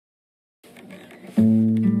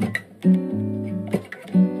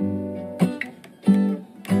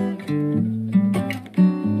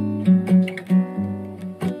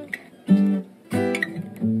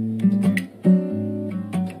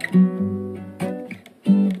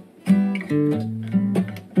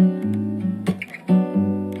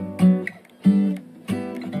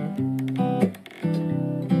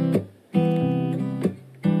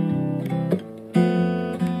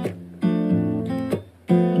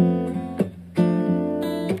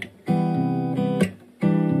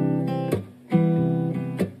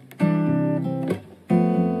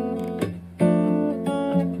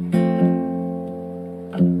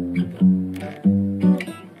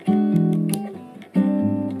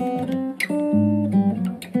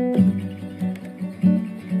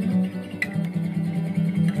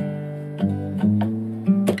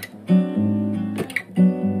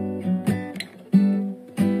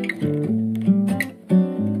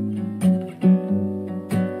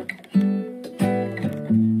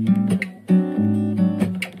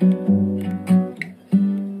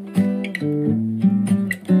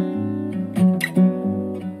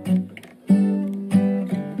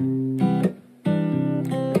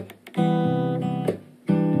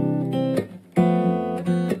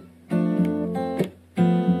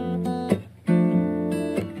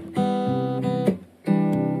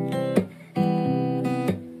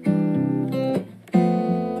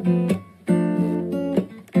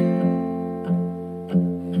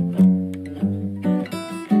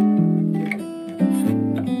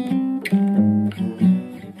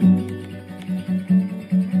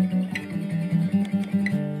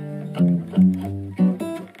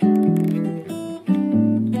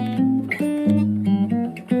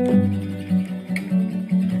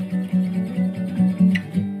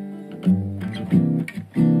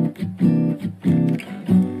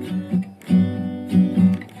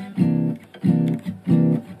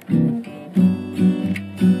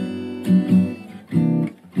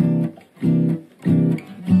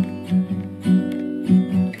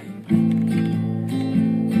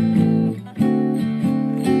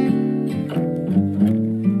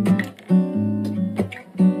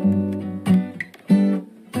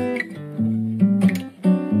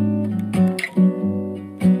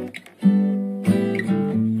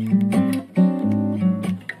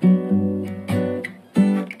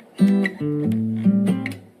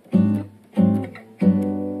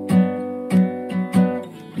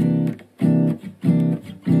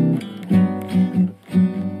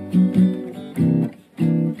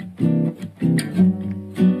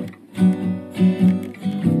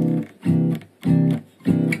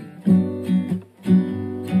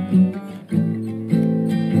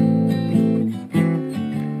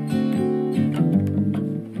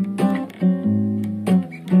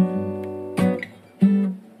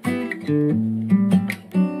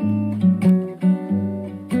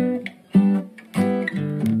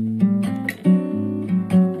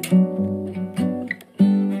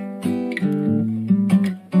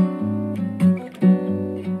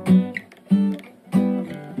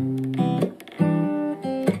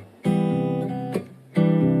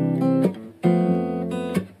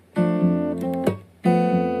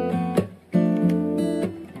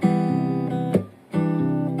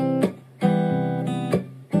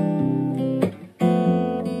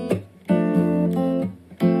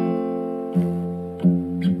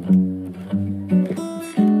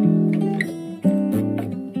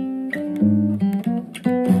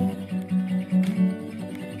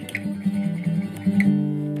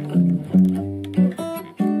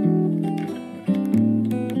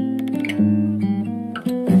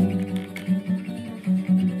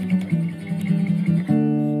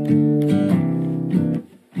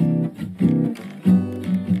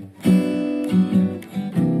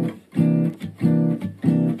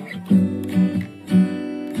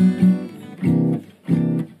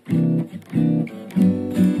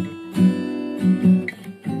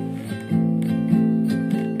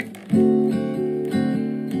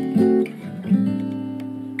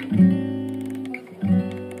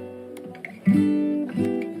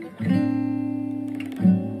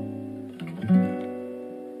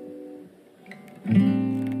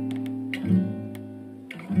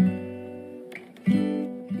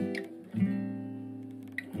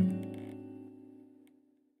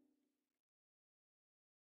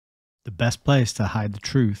The best place to hide the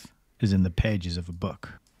truth is in the pages of a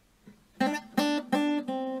book.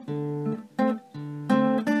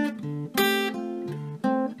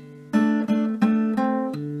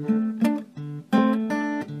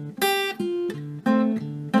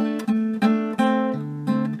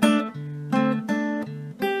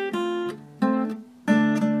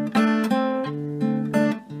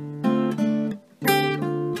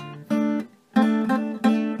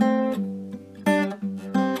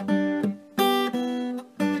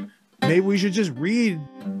 Maybe we should just read.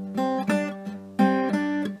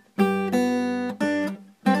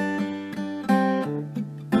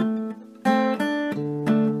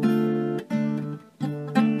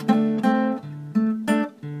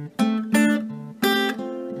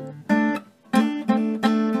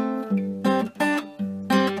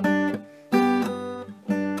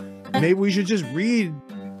 Maybe we should just read.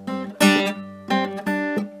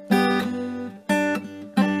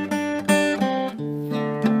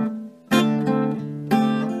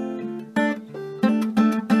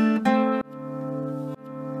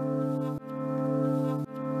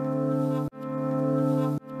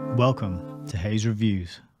 Welcome to Hayes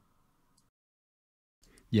Reviews.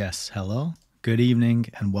 Yes, hello, good evening,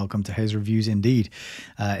 and welcome to Hayes Reviews indeed.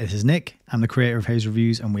 This is Nick, I'm the creator of Hayes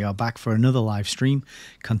Reviews, and we are back for another live stream,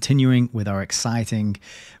 continuing with our exciting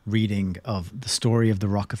reading of The Story of the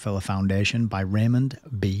Rockefeller Foundation by Raymond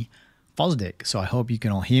B. Fosdick. So I hope you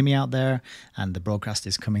can all hear me out there, and the broadcast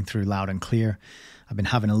is coming through loud and clear. I've been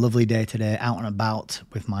having a lovely day today, out and about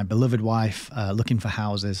with my beloved wife, looking for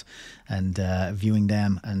houses and viewing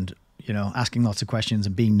them, and asking lots of questions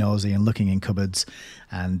and being nosy and looking in cupboards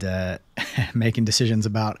and making decisions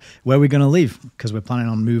about where we're going to live, because we're planning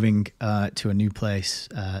on moving to a new place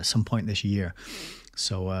some point this year.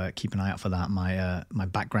 So keep an eye out for that. My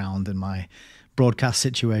background and my broadcast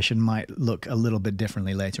situation might look a little bit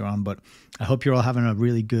differently later on, but I hope you're all having a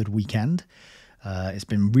really good weekend. It's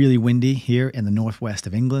been really windy here in the northwest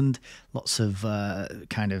of England. Lots of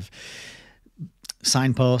kind of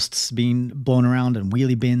signposts being blown around and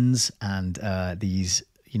wheelie bins and these,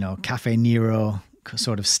 Cafe Nero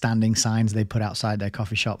sort of standing signs they put outside their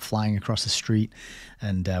coffee shop flying across the street.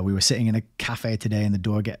 And we were sitting in a cafe today and the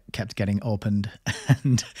door kept getting opened.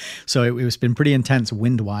 And so it's been pretty intense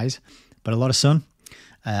wind-wise, but a lot of sun.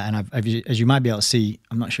 And as you might be able to see,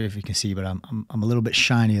 I'm not sure if you can see, but I'm a little bit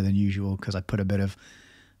shinier than usual because I put a bit of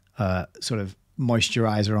sort of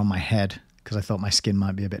moisturizer on my head because I thought my skin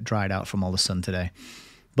might be a bit dried out from all the sun today.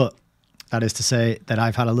 But that is to say that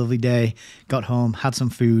I've had a lovely day, got home, had some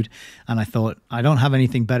food, and I thought I don't have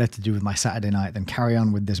anything better to do with my Saturday night than carry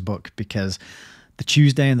on with this book, because the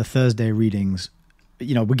Tuesday and the Thursday readings,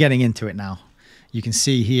 we're getting into it now. You can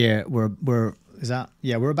see here we're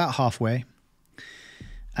about halfway.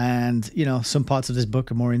 And, some parts of this book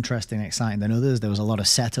are more interesting and exciting than others. There was a lot of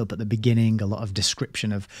setup at the beginning, a lot of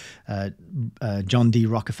description of John D.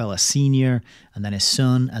 Rockefeller Sr., and then his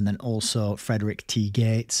son, and then also Frederick T.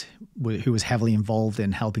 Gates, who was heavily involved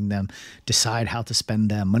in helping them decide how to spend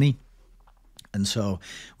their money. And so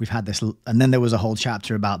we've had this, and then there was a whole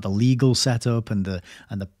chapter about the legal setup and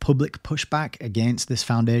the public pushback against this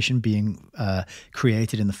foundation being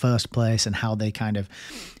created in the first place, and how they kind of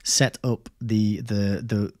set up the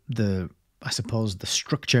I suppose the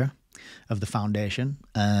structure of the foundation.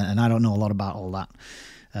 And I don't know a lot about all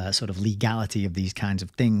that sort of legality of these kinds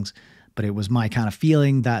of things, but it was my kind of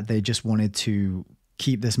feeling that they just wanted to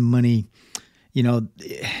keep this money.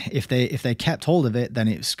 If they kept hold of it, then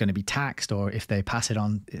it's going to be taxed, or if they pass it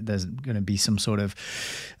on, there's going to be some sort of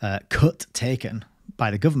cut taken by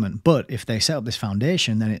the government. But if they set up this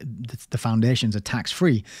foundation, then the foundations are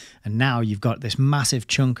tax-free, and now you've got this massive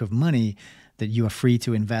chunk of money that you are free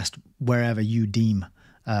to invest wherever you deem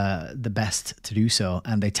the best to do so.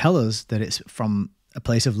 And they tell us that it's from a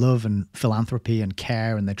place of love and philanthropy and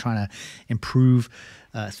care, and they're trying to improve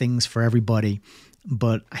things for everybody.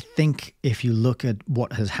 But I think if you look at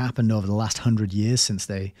what has happened over the last 100 years since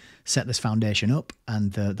they set this foundation up,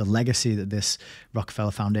 and the legacy that this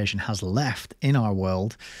Rockefeller Foundation has left in our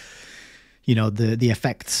world, the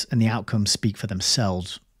effects and the outcomes speak for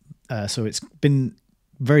themselves. So it's been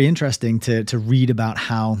very interesting to read about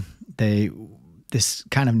how this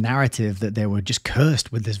kind of narrative that they were just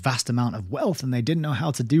cursed with this vast amount of wealth and they didn't know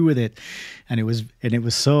how to do with it. And it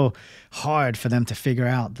was so hard for them to figure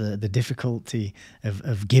out the difficulty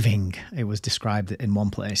of giving. It was described in one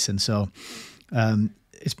place. And so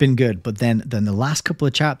it's been good. But then the last couple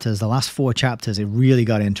of chapters, the last 4 chapters, it really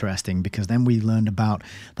got interesting, because then we learned about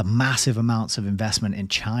the massive amounts of investment in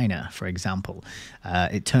China, for example.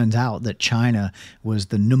 It turns out that China was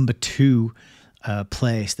the number 2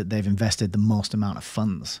 place that they've invested the most amount of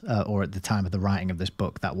funds, or at the time of the writing of this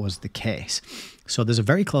book, that was the case. So there's a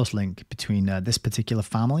very close link between this particular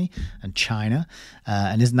family and China.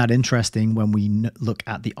 And isn't that interesting when we look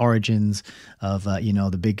at the origins of,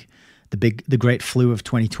 the great flu of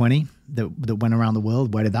 2020 that went around the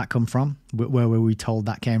world? Where did that come from? Where were we told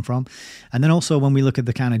that came from? And then also when we look at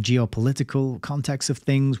the kind of geopolitical context of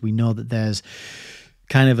things, we know that there's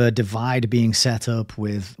kind of a divide being set up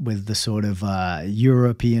with the sort of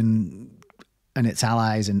European and its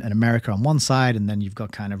allies and America on one side, and then you've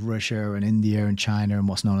got kind of Russia and India and China and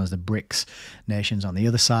what's known as the BRICS nations on the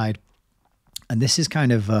other side. And this is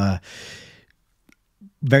kind of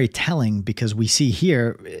very telling, because we see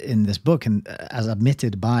here in this book, and as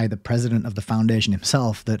admitted by the president of the foundation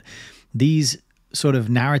himself, that these sort of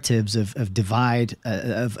narratives of divide,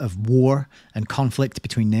 of war and conflict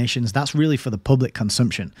between nations, that's really for the public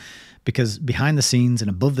consumption. Because behind the scenes and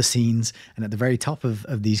above the scenes and at the very top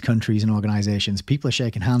of these countries and organizations, people are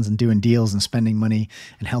shaking hands and doing deals and spending money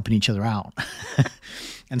and helping each other out.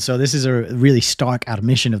 And so this is a really stark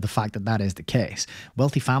admission of the fact that that is the case.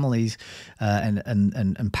 Wealthy families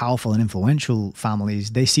and powerful and influential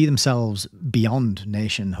families, they see themselves beyond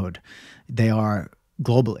nationhood. They are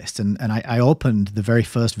globalists. And I opened the very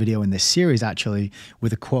first video in this series actually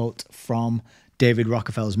with a quote from David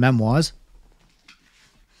Rockefeller's memoirs.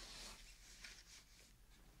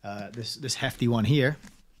 This hefty one here.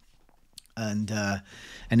 And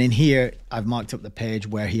in here, I've marked up the page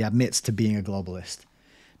where he admits to being a globalist.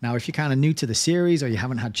 Now, if you're kind of new to the series or you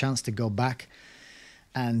haven't had a chance to go back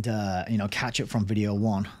and catch up from video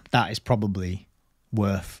 1, that is probably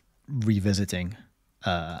worth revisiting.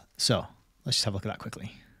 So let's just have a look at that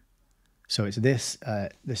quickly. So it's this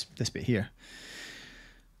bit here.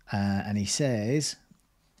 And he says,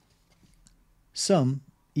 some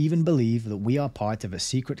even believe that we are part of a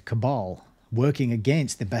secret cabal working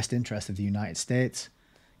against the best interests of the United States,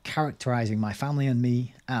 characterizing my family and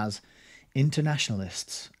me as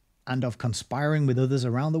internationalists, and of conspiring with others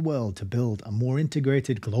around the world to build a more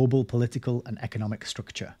integrated global political and economic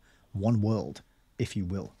structure. One world, if you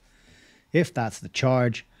will. If that's the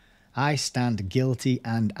charge, I stand guilty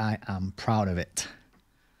and I am proud of it.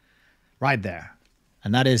 Right there.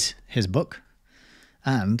 And that is his book.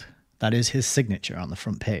 And that is his signature on the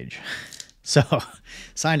front page. So,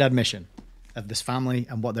 signed admission of this family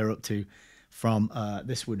and what they're up to from,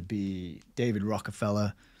 this would be David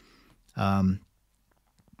Rockefeller.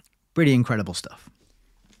 Pretty incredible stuff.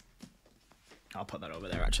 I'll put that over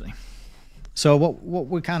there, actually. So what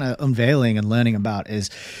we're kind of unveiling and learning about is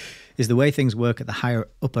the way things work at the higher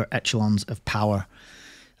upper echelons of power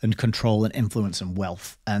and control and influence and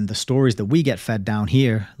wealth. And the stories that we get fed down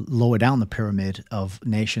here, lower down the pyramid of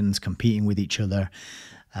nations competing with each other,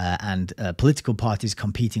 and political parties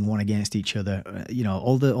competing one against each other,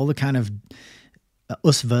 all the kind of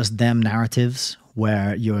us versus them narratives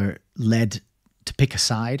where you're led to pick a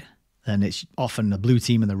side, and it's often the blue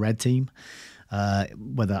team and the red team,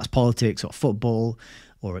 whether that's politics or football,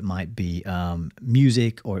 or it might be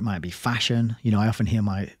music, or it might be fashion. I often hear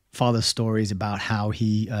my father's stories about how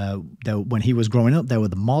when he was growing up, there were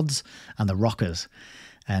the mods and the rockers.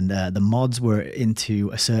 And the mods were into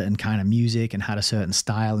a certain kind of music and had a certain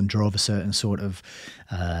style and drove a certain sort of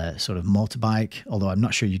motorbike, although I'm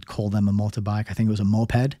not sure you'd call them a motorbike. I think it was a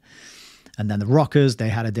moped. And then the rockers, they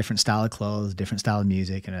had a different style of clothes, different style of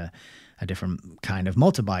music, and a different kind of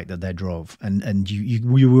motorbike that they drove. And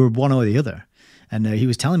you were one or the other. And he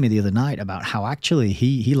was telling me the other night about how actually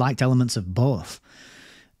he liked elements of both,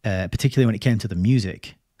 particularly when it came to the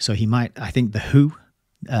music. So I think The Who,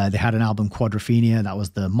 they had an album Quadrophenia, that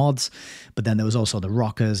was the mods, but then there was also the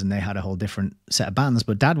rockers, and they had a whole different set of bands.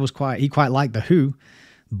 But Dad was quite liked The Who,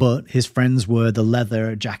 but his friends were the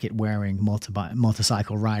leather jacket wearing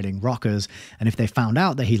motorcycle riding rockers. And if they found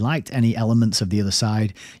out that he liked any elements of the other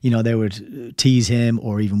side, they would tease him,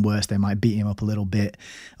 or even worse, they might beat him up a little bit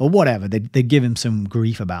or whatever. They'd give him some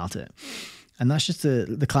grief about it. And that's just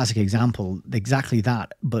the classic example, exactly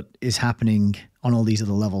that, but is happening on all these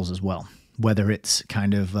other levels as well. Whether it's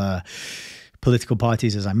kind of political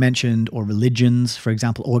parties, as I mentioned, or religions, for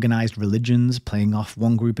example, organized religions playing off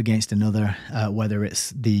one group against another, whether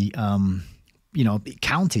it's the,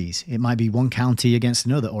 counties. It might be one county against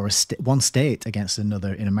another, or one state against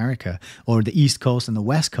another in America, or the East Coast and the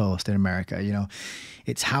West Coast in America.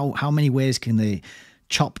 It's how many ways can they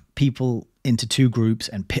chop people into two groups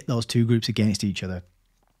and pit those two groups against each other,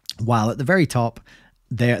 while at the very top,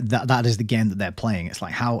 that is the game that they're playing. It's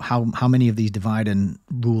like how many of these divide and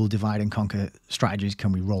rule, divide and conquer strategies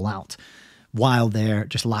can we roll out while they're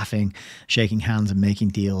just laughing, shaking hands, and making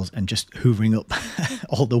deals, and just hoovering up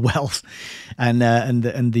all the wealth and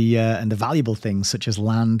the valuable things such as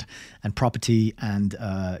land and property and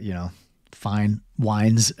fine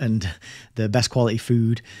wines and the best quality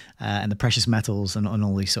food and the precious metals and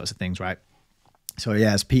all these sorts of things, right? So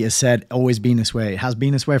yeah, as Peter said, always been this way. It has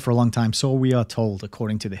been this way for a long time, so we are told,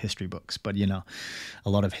 according to the history books. But a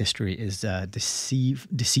lot of history is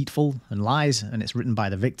deceitful and lies, and it's written by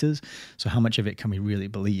the victors. So how much of it can we really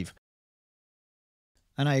believe?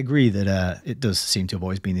 And I agree that it does seem to have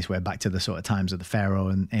always been this way, back to the sort of times of the Pharaoh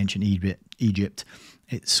and ancient Egypt.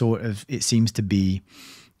 It seems to be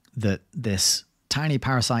that this tiny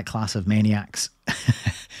parasite class of maniacs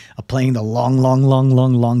are playing the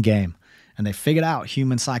long game. And they figured out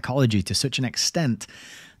human psychology to such an extent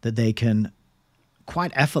that they can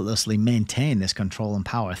quite effortlessly maintain this control and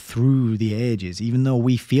power through the ages, even though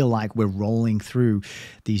we feel like we're rolling through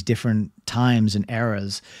these different times and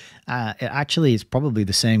eras. It actually is probably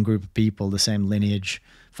the same group of people, the same lineage,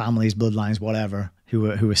 families, bloodlines, whatever,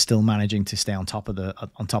 who are still managing to stay on top of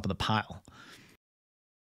the pile.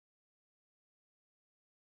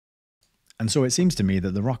 And so it seems to me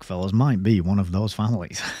that the Rockefellers might be one of those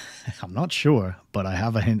families. I'm not sure, but I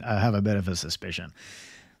have a bit of a suspicion.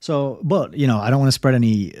 So, but I don't want to spread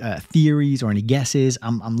any theories or any guesses.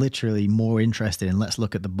 I'm literally more interested in let's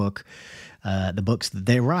look at the books that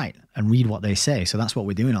they write and read what they say. So that's what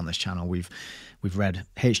we're doing on this channel. We've read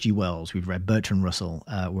H.G. Wells, we've read Bertrand Russell.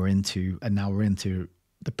 We're into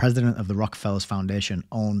the president of the Rockefellers Foundation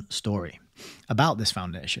own story about this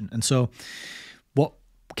foundation. And so what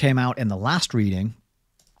came out in the last reading,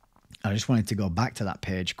 I just wanted to go back to that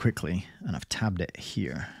page quickly, and I've tabbed it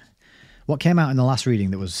here. What came out in the last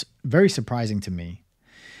reading that was very surprising to me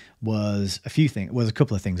was a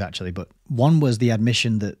couple of things actually, but one was the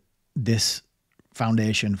admission that this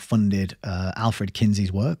foundation funded Alfred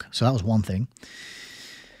Kinsey's work. So that was one thing.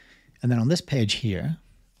 And then on this page here,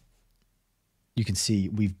 you can see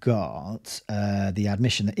we've got the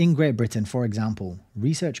admission that in Great Britain, for example,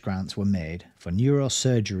 research grants were made for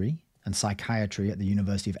neurosurgery and psychiatry at the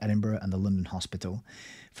University of Edinburgh and the London Hospital,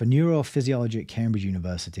 for neurophysiology at Cambridge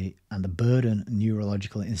University and the Burden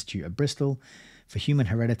Neurological Institute at Bristol, for human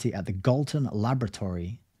heredity at the Galton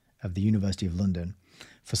Laboratory of the University of London,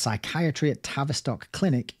 for psychiatry at Tavistock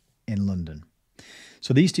Clinic in London.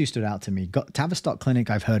 So these two stood out to me. Tavistock Clinic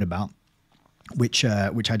I've heard about, which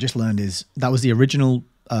I just learned that was the original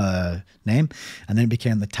name, and then it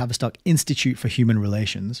became the Tavistock Institute for Human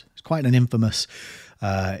Relations. It's quite an infamous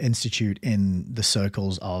institute in the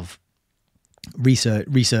circles of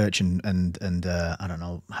research and I don't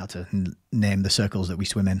know how to name the circles that we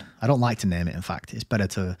swim in. I don't like to name it. In fact, it's better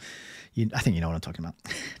to. I think you know what I'm talking about.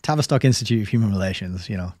 Tavistock Institute of Human Relations.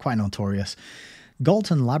 Quite notorious.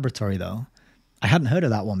 Galton Laboratory, though, I hadn't heard of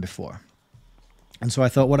that one before. And so I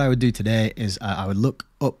thought what I would do today is I would look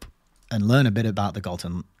up and learn a bit about the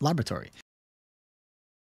Galton Laboratory.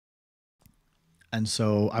 And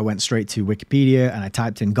so I went straight to Wikipedia and I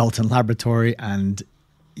typed in Galton Laboratory, and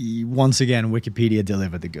once again, Wikipedia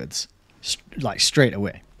delivered the goods, like straight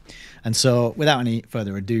away. And so without any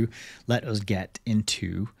further ado, let us get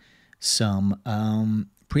into some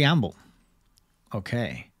preamble.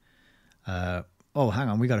 Okay. Oh, hang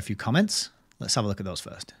on. We got a few comments. Let's have a look at those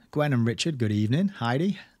first. Gwen and Richard, good evening.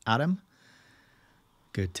 Heidi, Adam,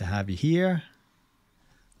 good to have you here.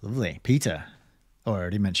 Lovely. Peter. Oh, I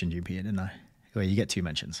already mentioned you, Peter, didn't I? Well, you get 2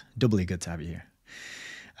 mentions. Doubly good to have you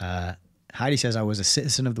here. Heidi says, I was a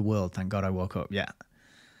citizen of the world. Thank God I woke up. Yeah.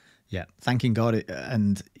 Yeah. Thanking God.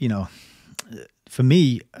 And, for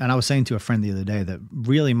me, and I was saying to a friend the other day that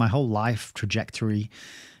really my whole life trajectory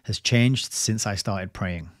has changed since I started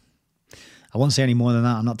praying. I won't say any more than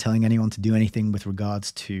that. I'm not telling anyone to do anything with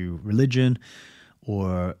regards to religion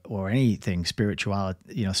or anything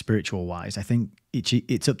spiritual wise. I think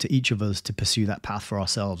it's up to each of us to pursue that path for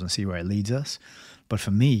ourselves and see where it leads us. But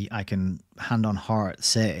for me, I can hand on heart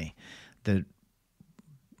say that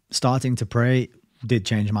starting to pray did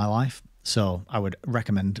change my life. So I would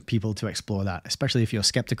recommend people to explore that, especially if you're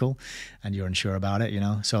skeptical and you're unsure about it,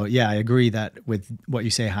 So yeah, I agree that with what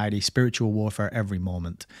you say, Heidi, spiritual warfare every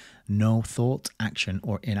moment. No thought, action,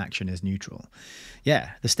 or inaction is neutral.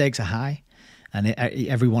 Yeah, the stakes are high, and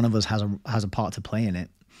every one of us has a part to play in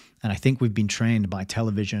it. And I think we've been trained by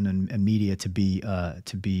television and media to be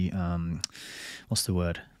what's the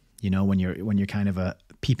word? When you're kind of a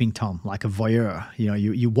peeping Tom, like a voyeur.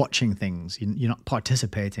 You're watching things. You're not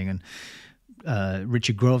participating. And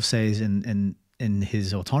Richard Grove says in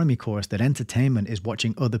his Autonomy course that entertainment is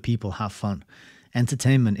watching other people have fun.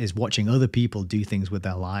 Entertainment is watching other people do things with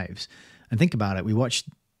their lives. And think about it. We watch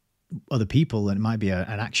other people, and it might be an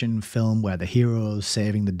action film where the hero's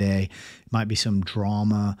saving the day. It might be some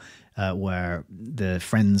drama where the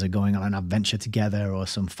friends are going on an adventure together, or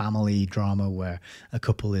some family drama where a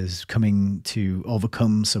couple is coming to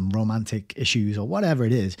overcome some romantic issues, or whatever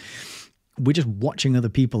it is. We're just watching other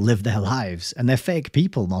people live their lives, and they're fake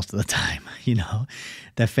people most of the time.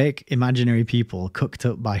 They're fake imaginary people cooked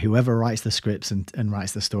up by whoever writes the scripts and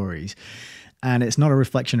writes the stories. And it's not a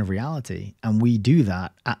reflection of reality. And we do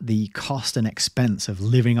that at the cost and expense of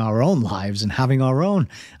living our own lives and having our own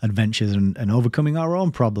adventures and overcoming our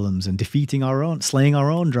own problems and slaying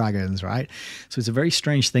our own dragons, right? So it's a very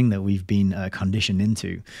strange thing that we've been conditioned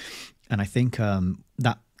into. And I think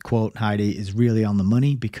that quote, Heidi, is really on the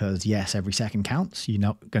money, because yes, every second counts. You're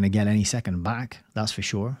not going to get any second back. That's for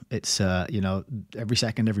sure. It's, every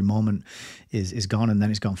second, every moment is gone, and then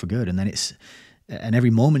it's gone for good. And every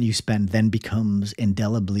moment you spend then becomes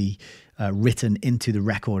indelibly written into the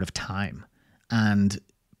record of time, and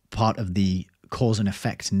part of the cause and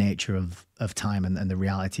effect nature of time and the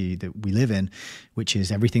reality that we live in, which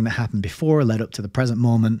is everything that happened before led up to the present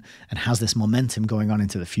moment and has this momentum going on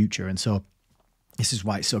into the future. And so this is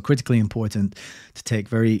why it's so critically important to take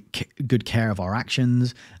very good care of our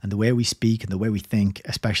actions, and the way we speak and the way we think,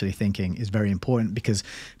 especially thinking, is very important, because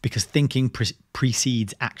thinking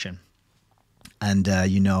precedes action. And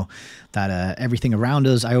that everything around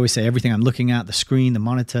us, I always say everything I'm looking at, the screen, the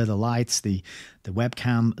monitor, the lights, the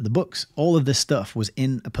webcam, the books, all of this stuff was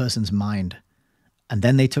in a person's mind. And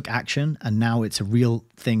then they took action, and now it's a real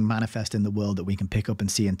thing manifest in the world that we can pick up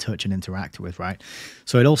and see and touch and interact with, right?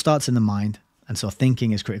 So it all starts in the mind. And so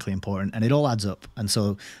thinking is critically important, and it all adds up. And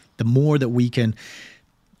so the more that we can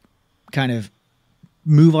kind of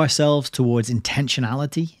move ourselves towards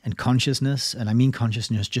intentionality and consciousness, and I mean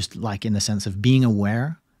consciousness just like in the sense of being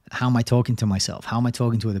aware. How am I talking to myself? How am I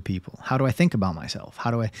talking to other people? How do I think about myself?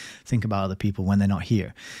 How do I think about other people when they're not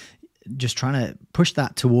here? Just trying to push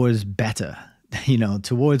that towards better,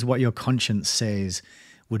 towards what your conscience says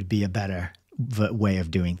would be a better way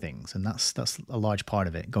of doing things. And that's a large part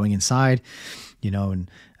of it. Going inside,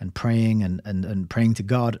 and praying and praying to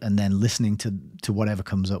God, and then listening to whatever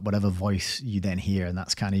comes up, whatever voice you then hear. And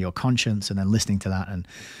that's kind of your conscience, and then listening to that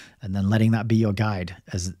and then letting that be your guide,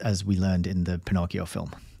 as we learned in the Pinocchio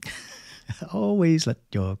film. Always let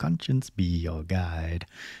your conscience be your guide.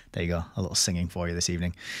 There you go. A little singing for you this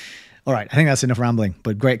evening. All right. I think that's enough rambling,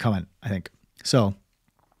 but great comment, I think. So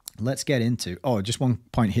let's get into, just one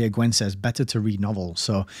point here. Gwen says, better to read novels.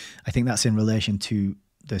 So I think that's in relation to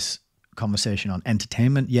this conversation on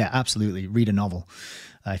entertainment. Yeah, absolutely. Read a novel.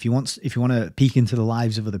 If you want to peek into the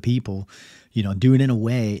lives of other people, do it in a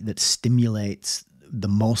way that stimulates the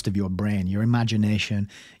most of your brain, your imagination,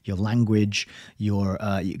 your language,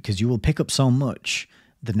 because you will pick up so much,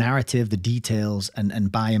 the narrative, the details, and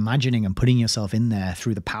by imagining and putting yourself in there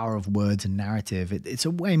through the power of words and narrative, it's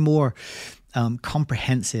a way more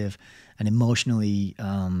comprehensive and emotionally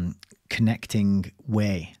connecting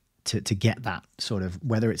way to get that sort of,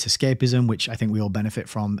 whether it's escapism, which I think we all benefit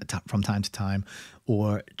from time to time,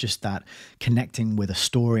 or just that connecting with a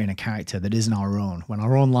story and a character that isn't our own. When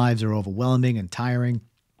our own lives are overwhelming and tiring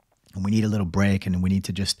and we need a little break and we need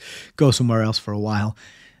to just go somewhere else for a while,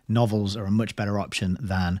 novels are a much better option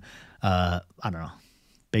than, I don't know,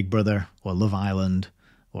 Big Brother or Love Island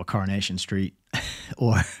or Coronation Street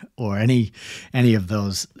or any of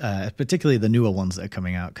those, particularly the newer ones that are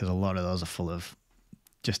coming out, because a lot of those are full of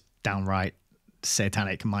just downright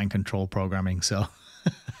satanic mind control programming. So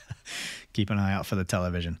keep an eye out for the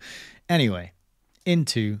television. Anyway, I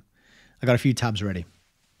got a few tabs ready.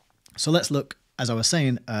 So let's look, as I was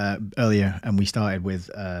saying earlier, and we started with,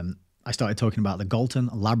 I started talking about the Galton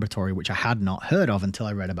Laboratory, which I had not heard of until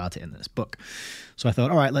I read about it in this book. So I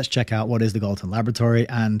thought, all right, let's check out what is the Galton Laboratory.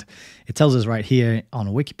 And it tells us right here on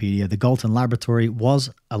Wikipedia, the Galton Laboratory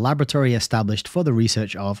was a laboratory established for the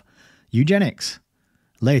research of eugenics,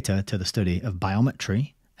 later to the study of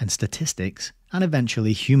biometry and statistics, and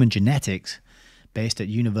eventually human genetics, based at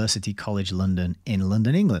University College London in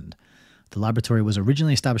London, England. The laboratory was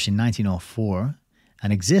originally established in 1904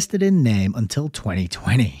 and existed in name until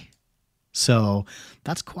 2020. So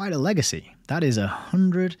that's quite a legacy. That is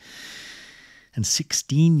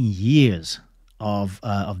 116 years of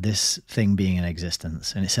this thing being in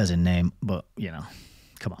existence. And it says in name, but,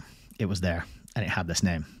 come on, it was there and it had this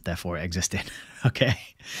name, therefore it existed. Okay.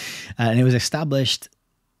 And it was established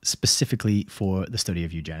specifically for the study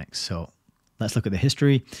of eugenics. So let's look at the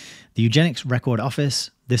history. The Eugenics Record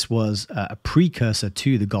Office, this was a precursor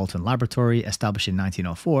to the Galton Laboratory, established in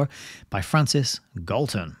 1904 by Francis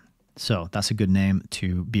Galton. So that's a good name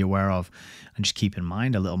to be aware of and just keep in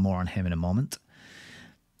mind. A little more on him in a moment.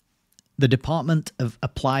 The Department of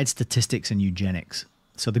Applied Statistics and Eugenics.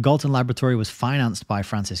 So the Galton Laboratory was financed by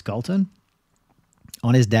Francis Galton.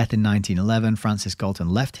 On his death in 1911, Francis Galton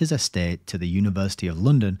left his estate to the University of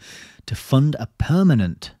London to fund a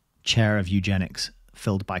permanent chair of eugenics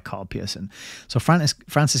filled by Carl Pearson. So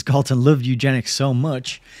Francis Galton loved eugenics so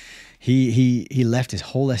much, he left his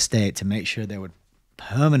whole estate to make sure there would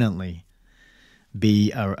permanently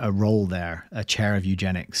be a role there, a chair of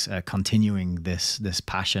eugenics, continuing this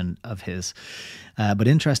passion of his. But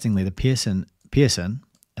interestingly, the Pearson,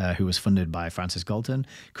 who was funded by Francis Galton,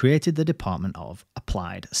 created the Department of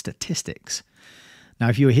Applied Statistics. Now,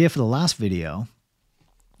 if you were here for the last video,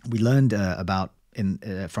 we learned about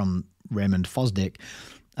from Raymond Fosdick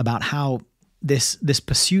about how this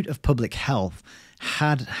pursuit of public health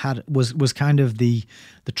was kind of the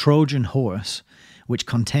Trojan horse, which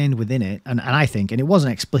contained within it, and I think, and it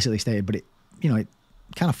wasn't explicitly stated, but it kind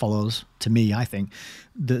of follows to me, I think,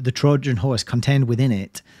 the Trojan horse contained within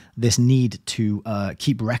it this need to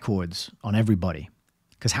keep records on everybody.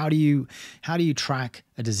 Because how do you track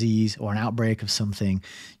a disease or an outbreak of something,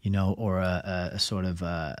 or a sort of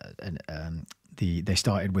they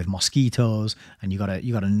started with mosquitoes, and you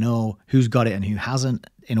gotta know who's got it and who hasn't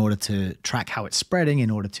in order to track how it's spreading,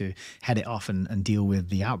 in order to head it off and deal with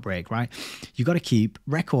the outbreak, right? You got to keep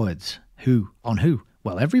records. Who?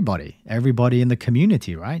 Well, everybody in the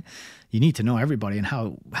community, right? You need to know everybody and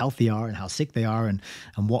how healthy they are and how sick they are and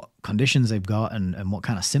what conditions they've got and what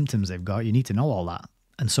kind of symptoms they've got. You need to know all that.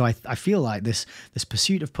 And so I feel like this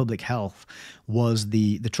pursuit of public health was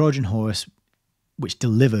the Trojan horse which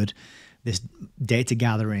delivered this data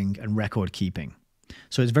gathering and record keeping.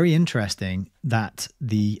 So it's very interesting that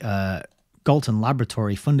the Galton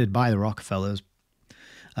Laboratory, funded by the Rockefellers,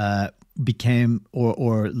 became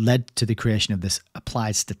or led to the creation of this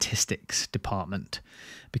applied statistics department,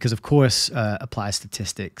 because of course applied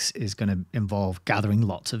statistics is going to involve gathering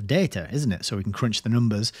lots of data, isn't it? So we can crunch the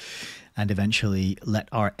numbers and eventually let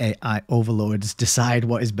our AI overlords decide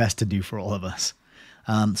what is best to do for all of us.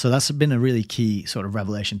 So that's been a really key sort of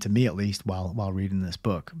revelation to me, at least, while reading this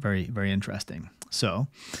book. Very, very interesting. So,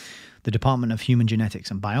 the Department of Human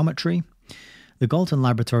Genetics and Biometry. The Galton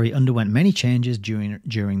Laboratory underwent many changes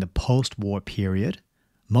during the post-war period.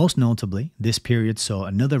 Most notably, this period saw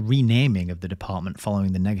another renaming of the department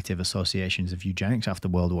following the negative associations of eugenics after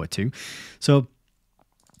World War II. So,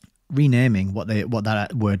 renaming, what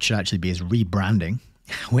that word should actually be is rebranding,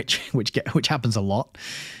 which happens a lot.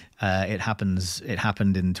 It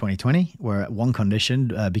happened in 2020, where one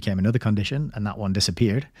condition became another condition, and that one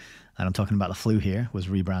disappeared. And I'm talking about the flu here, was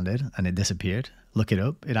rebranded and it disappeared. Look it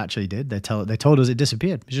up. It actually did. They told us it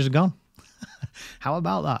disappeared. It's just gone. How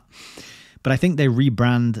about that? But I think they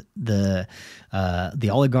rebrand the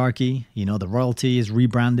oligarchy. You know, the royalty is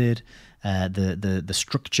rebranded. The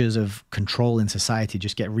structures of control in society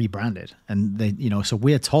just get rebranded, and so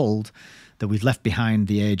we're told that we've left behind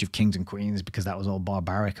the age of kings and queens because that was all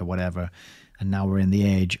barbaric or whatever, and now we're in the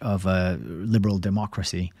age of a liberal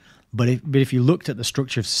democracy. But if you looked at the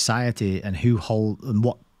structure of society and who hold and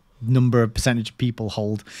what number of percentage of people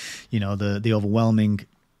hold, the overwhelming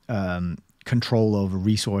control over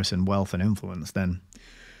resource and wealth and influence, then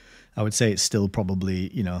I would say it's still probably,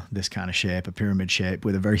 this kind of shape, a pyramid shape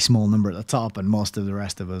with a very small number at the top and most of the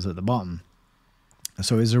rest of us at the bottom.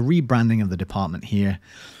 So it's a rebranding of the department here.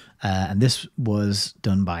 And this was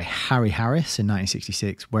done by Harry Harris in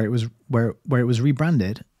 1966, where it was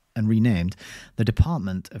rebranded and renamed the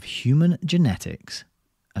Department of Human Genetics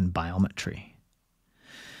and Biometry.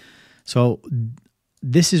 So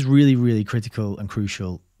this is really, really critical and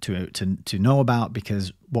crucial to know about,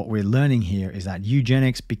 because what we're learning here is that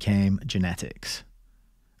eugenics became genetics.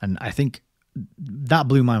 And I think that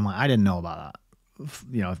blew my mind. I didn't know about that.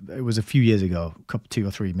 It was a few years ago, 2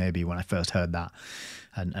 or 3 maybe, when I first heard that.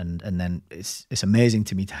 And then it's amazing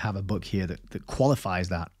to me to have a book here that qualifies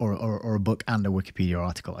that, or a book and a Wikipedia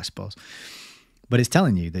article, I suppose. But it's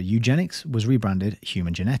telling you that eugenics was rebranded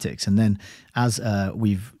human genetics. And then, as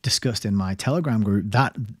we've discussed in my Telegram group,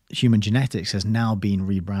 that human genetics has now been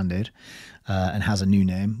rebranded and has a new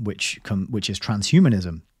name, which is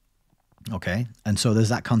transhumanism. Okay, and so there's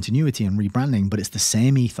that continuity and rebranding, but it's the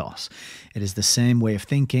same ethos. It is the same way of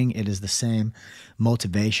thinking. It is the same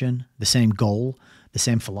motivation, the same goal, the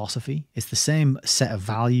same philosophy. It's the same set of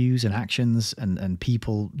values and actions and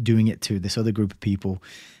people doing it to this other group of people.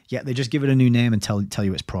 Yet they just give it a new name and tell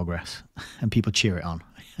you it's progress, and people cheer it on.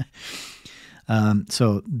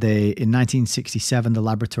 So in 1967, the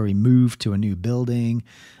laboratory moved to a new building.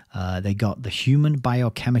 They got the Human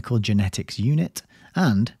Biochemical Genetics Unit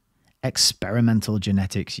and Experimental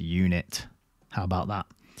Genetics Unit. How about that?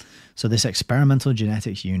 So this Experimental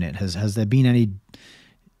Genetics Unit, has there been any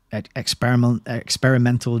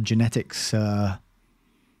experimental genetics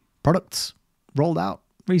products rolled out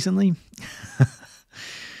recently?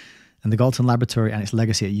 And the Galton Laboratory and its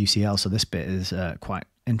legacy at UCL. So this bit is quite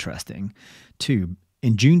interesting too.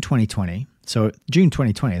 In June 2020, so June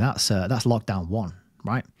 2020, that's lockdown 1,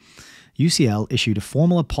 right? UCL issued a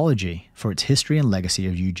formal apology for its history and legacy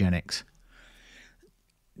of eugenics.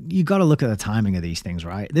 You got to look at the timing of these things,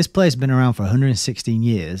 right? This place has been around for 116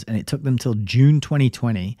 years, and it took them till June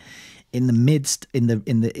 2020, in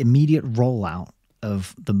the immediate rollout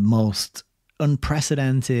of the most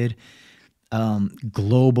unprecedented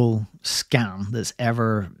global scam that's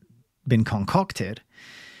ever been concocted.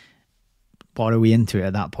 What are we into it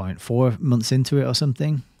at that point? 4 months into it or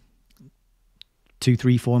something? 2,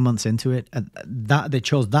 3, 4 months into it. That they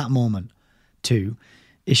chose that moment to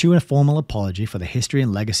issue a formal apology for the history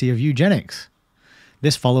and legacy of eugenics.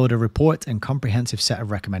 This followed a report and comprehensive set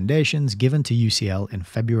of recommendations given to UCL in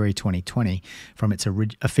February 2020 from its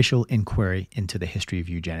official inquiry into the history of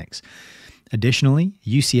eugenics. Additionally,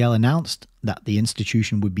 UCL announced that the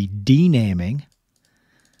institution would be denaming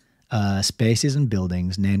spaces and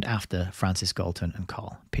buildings named after Francis Galton and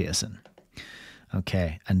Carl Pearson.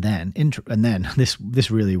 Okay, and then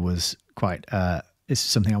this really was quite. This is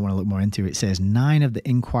something I want to look more into. It says 9 of the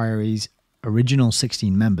inquiry's original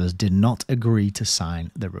 16 members did not agree to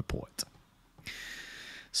sign the report.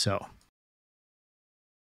 So,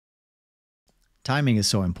 timing is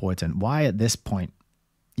so important. Why at this point?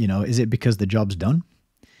 Is it because the job's done?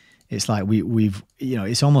 It's like we've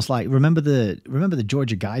it's almost like remember the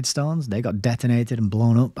Georgia Guidestones? They got detonated and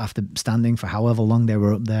blown up after standing for however long they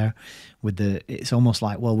were up there. It's almost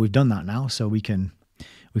like, well, we've done that now, so we can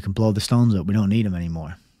blow the stones up. We don't need them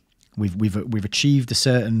anymore. We've achieved a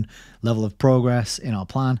certain level of progress in our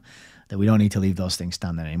plan that we don't need to leave those things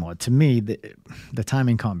standing anymore. To me, the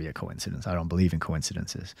timing can't be a coincidence. I don't believe in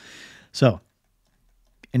coincidences. So,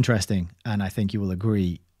 interesting, and I think you will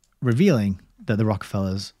agree, revealing that the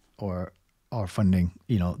Rockefellers are funding,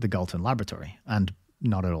 the Galton Laboratory, and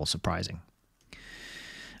not at all surprising.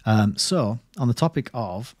 So, on the topic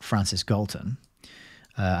of Francis Galton,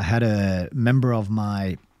 I had a member of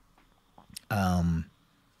my Telegram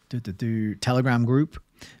group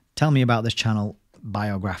tell me about this channel,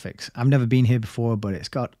 Biographics. I've never been here before, but it's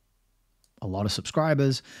got a lot of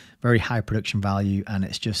subscribers, very high production value, and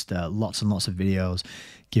it's just lots and lots of videos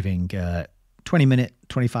giving 20-minute,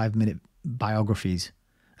 25-minute biographies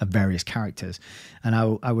of various characters. And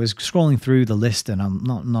I was scrolling through the list, and I'm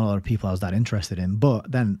not a lot of people I was that interested in,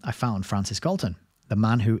 but then I found Francis Galton, the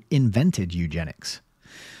man who invented eugenics.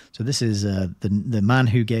 So this is the man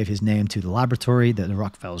who gave his name to the laboratory that the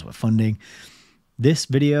Rockefellers were funding. This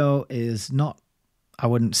video is not, I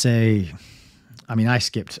wouldn't say, I mean, I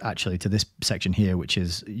skipped actually to this section here, which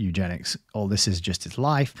is eugenics. All this is just his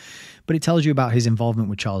life, but it tells you about his involvement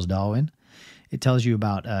with Charles Darwin. It tells you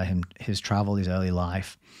about his travel, his early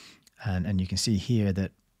life, and you can see here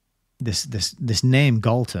that this name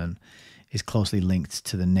Galton is closely linked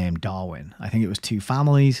to the name Darwin. I think it was two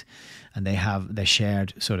families, and they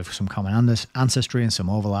shared sort of some common ancestry and some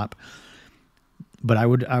overlap. But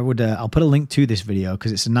I'll put a link to this video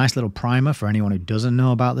because it's a nice little primer for anyone who doesn't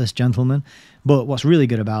know about this gentleman. But what's really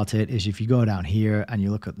good about it is if you go down here and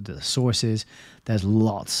you look at the sources, there's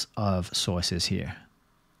lots of sources here.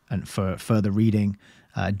 And for further reading,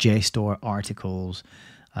 JSTOR articles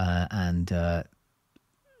and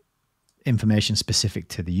information specific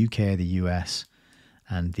to the UK, the US,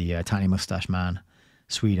 and the Tiny Mustache Man,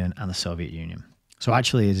 Sweden, and the Soviet Union. So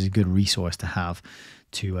actually, it is a good resource to have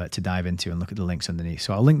to dive into and look at the links underneath.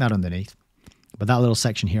 So I'll link that underneath. But that little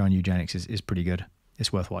section here on eugenics is pretty good.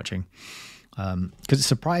 It's worth watching. Because it's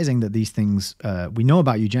surprising that these things, we know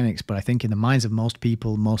about eugenics, but I think in the minds of most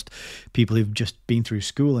people who've just been through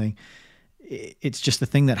schooling, it's just the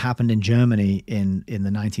thing that happened in Germany in the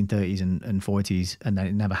 1930s and 40s, and then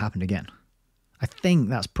it never happened again. I think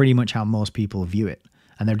that's pretty much how most people view it.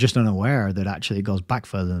 And they're just unaware that actually it goes back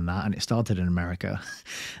further than that, and it started in America.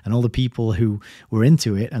 And all the people who were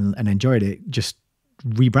into it and enjoyed it just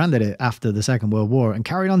rebranded it after the Second World War and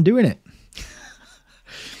carried on doing it.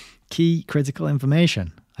 Key critical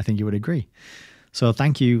information. I think you would agree. So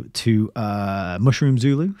thank you to Mushroom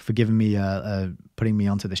Zulu for giving me putting me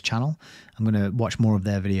onto this channel. I'm going to watch more of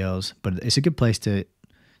their videos, but it's a good place to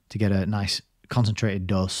get a nice concentrated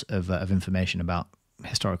dose of information about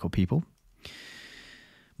historical people.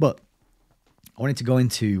 But I wanted to go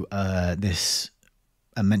into this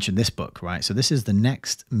and mention this book, right? So this is The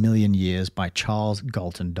Next Million Years by Charles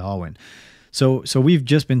Galton Darwin. So we've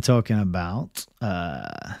just been talking about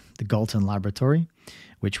the Galton Laboratory,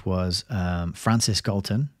 which was Francis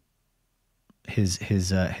Galton,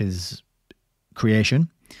 his creation,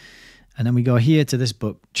 and then we go here to this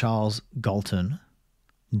book, Charles Galton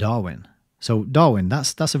Darwin. So Darwin,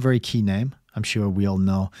 that's a very key name. I'm sure we all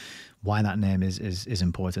know why that name is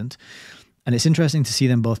important. And it's interesting to see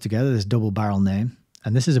them both together, this double barrel name.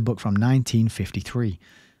 And this is a book from 1953.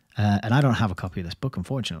 And I don't have a copy of this book,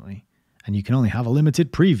 unfortunately. And you can only have a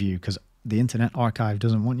limited preview because the Internet Archive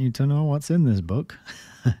doesn't want you to know what's in this book.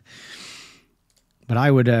 But I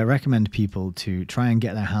would recommend people to try and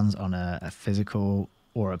get their hands on a physical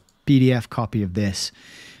or a PDF copy of this,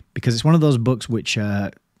 because it's one of those books which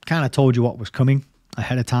kind of told you what was coming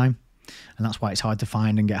ahead of time. And that's why it's hard to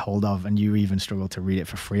find and get hold of, and you even struggle to read it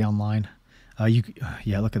for free online.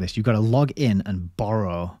 Yeah, look at this. You've got to log in and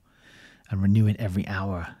borrow and renew it every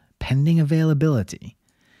hour, pending availability.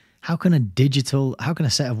 How can a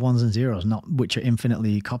set of ones and zeros, which are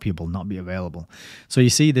infinitely copyable, not be available? So you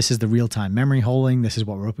see, this is the real-time memory holding. This is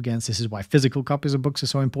what we're up against. This is why physical copies of books are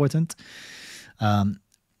so important.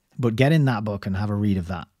 But get in that book and have a read of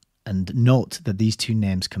that, and note that these two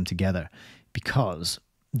names come together because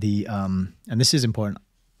and this is important.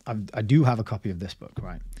 I do have a copy of this book,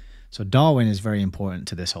 right? So Darwin is very important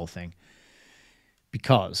to this whole thing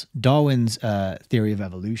because Darwin's theory of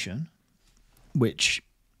evolution, which,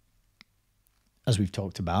 as we've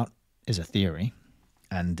talked about, is a theory,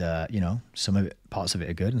 and some parts of it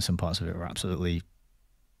are good and some parts of it are absolutely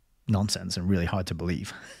nonsense and really hard to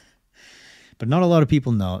believe. But not a lot of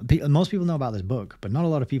people know. Most people know about this book, but not a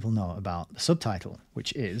lot of people know about the subtitle,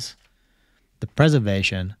 which is The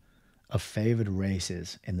Preservation of Favored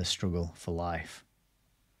Races in the Struggle for Life.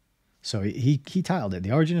 So he titled it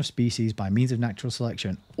The Origin of Species by Means of Natural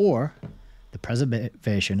Selection, or the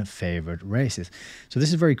preservation of favored races. So this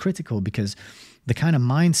is very critical because the kind of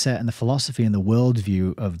mindset and the philosophy and the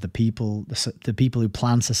worldview of the people who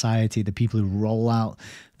plan society, the people who roll out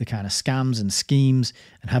the kind of scams and schemes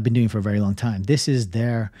and have been doing for a very long time, this is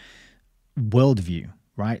their worldview,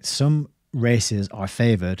 right? Some races are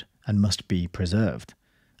favored and must be preserved.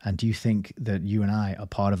 And do you think that you and I are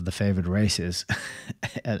part of the favored races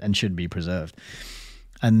and should be preserved?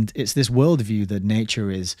 And it's this worldview that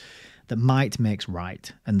that might makes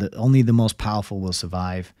right, and that only the most powerful will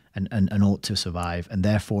survive and ought to survive. And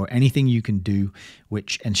therefore, anything you can do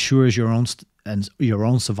which ensures your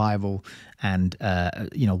own survival and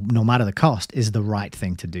no matter the cost, is the right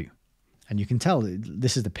thing to do. And you can tell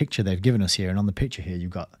this is the picture they've given us here. And on the picture here,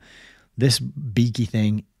 you've got this beaky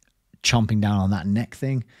thing chomping down on that neck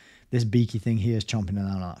thing. This beaky thing here is chomping down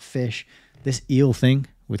on that fish. This eel thing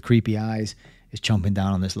with creepy eyes is chomping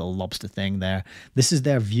down on this little lobster thing there. This is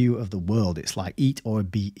their view of the world. It's like eat or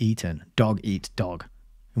be eaten, dog eat dog.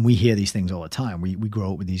 And we hear these things all the time. We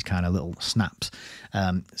grow up with these kind of little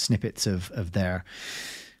snippets of their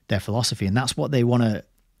philosophy. And that's what they want to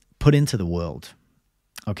put into the world.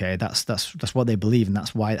 Okay, that's what they believe, and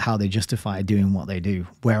that's how they justify doing what they do.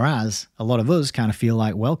 Whereas a lot of us kind of feel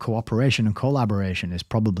like, well, cooperation and collaboration is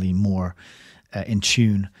probably more in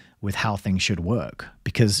tune with how things should work.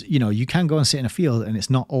 Because, you can go and sit in a field and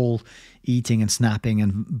it's not all eating and snapping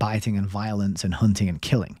and biting and violence and hunting and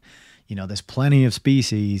killing. There's plenty of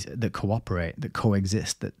species that cooperate, that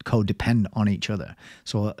coexist, that codepend on each other.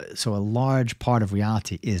 So a large part of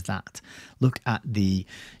reality is that. Look at the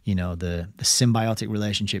symbiotic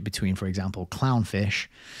relationship between, for example, clownfish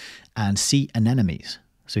and sea anemones.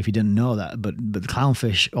 So if you didn't know that, but the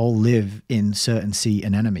clownfish all live in certain sea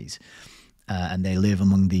anemones. And they live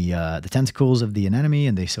among the tentacles of the anemone,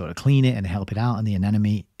 and they sort of clean it and help it out. And the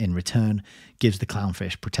anemone, in return, gives the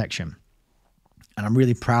clownfish protection. And I'm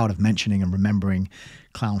really proud of mentioning and remembering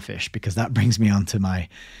clownfish, because that brings me on to my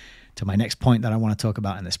next point that I want to talk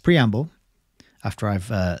about in this preamble. After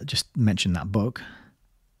I've just mentioned that book,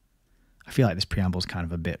 I feel like this preamble is kind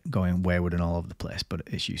of a bit going wayward and all over the place, but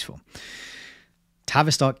it's useful.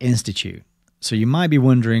 Tavistock Institute. So you might be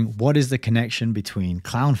wondering, what is the connection between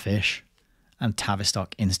clownfish and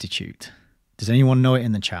Tavistock Institute? Does anyone know it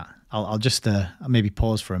in the chat? I'll just maybe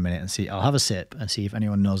pause for a minute and see. I'll have a sip and see if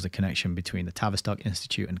anyone knows the connection between the Tavistock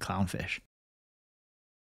Institute and clownfish.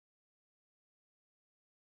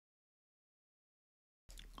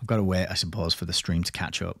 I've got to wait, I suppose, for the stream to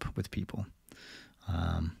catch up with people.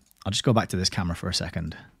 I'll just go back to this camera for a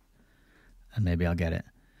second and maybe I'll get it.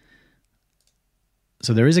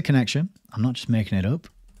 So there is a connection. I'm not just making it up.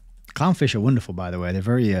 Clownfish are wonderful, by the way. They're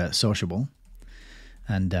very sociable.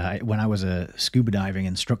 And when I was a scuba diving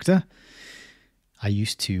instructor, I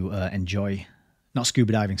used to enjoy, not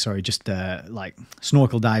scuba diving, sorry, just like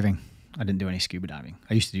snorkel diving. I didn't do any scuba diving.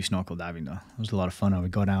 I used to do snorkel diving though. It was a lot of fun. I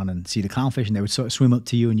would go down and see the clownfish and they would sort of swim up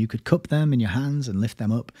to you and you could cup them in your hands and lift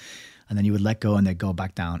them up. And then you would let go and they'd go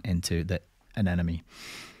back down into the anemone.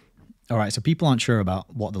 All right, so people aren't sure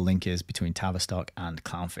about what the link is between Tavistock and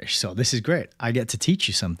clownfish. So this is great. I get to teach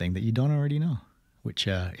you something that you don't already know, which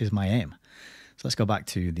is my aim. So let's go back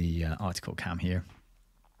to the article cam here.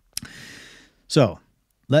 So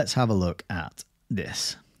let's have a look at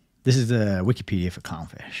this. This is the Wikipedia for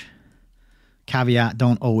clownfish. Caveat,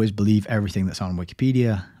 don't always believe everything that's on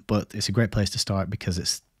Wikipedia, but it's a great place to start because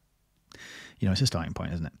it's a starting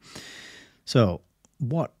point, isn't it? So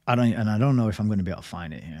I don't know if I'm going to be able to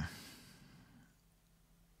find it here.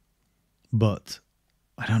 But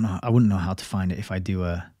I don't know. I wouldn't know how to find it if I do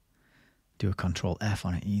a Control F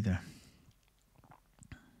on it either.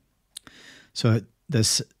 So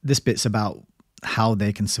this bit's about how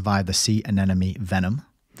they can survive the sea anemone venom.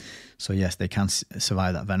 So yes, they can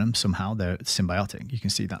survive that venom somehow. They're symbiotic. You can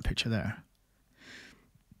see that picture there.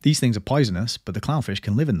 These things are poisonous, but the clownfish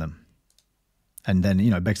can live in them. And then,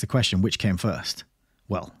 it begs the question, which came first?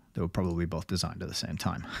 Well, they were probably both designed at the same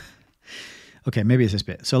time. Okay, maybe it's this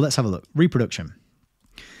bit. So let's have a look. Reproduction.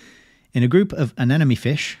 In a group of anemone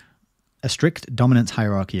fish, a strict dominance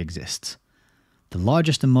hierarchy exists. The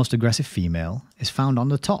largest and most aggressive female is found on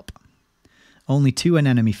the top. Only 2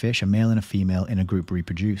 anemone fish, a male and a female, in a group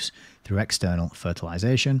reproduce through external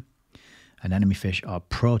fertilization. Anemone fish are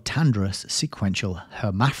protandrous sequential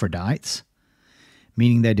hermaphrodites,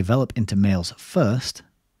 meaning they develop into males first,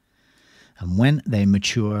 and when they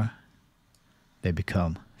mature, they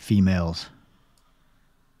become females.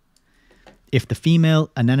 If the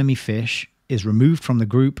female anemone fish is removed from the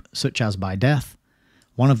group, such as by death,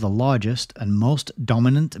 one of the largest and most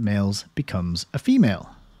dominant males becomes a female.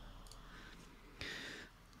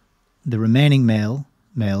 The remaining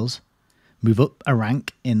males move up a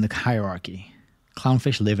rank in the hierarchy.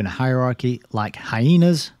 Clownfish live in a hierarchy like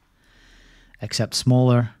hyenas, except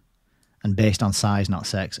smaller and based on size, not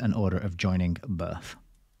sex, and order of joining birth.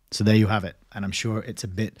 So there you have it. And I'm sure it's a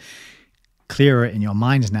bit clearer in your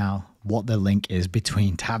minds now what the link is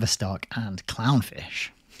between Tavistock and clownfish.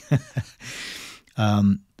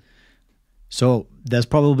 So there's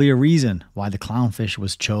probably a reason why the clownfish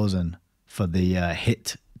was chosen for the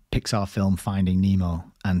hit Pixar film Finding Nemo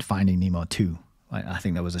and Finding Nemo 2. I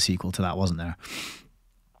think there was a sequel to that, wasn't there?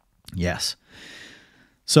 Yes.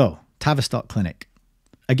 So, Tavistock Clinic.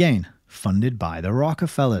 Again, funded by the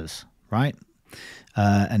Rockefellers, right?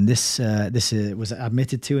 And this was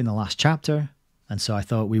admitted to in the last chapter. And so I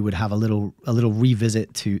thought we would have a little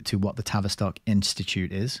revisit to what the Tavistock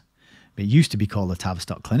Institute is. It used to be called the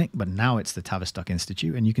Tavistock Clinic, but now it's the Tavistock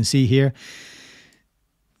Institute. And you can see here,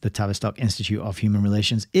 the Tavistock Institute of Human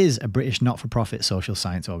Relations is a British not-for-profit social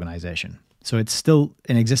science organization. So it's still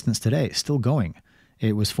in existence today. It's still going.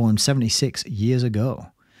 It was formed 76 years ago.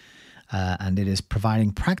 And it is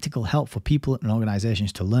providing practical help for people and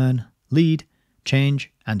organizations to learn, lead,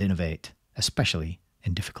 change, and innovate, especially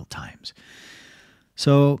in difficult times.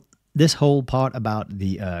 So this whole part about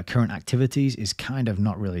the current activities is kind of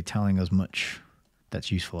not really telling us much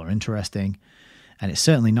that's useful or interesting. And it's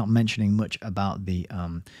certainly not mentioning much about the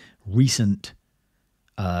recent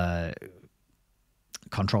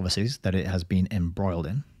controversies that it has been embroiled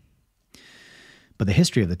in. But the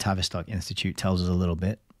history of the Tavistock Institute tells us a little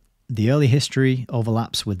bit. The early history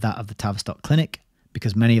overlaps with that of the Tavistock Clinic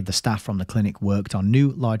because many of the staff from the clinic worked on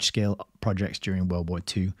new large-scale projects during World War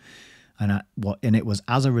II. And it was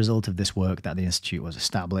as a result of this work that the Institute was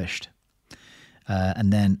established.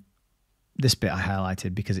 And then this bit I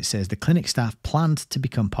highlighted because it says the clinic staff planned to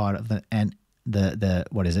become part of the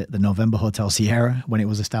November Hotel Sierra when it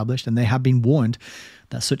was established, and they had been warned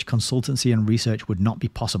that such consultancy and research would not be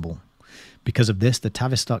possible. Because of this, the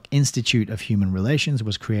Tavistock Institute of Human Relations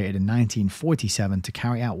was created in 1947 to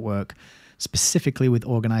carry out work specifically with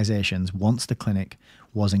organizations once the clinic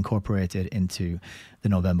was incorporated into the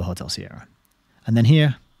November Hotel Sierra. And then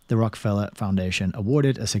here, the Rockefeller Foundation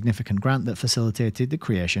awarded a significant grant that facilitated the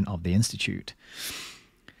creation of the Institute.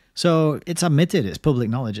 So it's admitted, it's public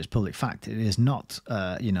knowledge, it's public fact. It is not,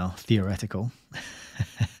 theoretical.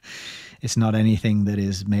 It's not anything that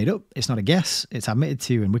is made up. It's not a guess. It's admitted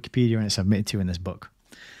to in Wikipedia and it's admitted to in this book.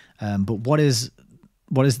 But what is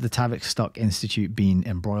the Tavistock Institute been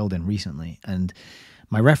embroiled in recently? And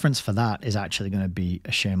my reference for that is actually going to be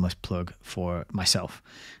a shameless plug for myself.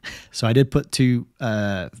 So I did put two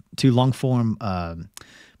long-form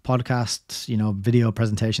podcasts, video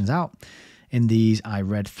presentations out. In these, I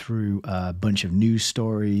read through a bunch of news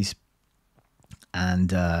stories,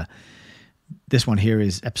 and this one here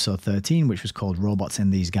is episode 13, which was called Robots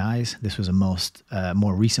in These Guys. This was a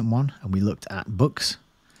more recent one, and we looked at books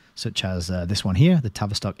such as this one here, the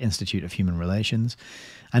Tavistock Institute of Human Relations.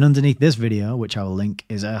 And underneath this video, which I will link,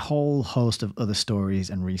 is a whole host of other stories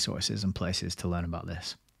and resources and places to learn about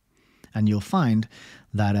this. And you'll find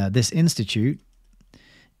that this institute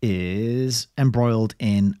is embroiled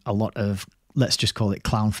in a lot of, let's just call it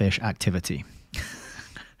clownfish activity.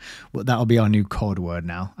 Well, that'll be our new code word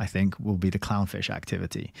now, I think, will be the clownfish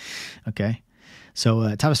activity. Okay.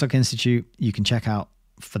 So Tavistock Institute, you can check out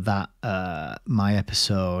for that my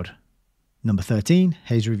episode number 13,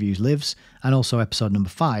 Hayes Reviews Lives, and also episode number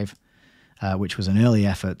 5, which was an early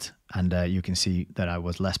effort. And you can see that I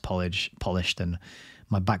was less polished and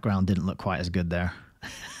my background didn't look quite as good there.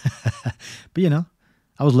 But,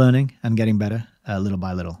 I was learning and getting better little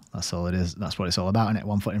by little. That's all it is. That's what it's all about, innit?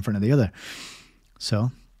 One foot in front of the other.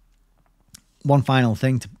 So one final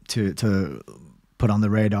thing to put on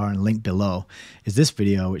the radar and link below is this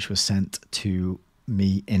video, which was sent to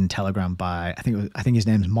me in Telegram by, I think his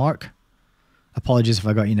name's Mark. Apologies if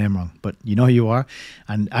I got your name wrong, but you know who you are.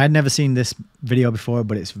 And I had never seen this video before,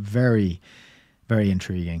 but it's very, very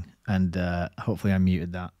intriguing. And hopefully I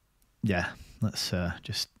muted that. Yeah, let's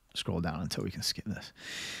just scroll down until we can skip this.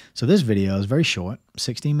 So this video is very short,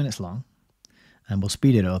 16 minutes long, and we'll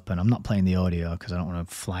speed it up. And I'm not playing the audio because I don't want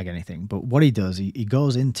to flag anything. But what he does, he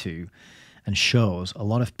goes into and shows a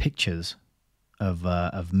lot of pictures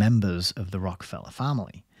of members of the Rockefeller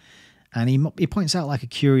family. And he points out like a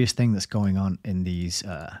curious thing that's going on in these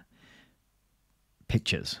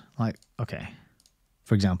pictures. Like, okay,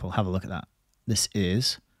 for example, have a look at that. This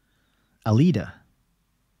is a leader,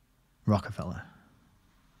 Rockefeller.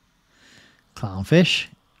 Clownfish,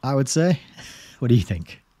 I would say. What do you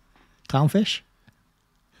think? Clownfish?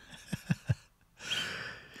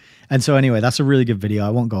 And so anyway, that's a really good video. I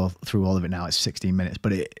won't go through all of it now. It's 16 minutes,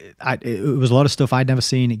 but it was a lot of stuff I'd never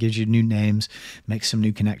seen. It gives you new names, makes some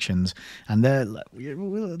new connections. And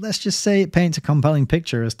let's just say it paints a compelling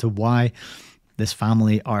picture as to why this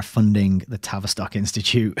family are funding the Tavistock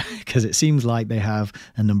Institute, because it seems like they have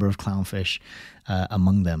a number of clownfish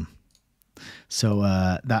among them. So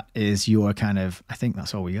that is your kind of, I think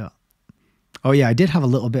that's all we got. Oh yeah, I did have a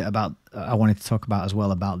little bit about, I wanted to talk about as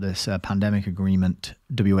well about this pandemic agreement,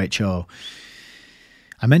 WHO.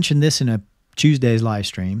 I mentioned this in a Tuesday's live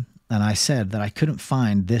stream, and I said that I couldn't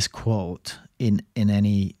find this quote in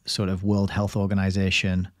any sort of World Health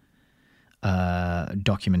Organization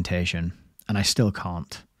documentation, and I still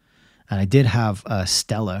can't. And I did have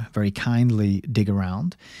Stella very kindly dig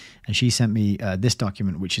around, and she sent me this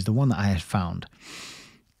document, which is the one that I had found,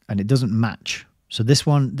 and it doesn't match. So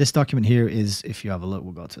this document here is, if you have a look,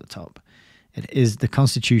 we'll go to the top. It is the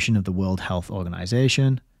Constitution of the World Health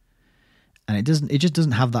Organization, and it just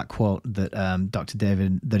doesn't have that quote that Dr.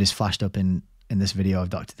 David, that is flashed up in this video of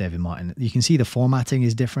Dr. David Martin. You can see the formatting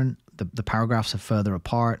is different. The paragraphs are further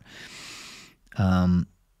apart.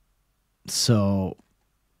 So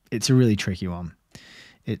it's a really tricky one.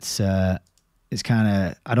 It's kind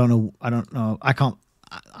of, I don't know.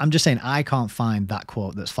 I'm just saying I can't find that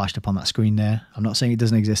quote that's flashed up on that screen there. I'm not saying it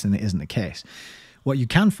doesn't exist and it isn't the case. What you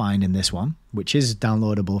can find in this one, which is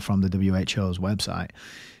downloadable from the WHO's website,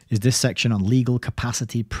 is this section on legal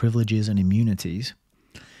capacity, privileges, and immunities.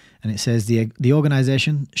 And it says, the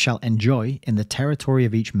organization shall enjoy in the territory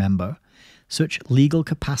of each member such legal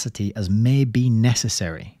capacity as may be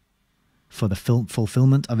necessary for the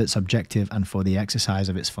fulfillment of its objective and for the exercise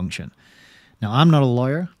of its function. Now, I'm not a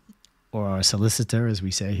lawyer or a solicitor, as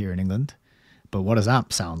we say here in England, but what does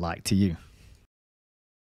that sound like to you?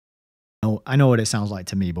 Oh, I know what it sounds like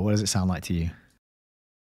to me, but what does it sound like to you?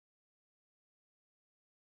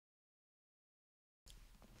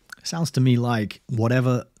 It sounds to me like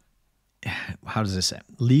whatever, how does it say?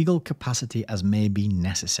 Legal capacity as may be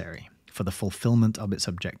necessary for the fulfillment of its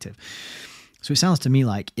objective. So it sounds to me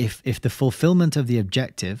like if the fulfillment of the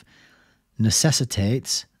objective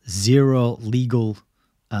necessitates zero legal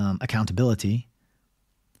accountability,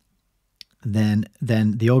 then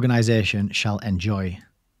the organization shall enjoy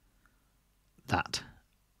that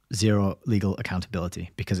zero legal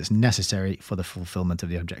accountability because it's necessary for the fulfillment of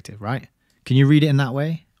the objective, right? Can you read it in that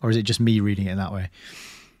way? Or is it just me reading it in that way?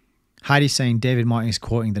 Heidi's saying David Martin is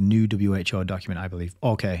quoting the new WHO document, I believe.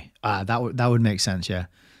 Okay, that would make sense, yeah.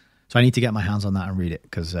 So I need to get my hands on that and read it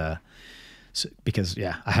because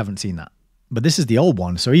yeah, I haven't seen that. But this is the old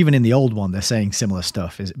one. So even in the old one, they're saying similar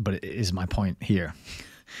stuff, but it is my point here.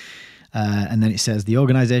 And then it says, the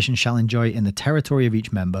organization shall enjoy in the territory of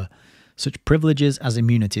each member such privileges as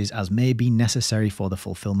immunities as may be necessary for the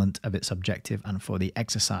fulfillment of its objective and for the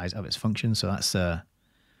exercise of its function. So that's,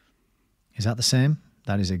 is that the same?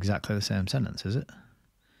 That is exactly the same sentence, is it?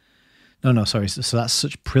 No, sorry. So that's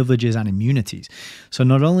such privileges and immunities. So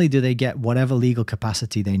not only do they get whatever legal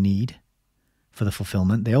capacity they need for the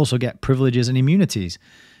fulfillment, they also get privileges and immunities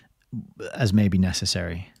as may be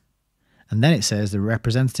necessary. And then it says the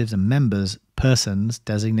representatives and members, persons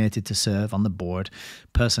designated to serve on the board,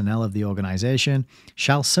 personnel of the organization,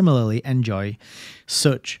 shall similarly enjoy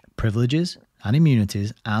such privileges and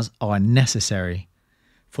immunities as are necessary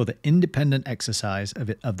for the independent exercise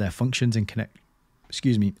of their functions in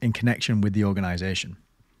connection with the organization,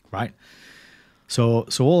 right? So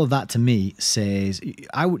all of that to me says,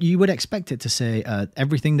 you would expect it to say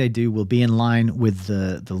everything they do will be in line with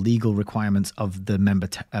the legal requirements of the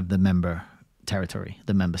member territory,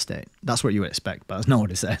 the member state. That's what you would expect, but that's not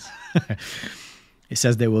what it says. It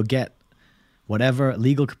says they will get whatever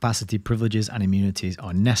legal capacity, privileges, and immunities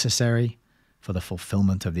are necessary for the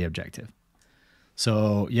fulfillment of the objective.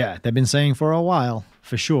 So yeah, they've been saying for a while,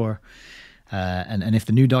 for sure. And if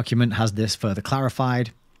the new document has this further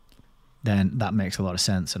clarified, then that makes a lot of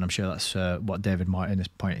sense. And I'm sure that's what David Martin is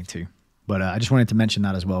pointing to. But I just wanted to mention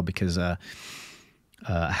that as well because I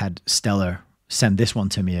had Stella send this one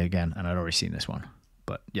to me again, and I'd already seen this one.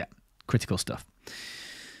 But yeah, critical stuff.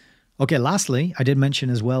 Okay, lastly, I did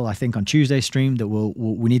mention as well, I think on Tuesday's stream, that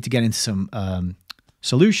we need to get into some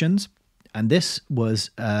solutions. And this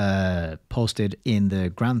was posted in the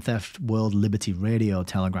Grand Theft World Liberty Radio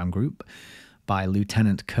Telegram group by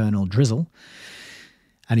Lieutenant Colonel Drizzle.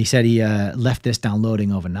 And he said he left this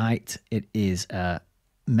downloading overnight. It is a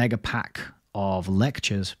mega pack of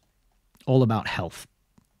lectures all about health.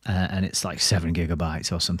 And it's like 7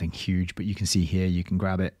 gigabytes or something huge. But you can see here, you can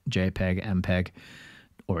grab it, JPEG, MPEG,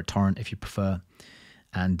 or a torrent if you prefer.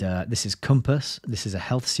 And this is Compass. This is a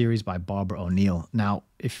health series by Barbara O'Neill. Now,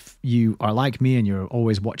 if you are like me and you're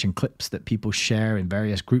always watching clips that people share in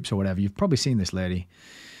various groups or whatever, you've probably seen this lady.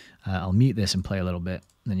 I'll mute this and play a little bit,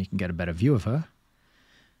 and then you can get a better view of her.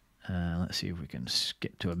 Let's see if we can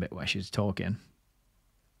skip to a bit where she's talking.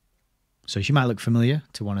 So she might look familiar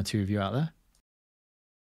to one or two of you out there.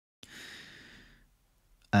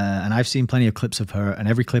 And I've seen plenty of clips of her, and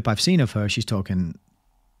every clip I've seen of her, she's talking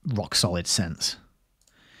rock solid sense.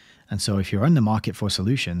 And so if you're in the market for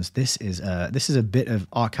solutions, this is a bit of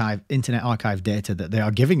internet archive data that they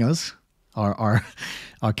are giving us. Our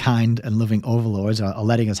kind and loving overlords are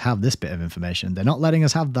letting us have this bit of information. They're not letting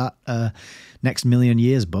us have that Next Million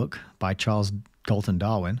Years book by Charles Galton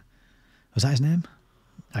Darwin. Was that his name?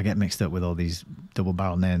 I get mixed up with all these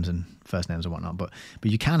double-barrel names and first names and whatnot. But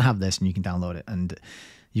you can have this and you can download it. And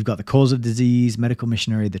you've got The Cause of Disease, Medical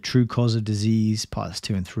Missionary, The True Cause of Disease, parts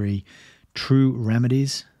 2 and 3, True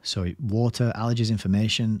Remedies, so water, allergies,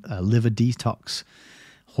 inflammation, liver detox,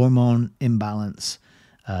 hormone imbalance,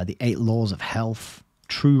 the 8 Laws of Health,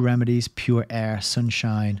 True Remedies, Pure Air,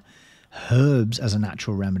 Sunshine, Herbs as a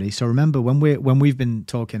natural remedy. So remember when we've been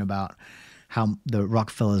talking about how the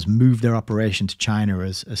Rockefellers moved their operation to China,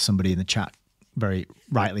 as somebody in the chat very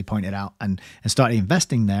rightly pointed out, and started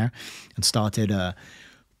investing there and started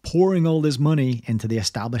pouring all this money into the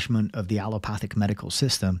establishment of the allopathic medical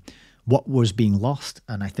system, what was being lost?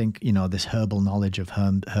 And I think, this herbal knowledge of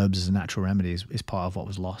herbs as a natural remedy is part of what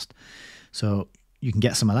was lost. So you can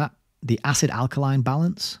get some of that. The acid-alkaline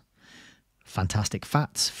balance, fantastic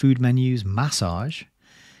fats, food menus, massage,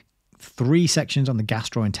 3 sections on the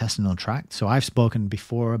gastrointestinal tract. So I've spoken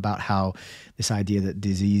before about how this idea that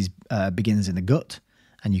disease begins in the gut,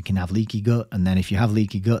 and you can have leaky gut. And then if you have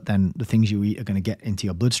leaky gut, then the things you eat are going to get into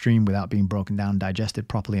your bloodstream without being broken down, digested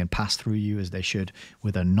properly, and pass through you as they should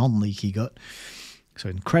with a non-leaky gut. So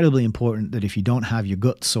incredibly important that if you don't have your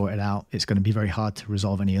gut sorted out, it's going to be very hard to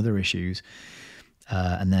resolve any other issues.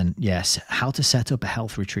 And then, yes, how to set up a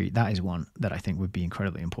health retreat. That is one that I think would be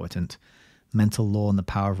incredibly important. Mental law and the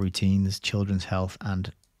power of routines, children's health,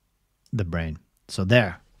 and the brain. So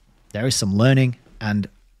there is some learning and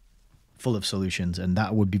full of solutions, and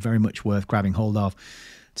that would be very much worth grabbing hold of,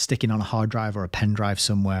 sticking on a hard drive or a pen drive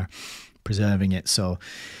somewhere, preserving it so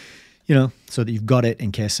that you've got it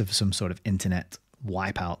in case of some sort of internet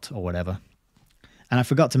wipeout or whatever. And I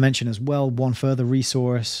forgot to mention as well one further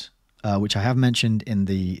resource, which I have mentioned in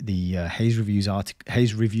the Hayes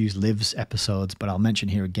Reviews Lives episodes, but I'll mention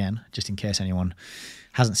here again just in case anyone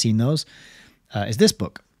hasn't seen those, is this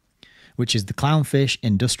book, which is The Clownfish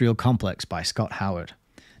Industrial Complex by Scott Howard.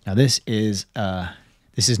 Now, this is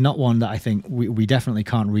not one that I think we definitely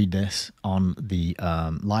can't read this on the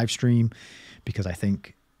live stream, because I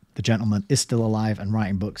think the gentleman is still alive and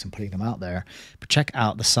writing books and putting them out there. But check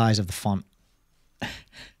out the size of the font.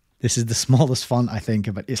 This is the smallest font, I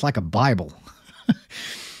think, but it's like a Bible.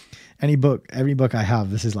 Every book I have,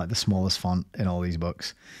 this is like the smallest font in all these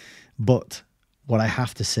books. But what I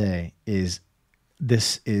have to say is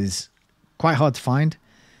this is quite hard to find,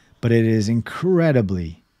 but it is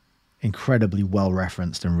incredibly well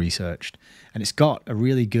referenced and researched. And it's got a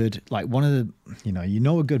really good, like one of the,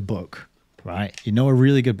 a good book, right? A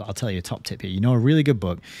really good book. I'll tell you a top tip here. A really good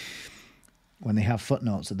book when they have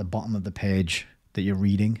footnotes at the bottom of the page that you're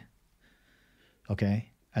reading. Okay.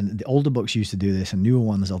 And the older books used to do this, and newer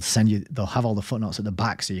ones, they'll have all the footnotes at the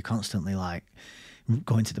back. So you're constantly like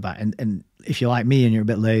going to the back. And if you're like me and you're a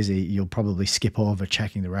bit lazy, you'll probably skip over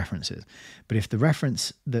checking the references. But if the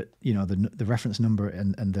reference that, the reference number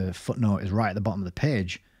and the footnote is right at the bottom of the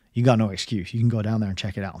page, you got no excuse. You can go down there and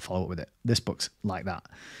check it out and follow up with it. This book's like that.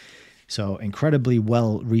 So incredibly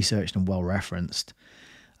well researched and well referenced.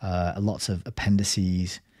 Lots of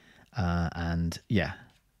appendices, and yeah,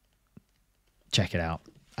 check it out.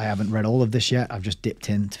 I haven't read all of this yet. I've just dipped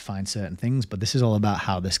in to find certain things, but this is all about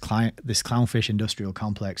how this clownfish industrial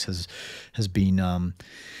complex has been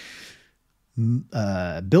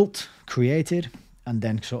built, created, and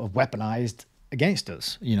then sort of weaponized against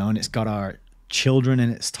us. And it's got our children in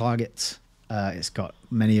its targets. It's got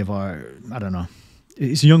many of our, I don't know,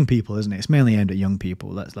 it's young people, isn't it? It's mainly aimed at young people.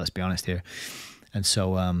 Let's be honest here. And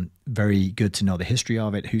so very good to know the history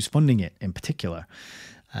of it, who's funding it in particular,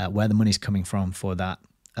 where the money's coming from for that.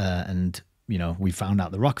 And, we found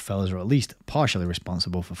out the Rockefellers are at least partially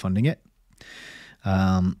responsible for funding it.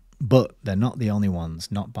 But they're not the only ones,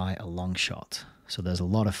 not by a long shot. So there's a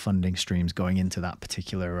lot of funding streams going into that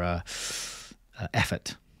particular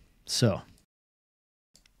effort. So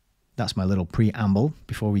that's my little preamble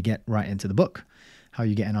before we get right into the book. How are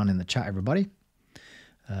you getting on in the chat, everybody?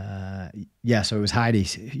 Yeah, so it was Heidi.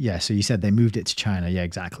 Yeah, so you said they moved it to China. Yeah,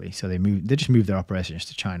 exactly. So they just moved their operations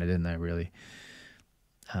to China, didn't they, really?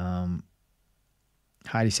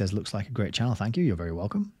 Heidi says, looks like a great channel. Thank you. You're very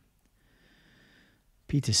welcome.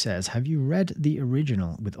 Peter says, have you read the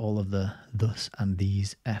original with all of the thus and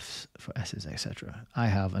these F's for S's, etc.? I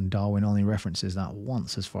have, and Darwin only references that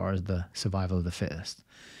once as far as the survival of the fittest.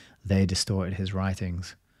 They distorted his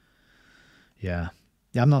writings. Yeah.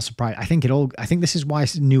 Yeah, I'm not surprised. I think this is why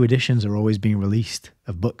new editions are always being released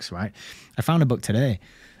of books, right? I found a book today.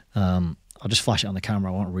 I'll just flash it on the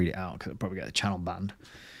camera. I won't read it out because I'll probably get the channel banned.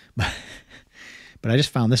 But I just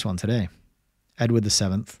found this one today. Edward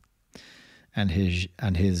VII and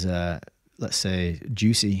his let's say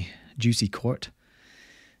juicy court.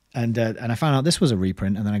 And I found out this was a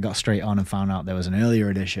reprint, and then I got straight on and found out there was an earlier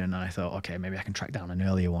edition, and I thought, okay, maybe I can track down an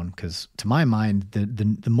earlier one, because to my mind,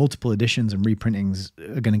 the multiple editions and reprintings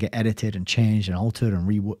are going to get edited and changed and altered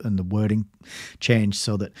and the wording changed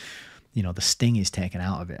so that, you know, the sting is taken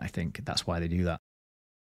out of it. I think that's why they do that.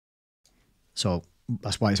 So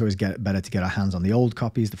that's why it's always better to get our hands on the old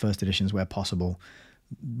copies, the first editions where possible.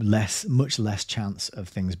 Much less chance of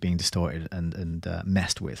things being distorted and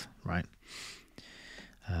messed with, right?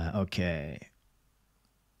 Okay.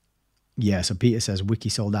 Yeah, so Peter says wiki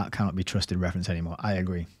sold out, cannot be trusted reference anymore. I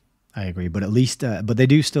agree. But at least, but they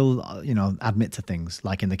do still, admit to things,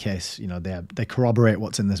 like in the case, they corroborate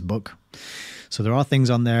what's in this book. So there are things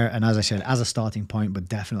on there, and as I said, as a starting point, but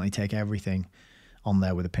definitely take everything on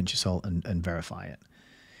there with a pinch of salt and verify it.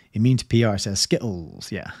 Immune to PR says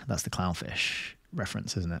Skittles. Yeah, that's the clownfish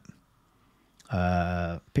reference, isn't it?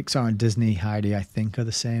 Pixar and Disney, Heidi, I think, are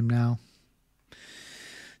the same now.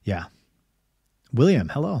 Yeah. William,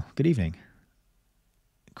 hello. Good evening.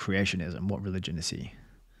 Creationism. What religion is he?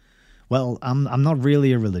 Well, I'm not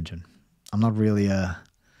really a religion. I'm not really I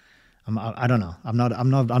don't know. I'm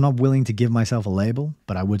not willing to give myself a label,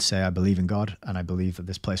 but I would say I believe in God and I believe that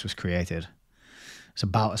this place was created. It's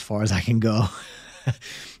about as far as I can go.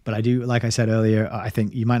 But I do, like I said earlier, I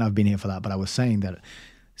think you might not have been here for that, but I was saying that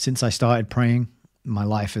since I started praying, my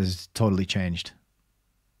life has totally changed.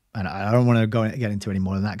 And I don't want to get into any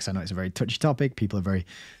more than that because I know it's a very touchy topic. People are very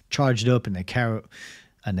charged up and they care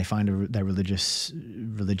and they find their religion's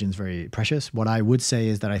very precious. What I would say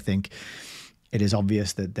is that I think it is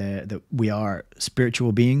obvious that we are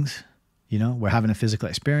spiritual beings. We're having a physical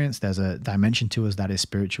experience. There's a dimension to us that is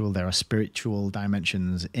spiritual. There are spiritual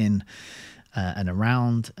dimensions in and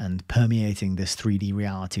around and permeating this 3D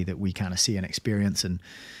reality that we kind of see and experience. And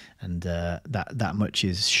that much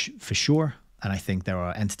is for sure. And I think there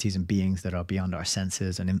are entities and beings that are beyond our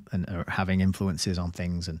senses and are having influences on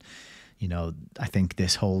things. And, I think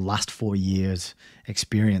this whole last 4 years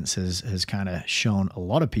experience has kind of shown a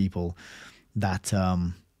lot of people that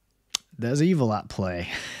there's evil at play.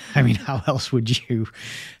 I mean, how else would you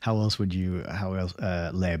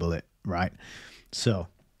label it, right? So,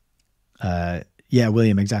 yeah,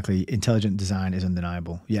 William, exactly. Intelligent design is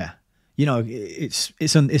undeniable. Yeah.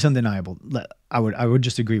 It's undeniable. I would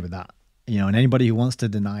just agree with that. And anybody who wants to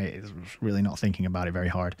deny it is really not thinking about it very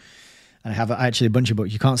hard. And I have actually a bunch of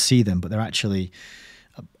books. You can't see them, but they're actually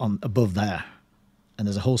above there. And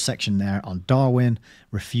there's a whole section there on Darwin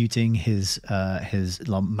refuting his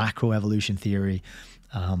macroevolution theory,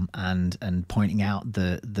 and pointing out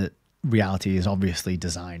that reality is obviously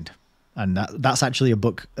designed. And that's actually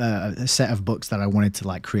a set of books that I wanted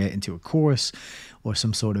to create into a course or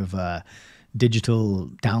some sort of digital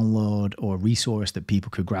download or resource that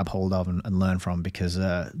people could grab hold of and learn from, because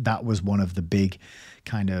that was one of the big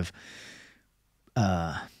kind of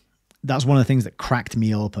that's one of the things that cracked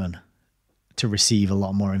me open to receive a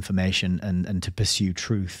lot more information and to pursue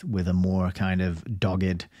truth with a more kind of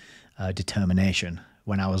dogged determination,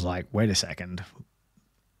 when I was like, wait a second.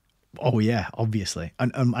 Oh yeah, obviously.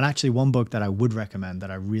 And actually one book that I would recommend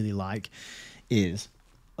that I really like is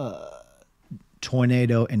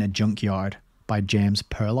Tornado in a Junkyard by James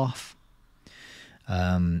Perloff.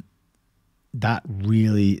 That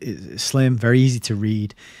really is slim, very easy to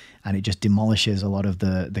read, and it just demolishes a lot of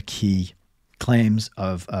the key claims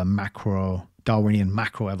of Darwinian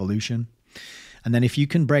macroevolution. And then if you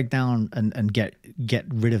can break down and get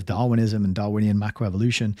rid of Darwinism and Darwinian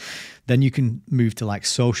macroevolution, then you can move to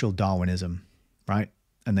social Darwinism, right?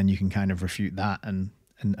 And then you can kind of refute that. And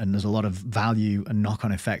there's a lot of value and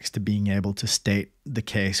knock-on effects to being able to state the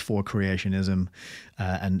case for creationism,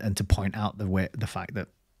 and to point out the fact that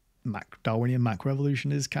Darwinian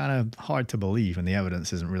macroevolution is kind of hard to believe and the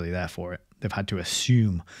evidence isn't really there for it. They've had to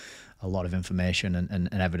assume a lot of information and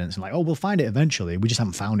evidence and we'll find it eventually. We just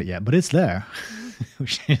haven't found it yet, but it's there.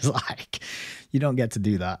 Which is you don't get to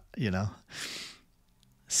do that,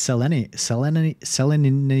 Selenelion.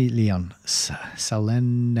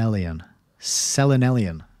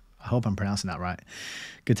 I hope I'm pronouncing that right.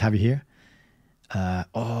 Good to have you here.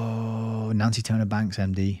 Nancy Turner Banks,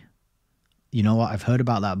 MD. You know what? I've heard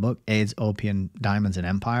about that book, AIDS, Opium, Diamonds, and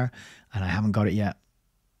Empire, and I haven't got it yet.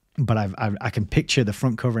 But I can picture the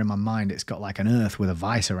front cover in my mind. It's got like an earth with a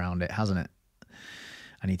vice around it, hasn't it?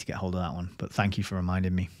 I need to get hold of that one. But thank you for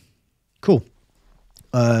reminding me. Cool.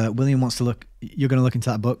 William wants to look. You're going to look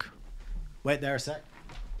into that book. Wait there a sec.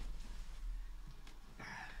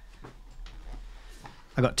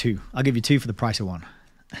 I got two. I'll give you two for the price of one.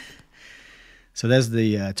 So there's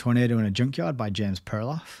the Tornado in a Junkyard by James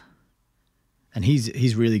Perloff, and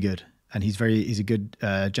he's really good, and he's a good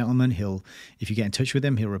gentleman. If you get in touch with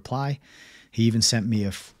him, he'll reply. He even sent me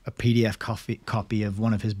a PDF copy of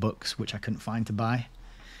one of his books, which I couldn't find to buy.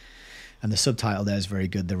 And the subtitle there is very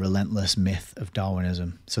good, The Relentless Myth of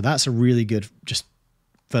Darwinism. So that's a really good just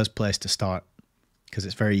first place to start, because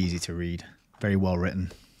it's very easy to read, very well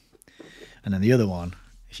written. And then the other one,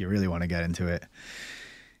 if you really want to get into it,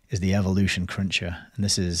 is The Evolution Cruncher. And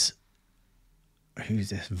this is,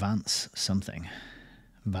 who's this? Vance something.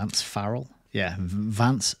 Vance Farrell? Yeah,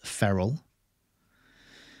 Vance Farrell.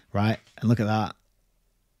 Right? And look at that.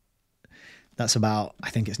 That's about,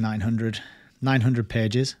 I think it's 900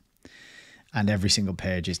 pages. And every single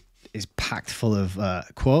page is packed full of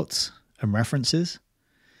quotes and references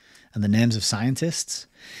and the names of scientists.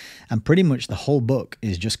 And pretty much the whole book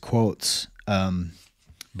is just quotes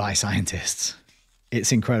by scientists.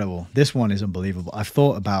 It's incredible. This one is unbelievable. I've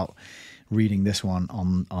thought about reading this one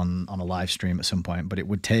on a live stream at some point, but it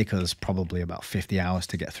would take us probably about 50 hours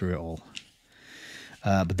to get through it all.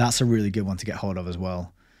 But that's a really good one to get hold of as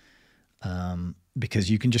well,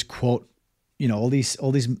 because you can just quote, all these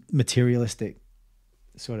materialistic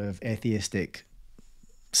sort of atheistic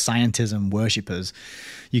scientism worshippers.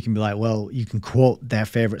 You can be like, well, you can quote their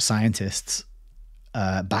favorite scientists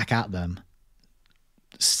back at them,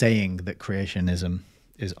 saying that creationism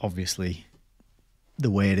is obviously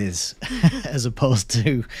the way it is, as opposed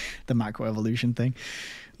to the macroevolution thing.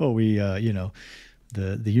 Well, the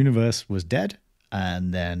universe was dead,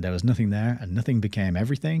 and then there was nothing there, and nothing became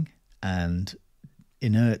everything, and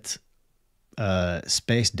inert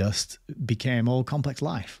space dust became all complex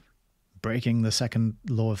life, breaking the second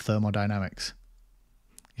law of thermodynamics.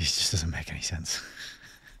 It just doesn't make any sense.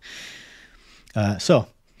 So,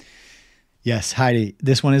 yes, Heidi,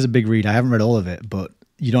 this one is a big read. I haven't read all of it, but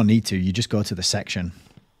you don't need to. You just go to the section.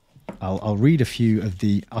 I'll read a few of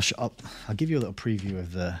the... I'll give you a little preview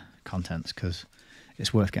of the contents, because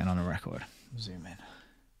it's worth getting on a record. Zoom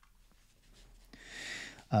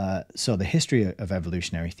in. So the history of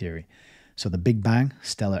evolutionary theory. So the Big Bang,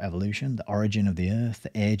 stellar evolution, the origin of the Earth, the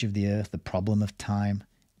age of the Earth, the problem of time,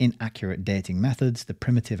 inaccurate dating methods, the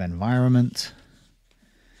primitive environment,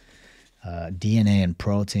 DNA and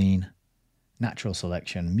protein, natural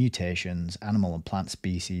selection, mutations, animal and plant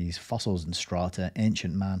species, fossils and strata,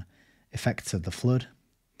 ancient man, effects of the flood.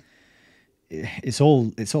 It's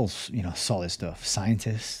all solid stuff.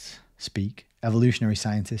 Scientists speak. Evolutionary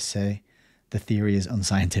scientists say the theory is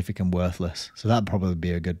unscientific and worthless. So that'd probably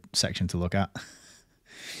be a good section to look at.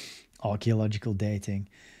 Archaeological dating,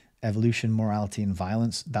 evolution, morality, and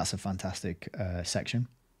violence. That's a fantastic section.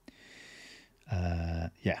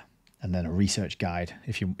 Yeah. And then a research guide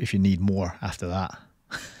if you need more after that.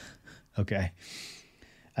 Okay.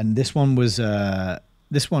 And this one was I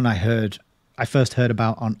first heard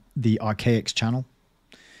about on the Archaics channel.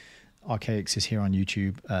 Archaics is here on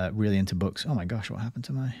YouTube, really into books. Oh my gosh, what happened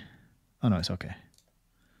to my... Oh no, it's okay.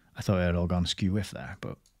 I thought it had all gone skew-whiff there,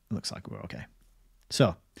 but it looks like we're okay.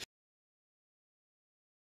 So,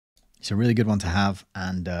 it's a really good one to have,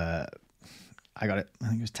 and I got it. I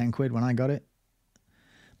think it was 10 quid when I got it.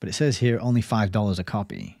 But it says here only $5 a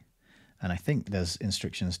copy. And I think there's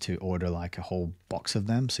instructions to order like a whole box of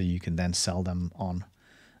them, so you can then sell them on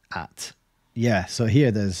at... Yeah, so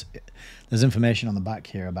here there's information on the back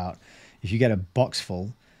here about if you get a box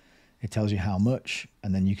full, it tells you how much,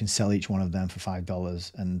 and then you can sell each one of them for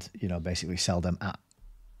 $5 and, basically sell them at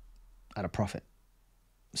a profit.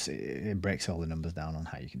 So it breaks all the numbers down on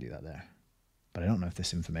how you can do that there. But I don't know if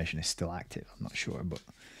this information is still active. I'm not sure, but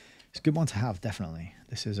it's a good one to have, definitely.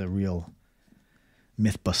 This is a real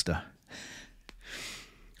myth buster.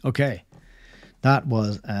 Okay, that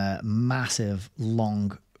was a massive,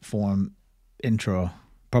 long form intro,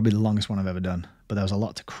 probably the longest one I've ever done, but there was a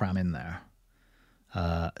lot to cram in there.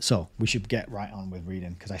 So we should get right on with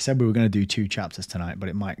reading, because I said we were going to do 2 chapters tonight, but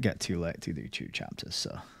it might get too late to do 2 chapters,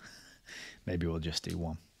 so maybe we'll just do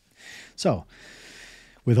 1. So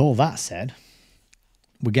with all that said,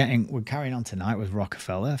 we're carrying on tonight with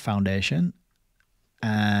Rockefeller Foundation,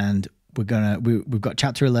 and we've got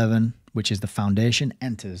chapter 11, which is the foundation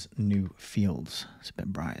enters new fields. It's a bit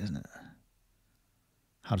bright, isn't it?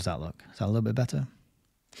 How does that look? Is that a little bit better?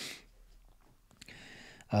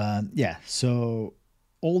 Yeah, so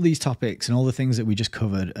all these topics and all the things that we just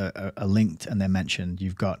covered are linked and they're mentioned.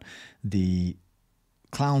 You've got the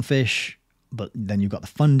clownfish, but then you've got the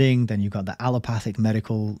funding, then you've got the allopathic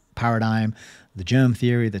medical paradigm, the germ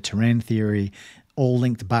theory, the terrain theory, all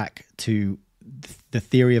linked back to the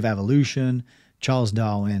theory of evolution, Charles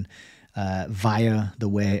Darwin, via the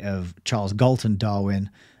way of Charles Galton Darwin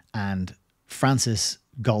and Francis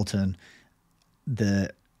Galton,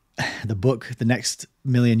 the book, The Next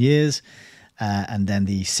Million Years, and then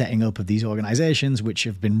the setting up of these organizations, which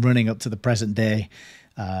have been running up to the present day,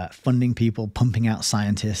 funding people, pumping out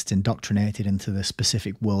scientists, indoctrinated into the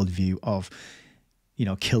specific worldview of,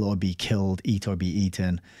 kill or be killed, eat or be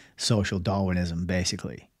eaten, social Darwinism,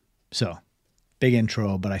 basically. So, big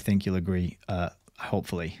intro, but I think you'll agree,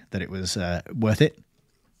 hopefully, that it was worth it.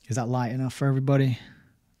 Is that light enough for everybody?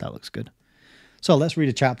 That looks good. So let's read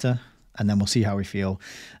a chapter, and then we'll see how we feel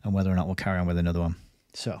and whether or not we'll carry on with another one.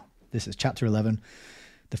 So this is chapter 11.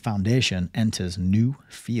 The foundation enters new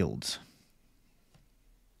fields.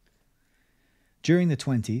 During the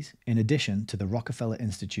 20s, in addition to the Rockefeller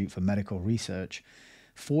Institute for Medical Research,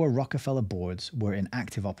 4 Rockefeller boards were in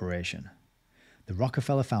active operation: the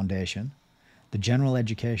Rockefeller Foundation, the General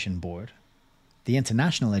Education Board, the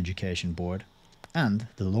International Education Board, and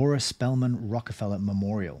the Laura Spelman Rockefeller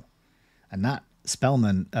Memorial. And that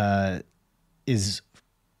Spelman is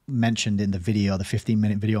mentioned in the video, the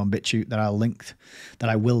 15-minute video on BitChute that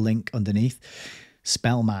I will link underneath.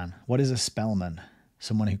 Spellman. What is a spellman?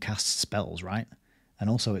 Someone who casts spells, right? And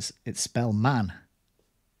also it's Spellman.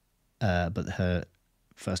 But her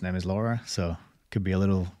first name is Laura, so could be a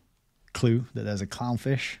little clue that there's a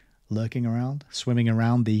clownfish lurking around, swimming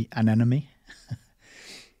around the anemone.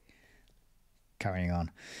 Carrying on.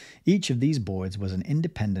 Each of these boards was an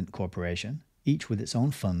independent corporation, each with its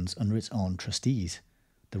own funds under its own trustees.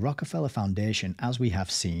 The Rockefeller Foundation, as we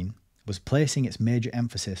have seen, was placing its major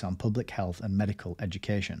emphasis on public health and medical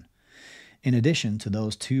education. In addition to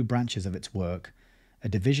those 2 branches of its work, a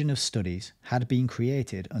division of studies had been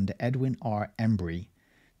created under Edwin R. Embry,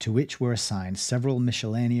 to which were assigned several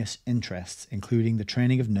miscellaneous interests, including the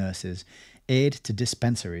training of nurses, aid to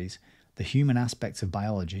dispensaries, the human aspects of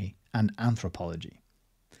biology, and anthropology.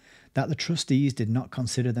 That the trustees did not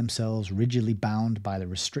consider themselves rigidly bound by the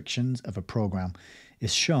restrictions of a program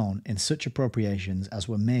is shown in such appropriations as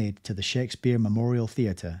were made to the Shakespeare Memorial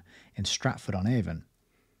Theatre in Stratford-on-Avon,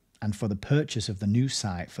 and for the purchase of the new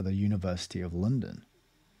site for the University of London.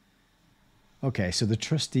 Okay, so the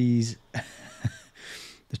trustees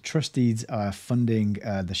are funding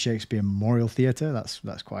the Shakespeare Memorial Theatre.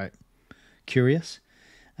 That's quite curious.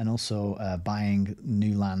 And also buying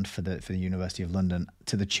new land for the University of London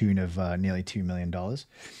to the tune of nearly $2 million.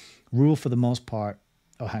 Rule for the most part,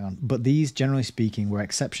 but these, generally speaking, were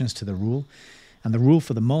exceptions to the rule, and the rule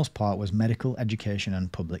for the most part was medical education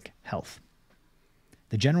and public health.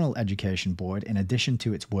 The General Education Board, in addition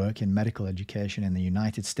to its work in medical education in the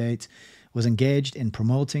United States, was engaged in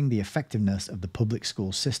promoting the effectiveness of the public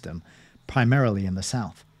school system, primarily in the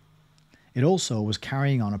South. It also was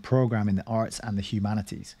carrying on a program in the arts and the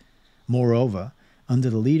humanities. Moreover, under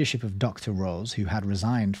the leadership of Dr. Rose, who had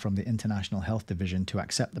resigned from the International Health Division to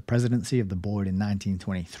accept the presidency of the board in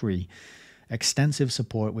 1923, extensive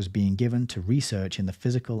support was being given to research in the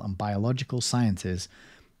physical and biological sciences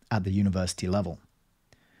at the university level.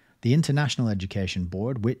 The International Education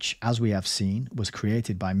Board, which, as we have seen, was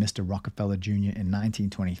created by Mr. Rockefeller Jr. in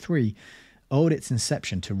 1923, owed its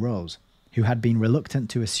inception to Rose, who had been reluctant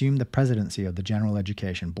to assume the presidency of the General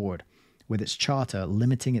Education Board, with its charter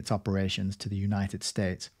limiting its operations to the United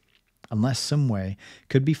States, unless some way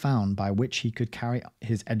could be found by which he could carry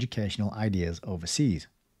his educational ideas overseas.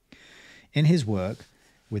 In his work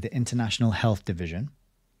with the International Health Division,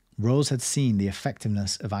 Rose had seen the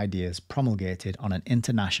effectiveness of ideas promulgated on an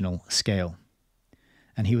international scale,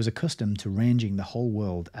 and he was accustomed to ranging the whole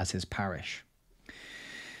world as his parish.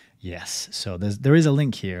 Yes, so there is a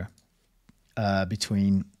link here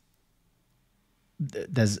between...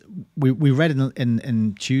 We read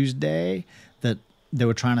in Tuesday that they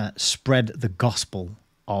were trying to spread the gospel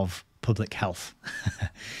of public health.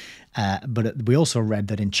 But we also read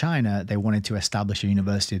that in China, they wanted to establish a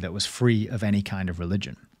university that was free of any kind of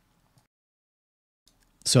religion.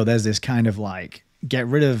 So there's this kind of like, get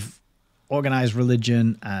rid of organized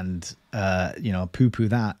religion and, poo-poo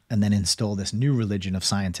that, and then install this new religion of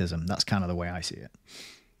scientism. That's kind of the way I see it.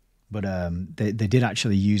 But they did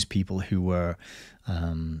actually use people who were,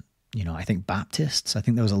 I think Baptists. I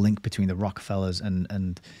think there was a link between the Rockefellers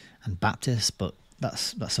and Baptists, but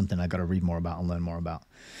that's something I got to read more about and learn more about.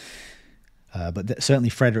 But certainly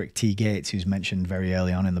Frederick T. Gates, who's mentioned very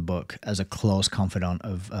early on in the book as a close confidant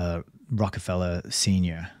of Rockefeller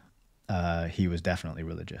Sr., he was definitely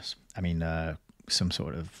religious. I mean, some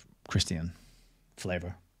sort of Christian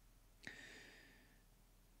flavor.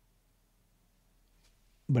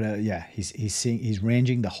 But he's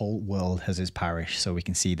ranging the whole world as his parish, so we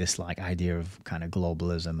can see this like idea of kind of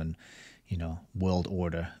globalism and world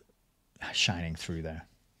order shining through there.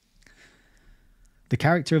 The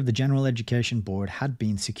character of the General Education Board had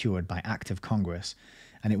been secured by Act of Congress,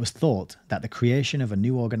 and it was thought that the creation of a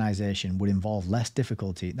new organization would involve less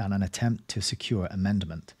difficulty than an attempt to secure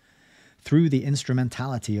amendment. Through the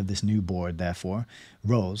instrumentality of this new board, therefore,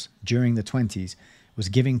 Rose, during the 20s, was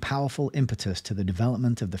giving powerful impetus to the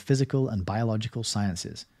development of the physical and biological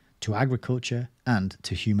sciences, to agriculture, and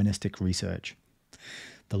to humanistic research.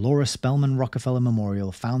 The Laura Spelman Rockefeller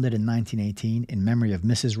Memorial, founded in 1918 in memory of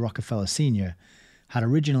Mrs. Rockefeller Sr., had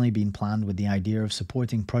originally been planned with the idea of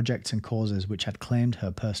supporting projects and causes which had claimed her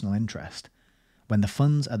personal interest. When the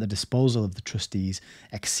funds at the disposal of the trustees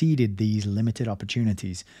exceeded these limited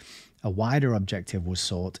opportunities, a wider objective was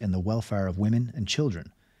sought in the welfare of women and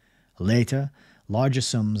children. Later, larger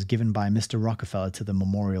sums given by Mr. Rockefeller to the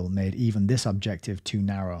memorial made even this objective too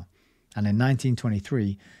narrow, and in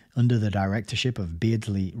 1923, under the directorship of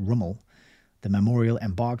Beardsley Rummel, the memorial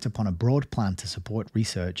embarked upon a broad plan to support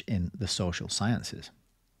research in the social sciences.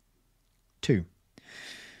 2.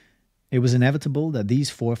 It was inevitable that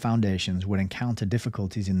these four foundations would encounter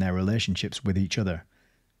difficulties in their relationships with each other.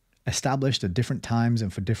 Established at different times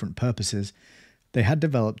and for different purposes, they had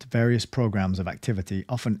developed various programs of activity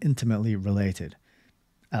often intimately related.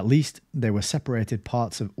 At least, they were separated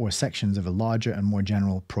parts of or sections of a larger and more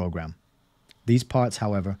general program. These parts,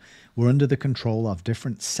 however, were under the control of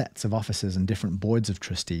different sets of officers and different boards of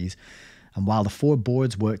trustees, and while the four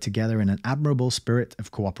boards worked together in an admirable spirit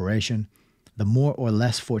of cooperation, the more or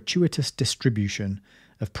less fortuitous distribution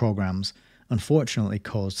of programs unfortunately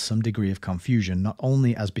caused some degree of confusion, not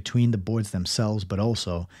only as between the boards themselves, but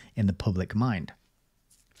also in the public mind.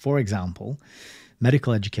 For example,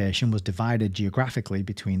 medical education was divided geographically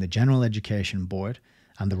between the General Education Board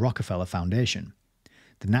and the Rockefeller Foundation.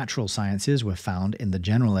 The natural sciences were found in the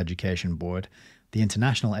General Education Board, the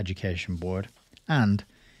International Education Board, and,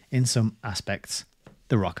 in some aspects,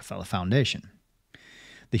 the Rockefeller Foundation.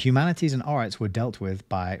 The humanities and arts were dealt with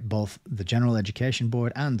by both the General Education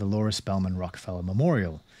Board and the Laura Spelman Rockefeller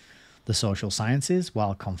Memorial. The social sciences,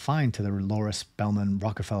 while confined to the Laura Spelman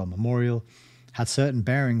Rockefeller Memorial, had certain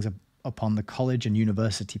bearings upon the college and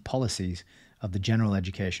university policies of the General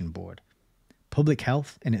Education Board. Public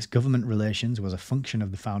health in its government relations was a function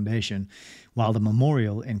of the foundation, while the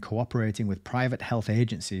memorial, in cooperating with private health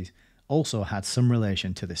agencies, also had some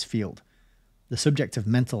relation to this field. The subject of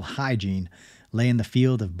mental hygiene lay in the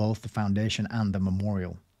field of both the foundation and the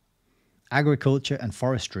memorial. Agriculture and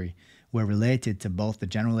forestry were related to both the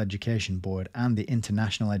General Education Board and the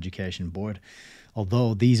International Education Board,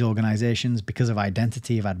 although these organizations, because of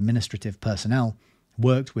identity of administrative personnel,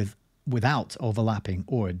 worked without overlapping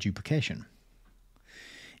or duplication.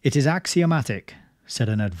 It is axiomatic, said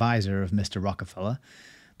an advisor of Mr. Rockefeller,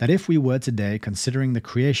 that if we were today considering the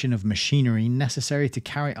creation of machinery necessary to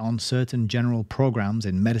carry on certain general programs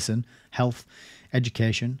in medicine, health,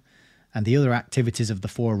 education, and the other activities of the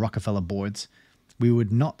four Rockefeller boards, we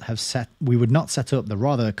would not set up the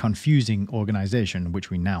rather confusing organization which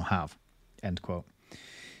we now have. End quote.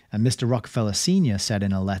 And Mr. Rockefeller Sr. said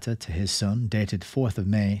in a letter to his son, dated 4th of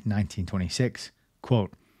May, 1926,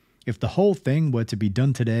 quote, "If the whole thing were to be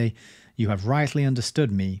done today, you have rightly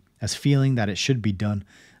understood me as feeling that it should be done,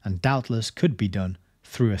 and doubtless could be done,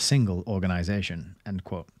 through a single organization." End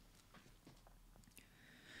quote.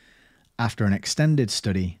 After an extended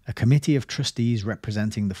study, a committee of trustees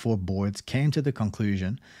representing the four boards came to the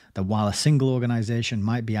conclusion that while a single organization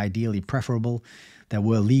might be ideally preferable, there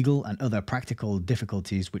were legal and other practical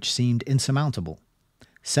difficulties which seemed insurmountable.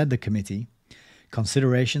 Said the committee,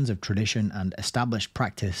 "Considerations of tradition and established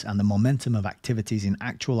practice and the momentum of activities in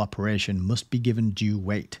actual operation must be given due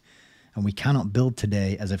weight, and we cannot build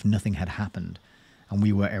today as if nothing had happened, and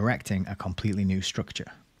we were erecting a completely new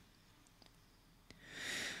structure."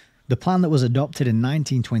 The plan that was adopted in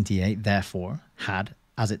 1928, therefore, had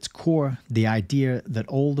as its core the idea that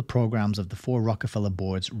all the programs of the four Rockefeller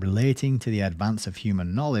boards relating to the advance of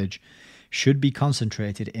human knowledge should be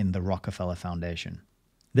concentrated in the Rockefeller Foundation.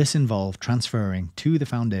 This involved transferring to the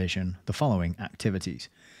foundation the following activities: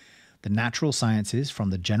 the natural sciences from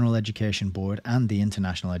the General Education Board and the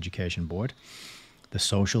International Education Board, the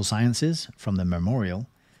social sciences from the Memorial,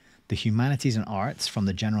 the humanities and arts from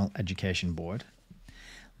the General Education Board,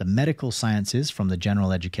 the medical sciences from the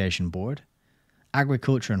General Education Board,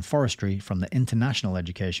 agriculture and forestry from the International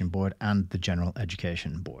Education Board and the General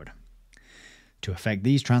Education Board. To effect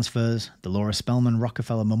these transfers, the Laura Spelman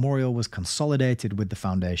Rockefeller Memorial was consolidated with the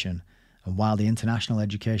foundation, and while the International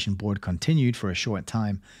Education Board continued for a short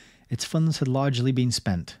time, its funds had largely been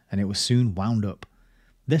spent and it was soon wound up.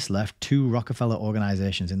 This left two Rockefeller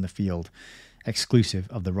organizations in the field, exclusive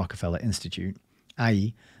of the Rockefeller Institute,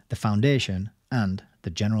 i.e. the Foundation and the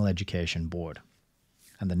General Education Board.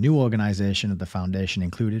 And the new organization of the Foundation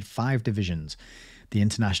included 5 divisions: the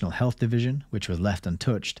International Health Division, which was left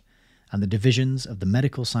untouched, and the divisions of the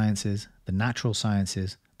medical sciences, the natural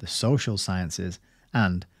sciences, the social sciences,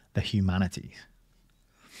 and the humanities.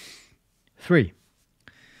 3.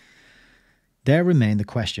 There remained the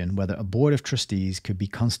question whether a board of trustees could be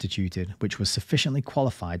constituted which was sufficiently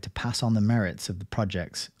qualified to pass on the merits of the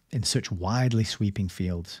projects in such widely sweeping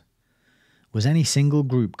fields. Was any single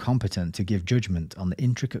group competent to give judgment on the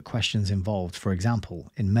intricate questions involved, for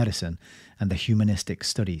example, in medicine and the humanistic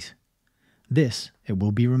studies? This, it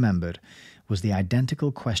will be remembered, was the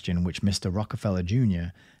identical question which Mr. Rockefeller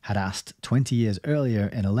Jr. had asked 20 years earlier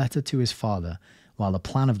in a letter to his father while the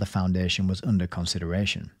plan of the foundation was under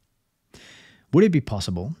consideration. Would it be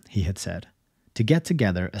possible, he had said, to get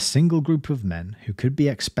together a single group of men who could be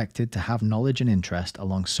expected to have knowledge and interest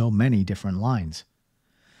along so many different lines?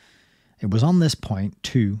 It was on this point,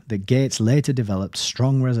 too, that Gates later developed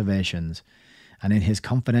strong reservations, and in his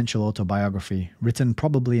confidential autobiography, written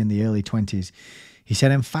probably in the early 20s, he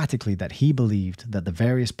said emphatically that he believed that the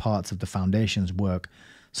various parts of the Foundation's work,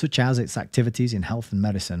 such as its activities in health and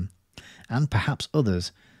medicine, and perhaps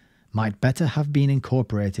others, might better have been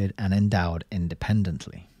incorporated and endowed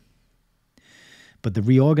independently. But the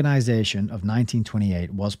reorganization of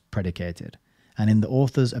 1928 was predicated, and in the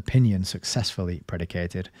author's opinion successfully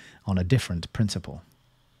predicated, on a different principle.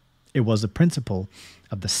 It was the principle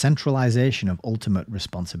of the centralization of ultimate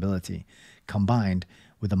responsibility, combined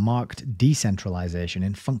with a marked decentralization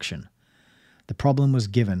in function. The problem was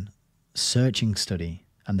given searching study,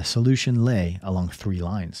 and the solution lay along 3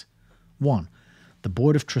 lines. 1. The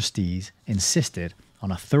Board of Trustees insisted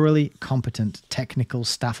on a thoroughly competent technical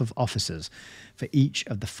staff of officers for each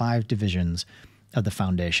of the 5 divisions of the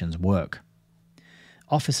Foundation's work.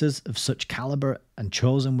 Officers of such caliber and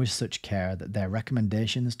chosen with such care that their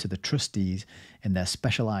recommendations to the trustees in their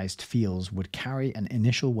specialized fields would carry an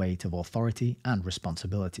initial weight of authority and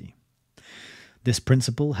responsibility. This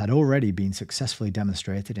principle had already been successfully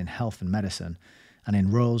demonstrated in health and medicine, and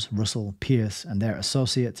in Rose, Russell, Pierce, and their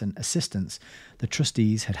associates and assistants, the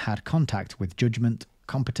trustees had had contact with judgment,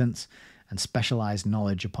 competence, and specialized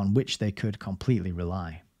knowledge upon which they could completely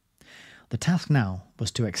rely. The task now was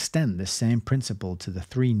to extend this same principle to the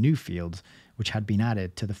 3 new fields which had been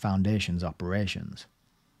added to the Foundation's operations.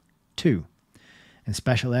 2. In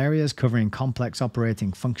special areas covering complex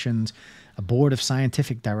operating functions, a board of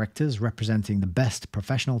scientific directors representing the best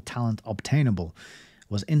professional talent obtainable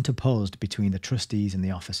was interposed between the trustees and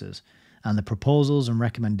the officers, and the proposals and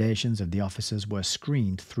recommendations of the officers were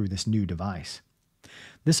screened through this new device.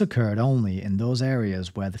 This occurred only in those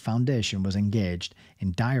areas where the Foundation was engaged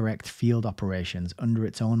in direct field operations under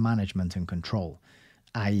its own management and control,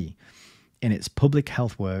 i.e., in its public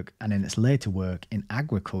health work and in its later work in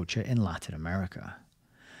agriculture in Latin America.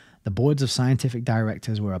 The boards of scientific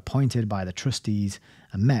directors were appointed by the trustees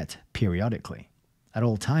and met periodically. At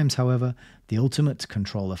all times, however, the ultimate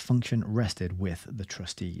control of function rested with the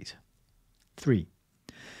trustees. 3.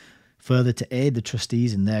 Further, to aid the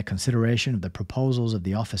trustees in their consideration of the proposals of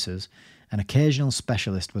the officers, an occasional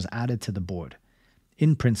specialist was added to the board.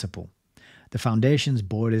 In principle, the Foundation's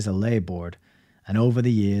board is a lay board, and over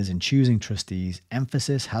the years in choosing trustees,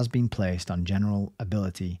 emphasis has been placed on general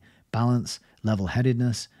ability, balance,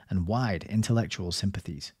 level-headedness, and wide intellectual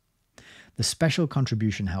sympathies. The special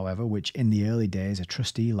contribution, however, which in the early days a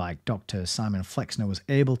trustee like Dr. Simon Flexner was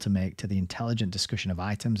able to make to the intelligent discussion of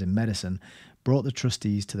items in medicine brought the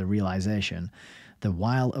trustees to the realization that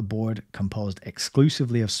while a board composed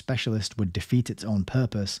exclusively of specialists would defeat its own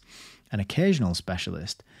purpose, an occasional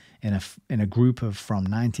specialist in a group of from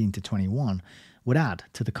 19 to 21 would add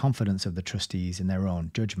to the confidence of the trustees in their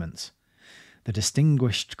own judgments. The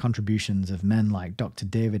distinguished contributions of men like Dr.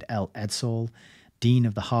 David L. Edsall, Dean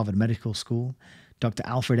of the Harvard Medical School, Dr.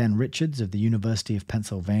 Alfred N. Richards of the University of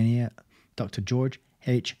Pennsylvania, Dr. George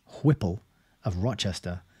H. Whipple of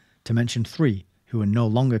Rochester, to mention 3 who are no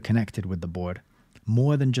longer connected with the board,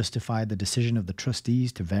 more than justified the decision of the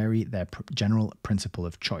trustees to vary their general principle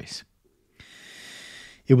of choice.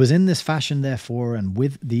 It was in this fashion, therefore, and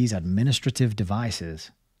with these administrative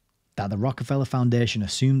devices, that the Rockefeller Foundation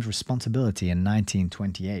assumed responsibility in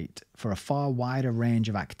 1928 for a far wider range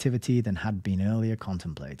of activity than had been earlier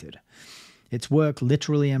contemplated. Its work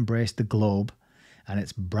literally embraced the globe, and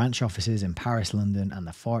its branch offices in Paris, London, and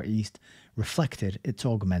the Far East reflected its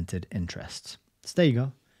augmented interests. So there you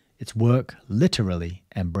go. Its work literally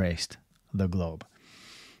embraced the globe.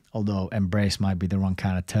 Although embrace might be the wrong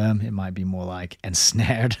kind of term. It might be more like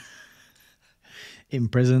ensnared,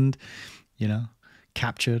 imprisoned,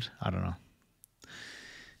 captured. I don't know.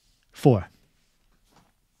 4.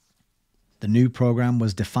 The new program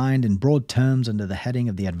was defined in broad terms under the heading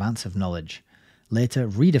of the advance of knowledge, later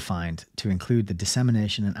redefined to include the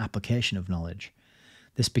dissemination and application of knowledge.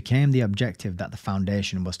 This became the objective that the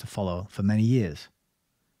foundation was to follow for many years.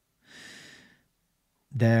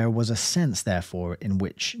 There was a sense, therefore, in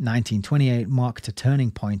which 1928 marked a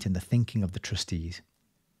turning point in the thinking of the trustees.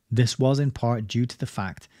 This was in part due to the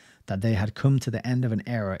fact that they had come to the end of an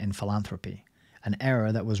era in philanthropy, an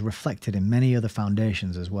era that was reflected in many other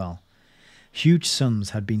foundations as well. Huge sums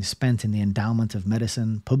had been spent in the endowment of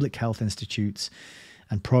medicine, public health institutes,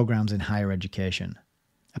 and programs in higher education.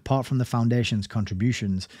 Apart from the foundation's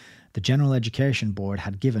contributions, the General Education Board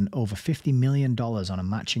had given over $50 million on a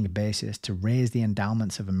matching basis to raise the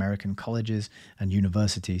endowments of American colleges and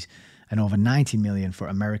universities, and over $90 million for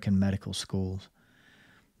American medical schools.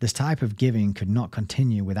 This type of giving could not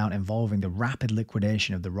continue without involving the rapid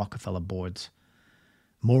liquidation of the Rockefeller boards.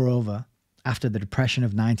 Moreover, after the Depression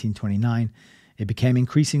of 1929, it became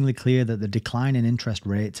increasingly clear that the decline in interest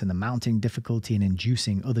rates and the mounting difficulty in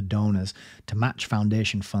inducing other donors to match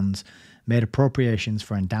foundation funds made appropriations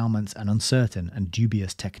for endowments an uncertain and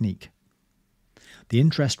dubious technique. The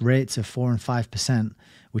interest rates of 4 and 5%,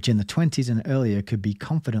 which in the 20s and earlier could be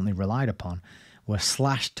confidently relied upon, were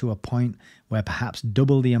slashed to a point where perhaps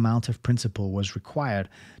double the amount of principal was required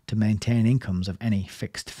to maintain incomes of any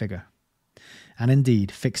fixed figure. And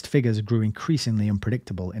indeed, fixed figures grew increasingly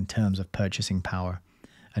unpredictable in terms of purchasing power.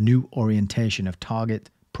 A new orientation of target,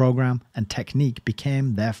 program, and technique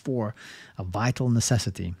became, therefore, a vital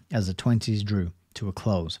necessity as the 20s drew to a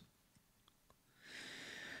close.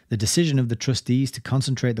 The decision of the trustees to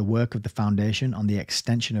concentrate the work of the foundation on the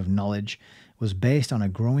extension of knowledge was based on a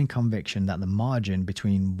growing conviction that the margin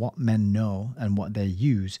between what men know and what they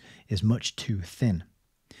use is much too thin.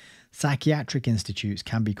 Psychiatric institutes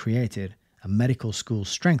can be created and medical schools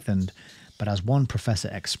strengthened, but as one professor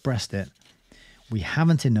expressed it, we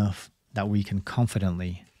haven't enough that we can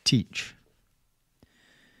confidently teach.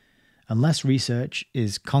 Unless research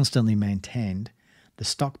is constantly maintained, the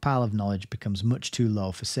stockpile of knowledge becomes much too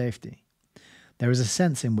low for safety. There is a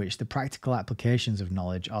sense in which the practical applications of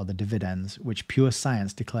knowledge are the dividends which pure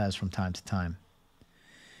science declares from time to time.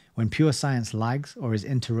 When pure science lags or is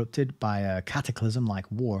interrupted by a cataclysm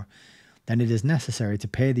like war, then it is necessary to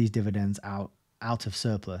pay these dividends out of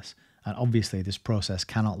surplus, and obviously this process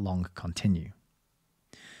cannot long continue.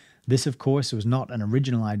 This, of course, was not an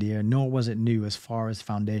original idea, nor was it new as far as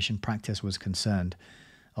foundation practice was concerned.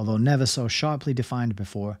 Although never so sharply defined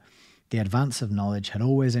before, the advance of knowledge had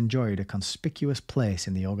always enjoyed a conspicuous place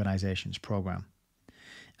in the organization's program.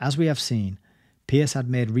 As we have seen, Pierce had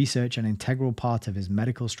made research an integral part of his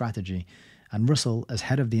medical strategy, and Russell, as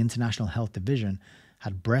head of the International Health Division,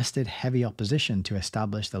 had breasted heavy opposition to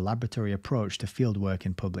establish the laboratory approach to fieldwork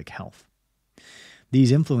in public health.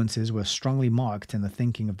 These influences were strongly marked in the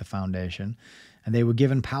thinking of the foundation, and they were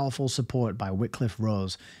given powerful support by Wycliffe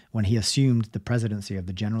Rose when he assumed the presidency of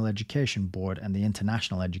the General Education Board and the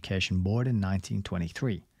International Education Board in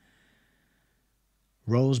 1923.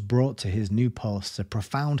 Rose brought to his new posts a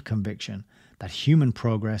profound conviction that human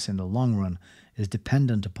progress in the long run is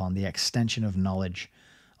dependent upon the extension of knowledge,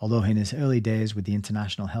 although in his early days with the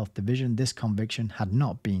International Health Division this conviction had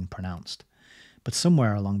not been pronounced. But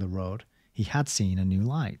somewhere along the road, he had seen a new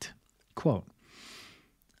light. Quote,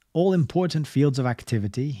 "All important fields of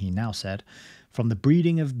activity," he now said, "from the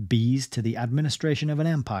breeding of bees to the administration of an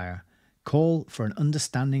empire, call for an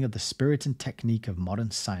understanding of the spirit and technique of modern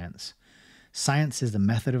science. Science is the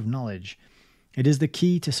method of knowledge. It is the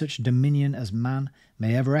key to such dominion as man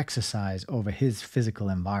may ever exercise over his physical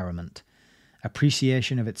environment.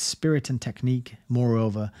 Appreciation of its spirit and technique,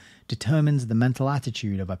 moreover, determines the mental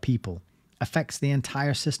attitude of a people, affects the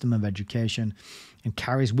entire system of education, and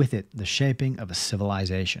carries with it the shaping of a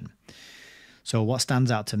civilization." So what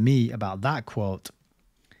stands out to me about that quote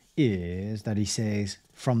is that he says,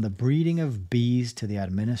 from the breeding of bees to the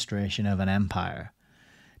administration of an empire.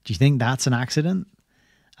 Do you think that's an accident?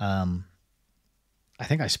 I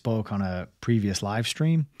think I spoke on a previous live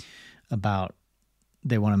stream about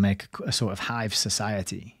they want to make a sort of hive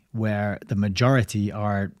society where the majority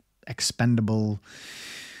are expendable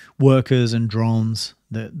workers and drones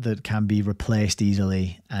that can be replaced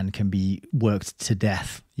easily and can be worked to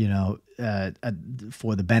death,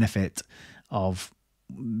 for the benefit of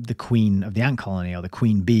the queen of the ant colony or the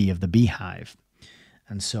queen bee of the beehive.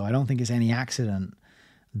 And so I don't think it's any accident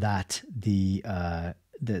that that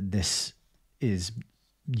this is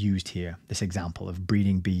used here. This example of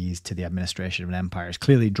breeding bees to the administration of an empire is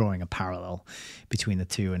clearly drawing a parallel between the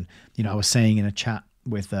two. And I was saying in a chat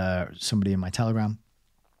with somebody in my Telegram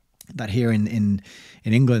that here in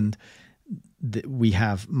England, we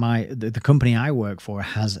have the company I work for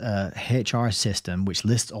has a HR system which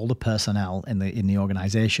lists all the personnel in the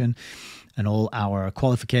organization and all our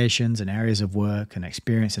qualifications and areas of work and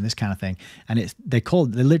experience and this kind of thing. And they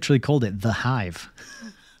literally called it the Hive.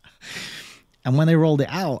 And when they rolled it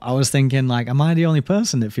out, I was thinking, like, am I the only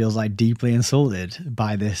person that feels like deeply insulted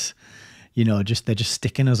by this? They're just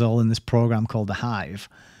sticking us all in this program called the Hive,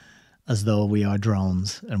 as though we are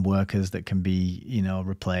drones and workers that can be,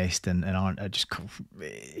 replaced and aren't.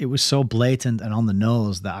 It was so blatant and on the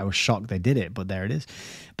nose that I was shocked they did it, but there it is.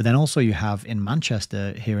 But then also you have in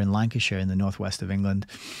Manchester, here in Lancashire, in the northwest of England,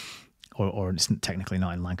 or it's technically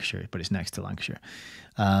not in Lancashire, but it's next to Lancashire.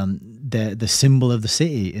 The symbol of the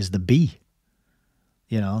city is the bee.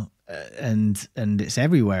 And it's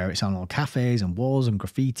everywhere. It's on all cafes and walls and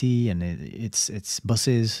graffiti, and it's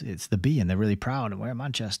buses. It's the bee, and they're really proud. And we're in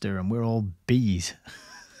Manchester, and we're all bees.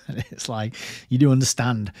 And it's like, you do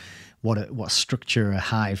understand what structure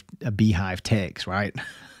a beehive takes, right?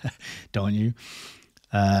 Don't you?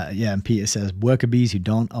 Yeah. And Peter says worker bees who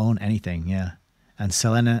don't own anything. Yeah. And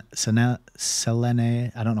Selene.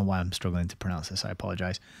 I don't know why I'm struggling to pronounce this. I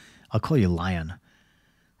apologize. I'll call you Lion.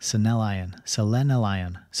 Selene Lion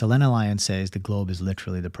says the globe is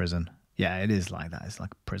literally the prison. Yeah, it is like that. It's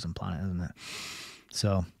like a prison planet, isn't it?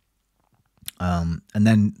 So, and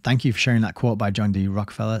then thank you for sharing that quote by John D.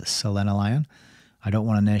 Rockefeller, Selene Lion. I don't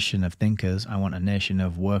want a nation of thinkers. I want a nation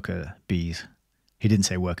of worker bees. He didn't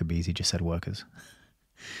say worker bees. He just said workers.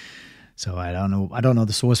 So I don't know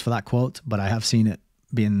the source for that quote, but I have seen it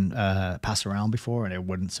being passed around before, and it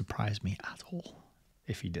wouldn't surprise me at all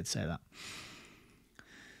if he did say that.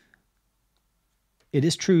 It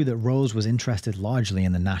is true that Rose was interested largely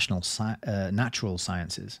in the natural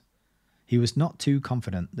sciences. He was not too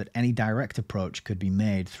confident that any direct approach could be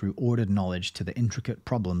made through ordered knowledge to the intricate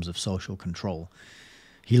problems of social control.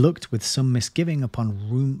 He looked with some misgiving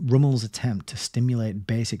upon Rummel's attempt to stimulate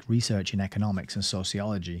basic research in economics and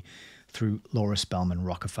sociology through Laura Spelman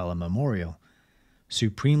Rockefeller Memorial.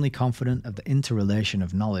 Supremely confident of the interrelation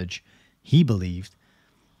of knowledge, he believed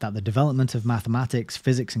that the development of mathematics,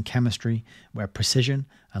 physics, and chemistry, where precision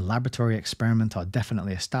and laboratory experiment are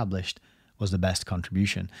definitely established, was the best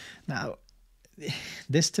contribution. Now,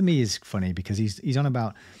 this to me is funny because he's on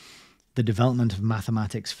about the development of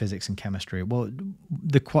mathematics, physics, and chemistry. Well,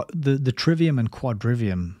 the trivium and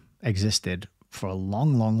quadrivium existed for a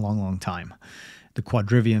long time. The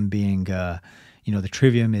quadrivium being, the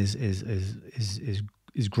trivium is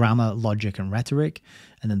grammar, logic, and rhetoric,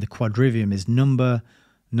 and then the quadrivium is number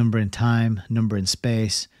in time, number in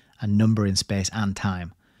space, and number in space and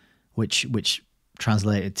time, which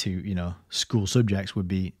translated to, school subjects would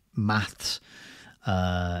be maths,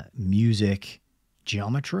 music,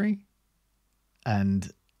 geometry, and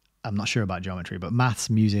I'm not sure about geometry, but maths,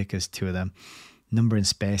 music is two of them. Number in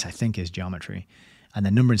space, I think, is geometry. And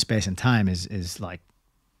then number in space and time is like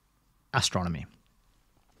astronomy.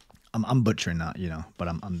 I'm butchering that, but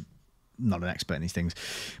I'm not an expert in these things.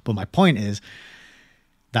 But my point is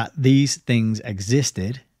that these things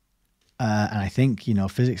existed, and I think,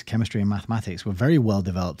 physics, chemistry, and mathematics were very well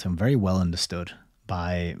developed and very well understood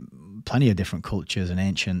by plenty of different cultures and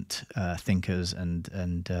ancient thinkers, and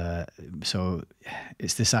so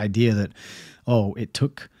it's this idea that,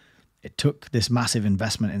 it took this massive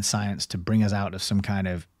investment in science to bring us out of some kind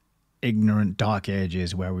of ignorant dark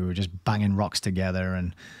ages where we were just banging rocks together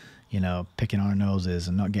and, picking our noses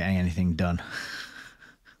and not getting anything done.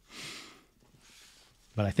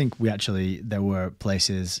 But I think there were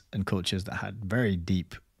places and cultures that had very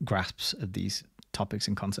deep grasps of these topics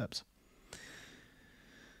and concepts.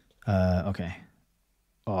 Okay.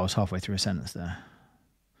 Oh, I was halfway through a sentence there.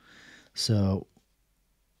 So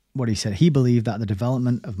what he said, he believed that the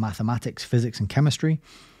development of mathematics, physics, and chemistry,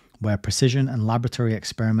 where precision and laboratory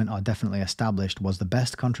experiment are definitely established, was the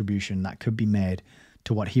best contribution that could be made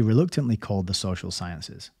to what he reluctantly called the social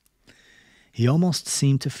sciences. He almost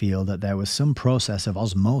seemed to feel that there was some process of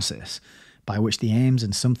osmosis by which the aims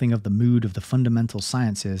and something of the mood of the fundamental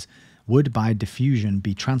sciences would by diffusion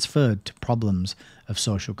be transferred to problems of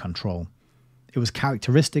social control. It was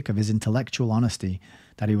characteristic of his intellectual honesty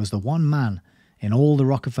that he was the one man in all the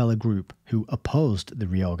Rockefeller group who opposed the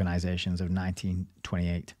reorganizations of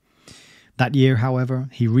 1928. That year, however,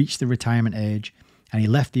 he reached the retirement age and he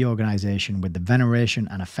left the organization with the veneration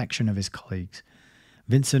and affection of his colleagues.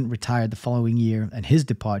 Vincent retired the following year and his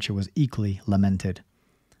departure was equally lamented.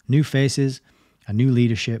 New faces and new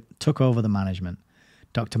leadership took over the management.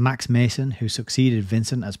 Dr. Max Mason, who succeeded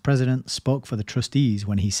Vincent as president, spoke for the trustees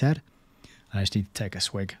when he said, I just need to take a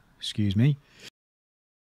swig, excuse me.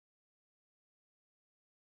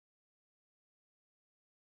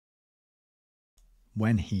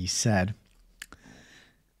 When he said,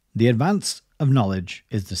 "The advance of knowledge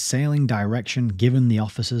is the sailing direction given the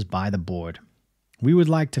officers by the board. We would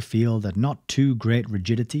like to feel that not too great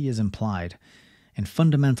rigidity is implied. In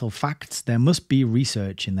fundamental facts, there must be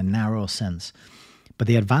research in the narrow sense, but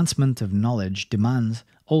the advancement of knowledge demands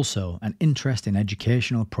also an interest in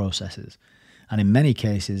educational processes, and in many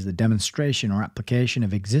cases the demonstration or application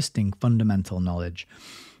of existing fundamental knowledge.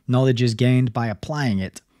 Knowledge is gained by applying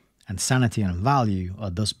it, and sanity and value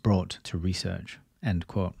are thus brought to research." End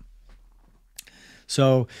quote.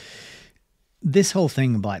 So this whole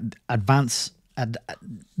thing about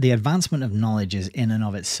the advancement of knowledge is in and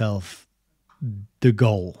of itself the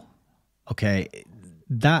goal. Okay,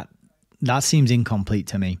 that seems incomplete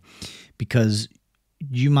to me, because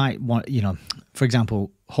you might want, for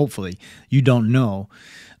example, hopefully you don't know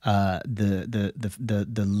the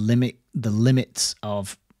limits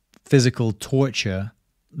of physical torture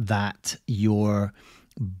that your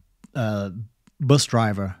bus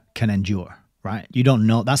driver can endure, right? You don't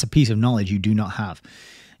know. That's a piece of knowledge you do not have.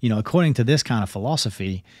 According to this kind of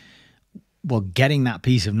philosophy, well, getting that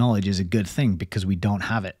piece of knowledge is a good thing because we don't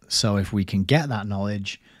have it. So if we can get that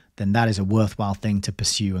knowledge, then that is a worthwhile thing to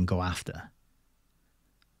pursue and go after.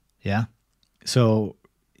 Yeah? So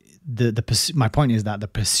my point is that the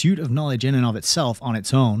pursuit of knowledge in and of itself on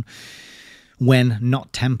its own, when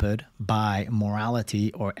not tempered by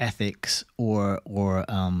morality or ethics or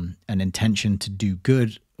an intention to do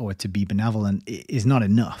good or to be benevolent, is not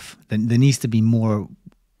enough. There needs to be more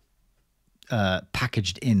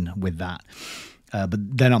packaged in with that.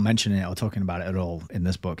 But they're not mentioning it or talking about it at all in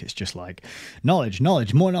this book. It's just like knowledge,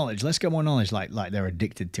 more knowledge. Let's get more knowledge. Like they're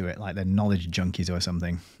addicted to it, like they're knowledge junkies or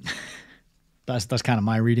something. That's kind of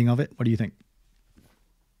my reading of it. What do you think?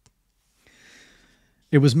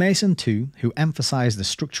 It was Mason, too, who emphasized the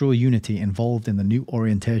structural unity involved in the new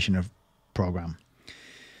orientation of program.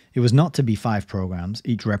 It was not to be 5 programs,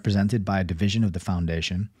 each represented by a division of the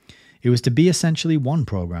foundation. It was to be essentially one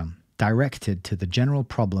program, directed to the general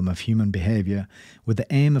problem of human behavior with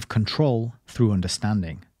the aim of control through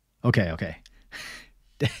understanding. Okay.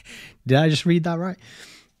 Did I just read that right?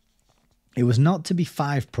 It was not to be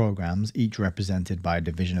 5 programs, each represented by a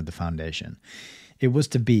division of the foundation. It was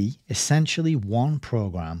to be essentially one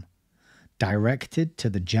program directed to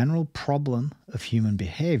the general problem of human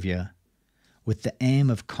behavior with the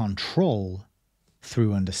aim of control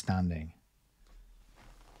through understanding.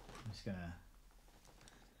 I'm just going to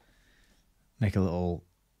make a little...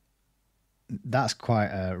 That's quite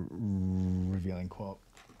a revealing quote.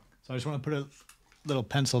 So I just want to put a little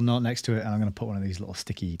pencil note next to it, and I'm going to put one of these little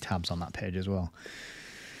sticky tabs on that page as well.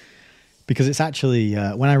 Because it's actually,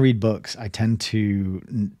 when I read books, I tend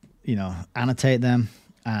to, annotate them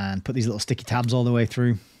and put these little sticky tabs all the way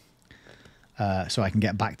through so I can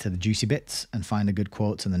get back to the juicy bits and find the good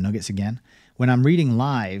quotes and the nuggets again. When I'm reading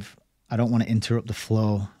live, I don't want to interrupt the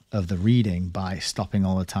flow of the reading by stopping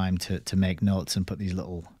all the time to make notes and put these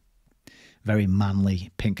little very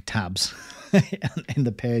manly pink tabs in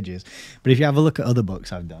the pages. But if you have a look at other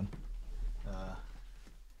books I've done,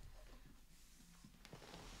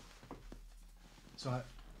 so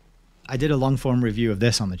I did a long form review of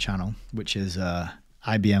this on the channel, which is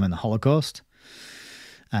IBM and the Holocaust.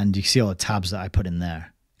 And you see all the tabs that I put in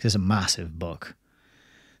there. It's a massive book.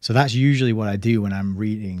 So that's usually what I do when I'm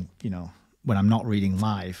reading, when I'm not reading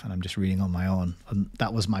live and I'm just reading on my own. And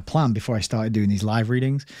that was my plan before I started doing these live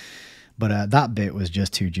readings. But that bit was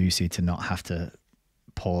just too juicy to not have to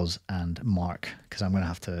pause and mark, because I'm going to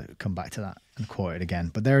have to come back to that and quote it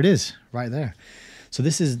again. But there it is, right there. So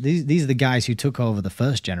these are the guys who took over the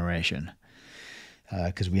first generation,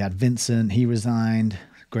 because we had Vincent, he resigned,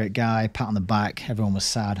 great guy, pat on the back, everyone was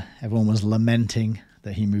sad, everyone was lamenting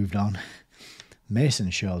that he moved on.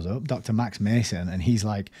 Mason shows up, Dr. Max Mason, and he's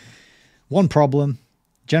like, one problem,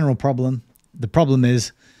 general problem, the problem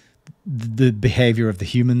is the behavior of the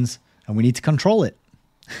humans, and we need to control it.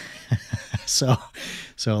 So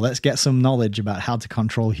let's get some knowledge about how to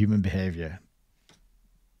control human behavior.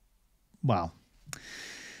 Wow.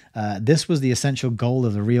 This was the essential goal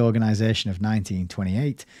of the reorganization of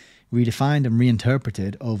 1928, redefined and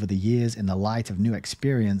reinterpreted over the years in the light of new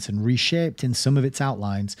experience and reshaped in some of its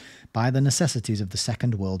outlines by the necessities of the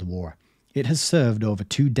Second World War. It has served over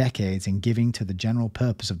 2 decades in giving to the general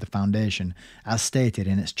purpose of the Foundation, as stated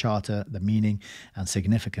in its charter, the meaning and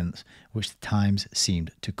significance which the times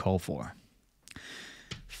seemed to call for.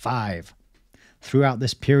 5. Throughout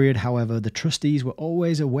this period, however, the trustees were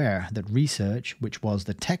always aware that research, which was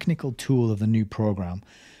the technical tool of the new program,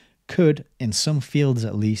 could, in some fields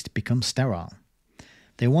at least, become sterile.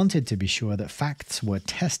 They wanted to be sure that facts were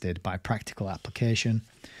tested by practical application.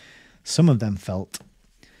 Some of them felt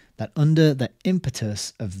that under the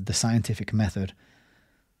impetus of the scientific method,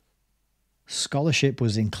 scholarship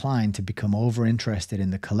was inclined to become over-interested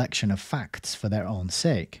in the collection of facts for their own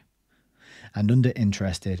sake, and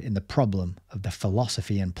under-interested in the problem of the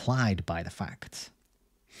philosophy implied by the facts.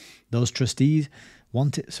 Those trustees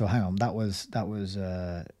wanted... So hang on, that was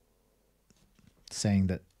saying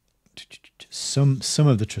that some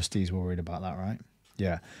of the trustees were worried about that, right?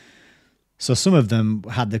 Yeah. So some of them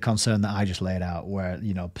had the concern that I just laid out, where,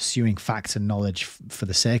 you know, pursuing facts and knowledge for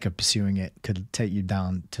the sake of pursuing it could take you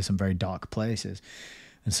down to some very dark places.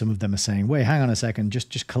 And some of them are saying, wait, hang on a second,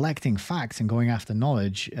 just collecting facts and going after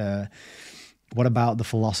knowledge. What about the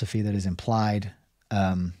philosophy that is implied?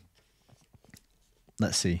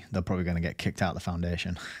 Let's see, they're probably going to get kicked out of the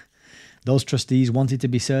Foundation. Those trustees wanted to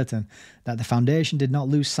be certain that the Foundation did not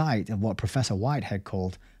lose sight of what Professor Whitehead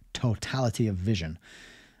called totality of vision,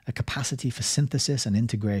 a capacity for synthesis and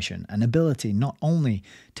integration, an ability not only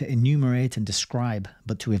to enumerate and describe,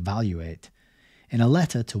 but to evaluate. In a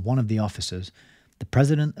letter to one of the officers, the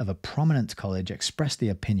president of a prominent college expressed the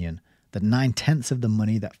opinion that 9/10 of the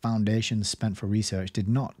money that foundations spent for research did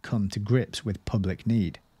not come to grips with public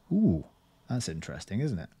need. Ooh, that's interesting,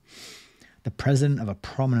 isn't it? The president of a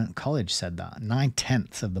prominent college said that.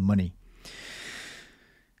 9/10 of the money.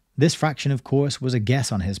 This fraction, of course, was a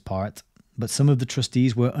guess on his part, but some of the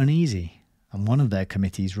trustees were uneasy, and one of their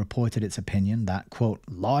committees reported its opinion that, quote,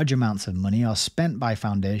 large amounts of money are spent by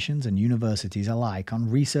foundations and universities alike on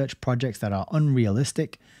research projects that are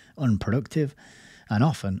unrealistic, unproductive, and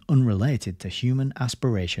often unrelated to human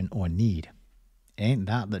aspiration or need. Ain't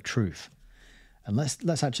that the truth? And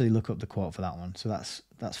let's actually look up the quote for that one. So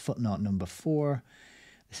that's footnote number 4.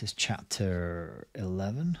 This is chapter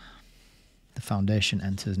 11. The Foundation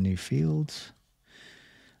enters new fields.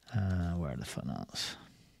 Where are the footnotes?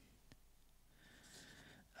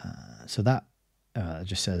 So that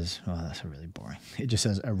just says, well, that's really boring. It just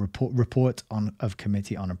says a report of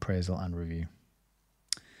committee on appraisal and review.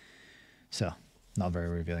 So not very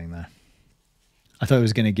revealing there. I thought it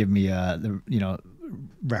was going to give me the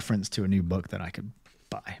reference to a new book that I could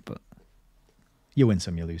buy, but you win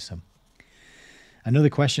some, you lose some. Another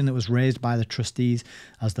question that was raised by the trustees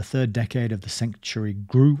as the third decade of the century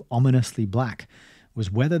grew ominously black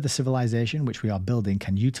was whether the civilization which we are building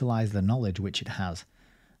can utilize the knowledge which it has.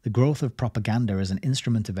 The growth of propaganda as an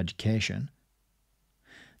instrument of education,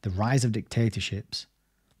 the rise of dictatorships,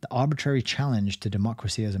 the arbitrary challenge to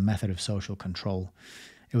democracy as a method of social control.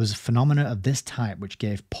 It was a phenomena of this type which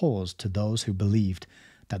gave pause to those who believed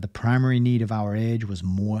that the primary need of our age was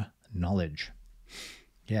more knowledge.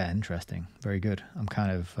 Yeah, interesting. Very good. I'm kind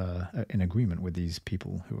of in agreement with these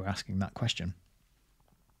people who are asking that question.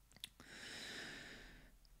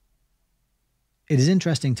 It is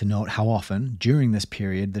interesting to note how often, during this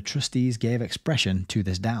period, the trustees gave expression to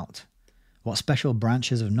this doubt. What special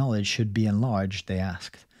branches of knowledge should be enlarged, they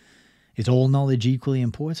asked. Is all knowledge equally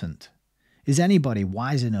important? Is anybody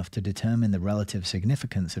wise enough to determine the relative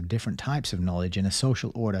significance of different types of knowledge in a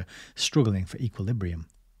social order struggling for equilibrium?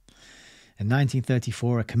 In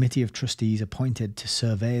 1934, a committee of trustees appointed to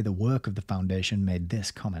survey the work of the Foundation made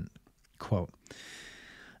this comment, quote,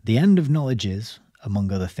 "The end of knowledge is,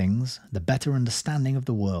 among other things, the better understanding of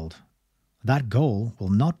the world. That goal will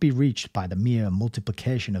not be reached by the mere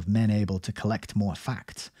multiplication of men able to collect more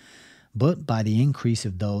facts, but by the increase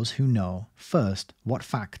of those who know, first, what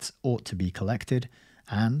facts ought to be collected,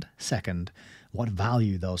 and, second, what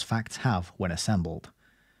value those facts have when assembled.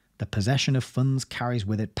 The possession of funds carries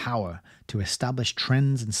with it power to establish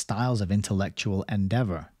trends and styles of intellectual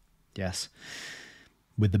endeavor." Yes.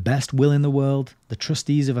 With the best will in the world, the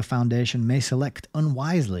trustees of a foundation may select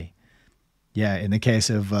unwisely. Yeah, in the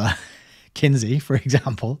case of Kinsey, for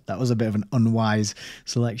example, that was a bit of an unwise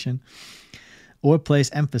selection. Or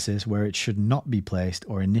place emphasis where it should not be placed,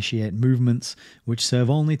 or initiate movements which serve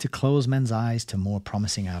only to close men's eyes to more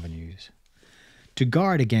promising avenues. To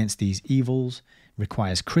guard against these evils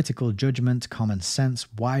requires critical judgment, common sense,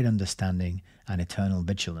 wide understanding, and eternal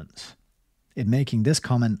vigilance. In making this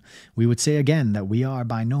comment, we would say again that we are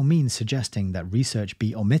by no means suggesting that research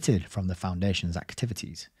be omitted from the Foundation's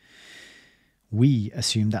activities. We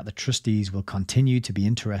assume that the trustees will continue to be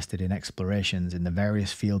interested in explorations in the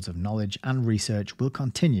various fields of knowledge, and research will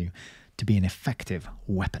continue to be an effective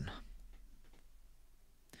weapon.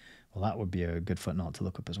 Well, that would be a good footnote to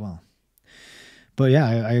look up as well. But yeah,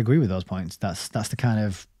 I agree with those points. That's the kind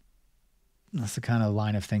of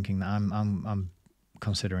line of thinking that I'm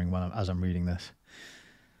considering as I'm reading this.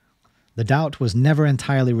 The doubt was never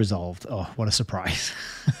entirely resolved. Oh, what a surprise.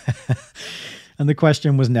 And the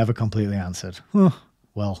question was never completely answered.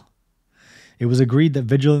 Well, it was agreed that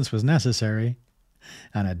vigilance was necessary,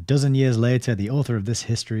 and a dozen years later, the author of this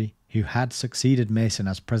history, who had succeeded Mason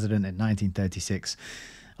as president in 1936,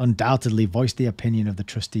 undoubtedly voiced the opinion of the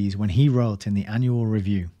trustees when he wrote in the annual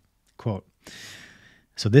review, quote,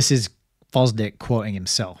 so this is Fosdick quoting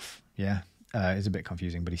himself, yeah? It's a bit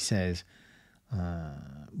confusing, but he says,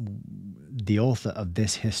 the author of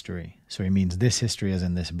this history, so he means this history as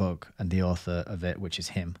in this book, and the author of it, which is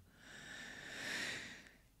him.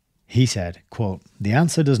 He said, quote, the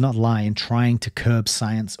answer does not lie in trying to curb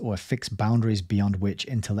science or fix boundaries beyond which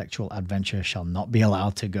intellectual adventure shall not be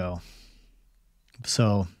allowed to go.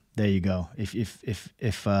 So there you go. If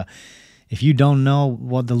you don't know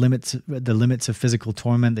what the limits of physical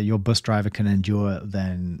torment that your bus driver can endure,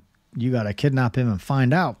 then you got to kidnap him and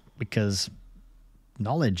find out, because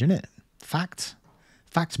knowledge, innit? Facts,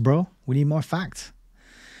 bro. We need more facts,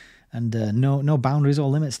 and no boundaries or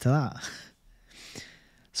limits to that.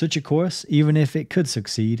 Such a course, even if it could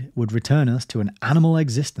succeed, would return us to an animal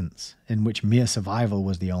existence in which mere survival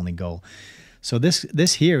was the only goal. So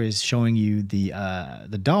this here is showing you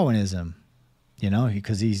the Darwinism, you know,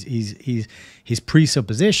 because his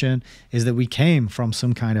presupposition is that we came from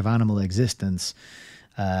some kind of animal existence,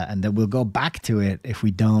 and that we'll go back to it if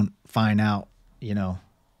we don't find out, you know,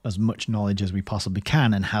 as much knowledge as we possibly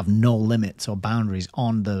can and have no limits or boundaries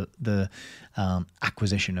on the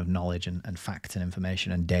acquisition of knowledge and facts and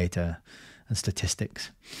information and data and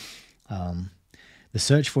statistics. The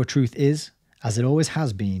search for truth is, as it always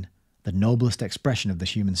has been, the noblest expression of the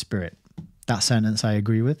human spirit. That sentence I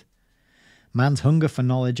agree with. Man's hunger for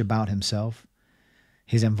knowledge about himself,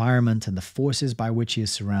 his environment, and the forces by which he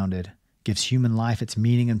is surrounded gives human life its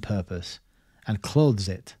meaning and purpose and clothes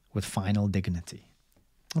it with final dignity.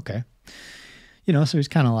 Okay. You know, so he's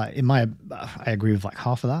kind of like, I agree with like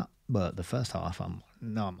half of that, but the first half, I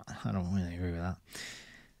don't really agree with that.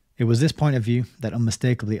 It was this point of view that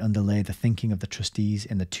unmistakably underlay the thinking of the trustees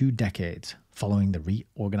in the 2 decades following the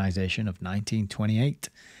reorganization of 1928.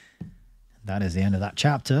 That is the end of that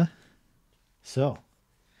chapter. So,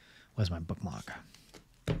 where's my bookmark?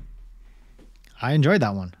 I enjoyed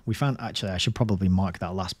that one. Actually, I should probably mark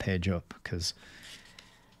that last page up, because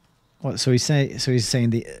so he's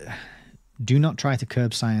saying do not try to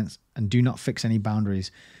curb science and do not fix any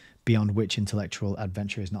boundaries beyond which intellectual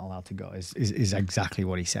adventure is not allowed to go, is exactly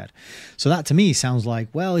what he said. So that to me sounds like,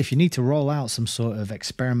 well, if you need to roll out some sort of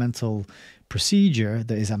experimental procedure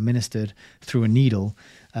that is administered through a needle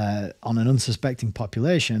on an unsuspecting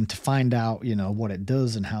population to find out, you know, what it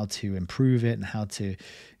does and how to improve it and how to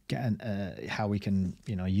get how we can,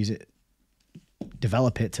 you know, use it,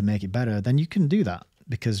 develop it to make it better, then you can do that,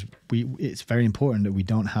 because it's very important that we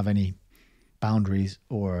don't have any boundaries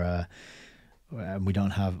or we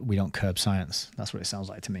don't curb science. That's what it sounds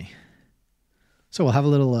like to me. So we'll have a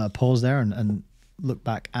little pause there and look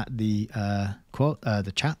back at the quote,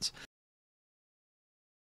 the chats.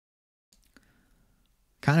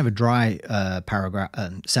 Kind of a dry paragraph. Oh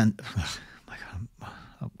my God,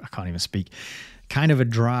 I can't even speak. Kind of a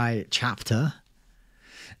dry chapter,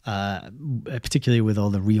 particularly with all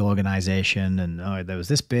the reorganization and there was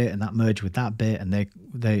this bit and that merged with that bit and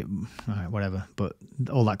they all right, whatever. But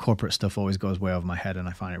all that corporate stuff always goes way over my head, and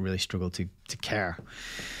I find it really struggle to care.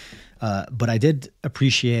 But I did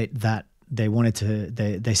appreciate that they wanted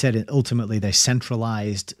to. They said it, ultimately they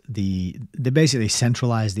basically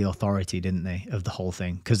centralized the authority, didn't they, of the whole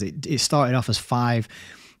thing? Because it started off as 5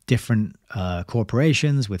 different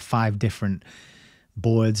corporations with 5 different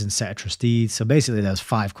boards and set of trustees. So basically there's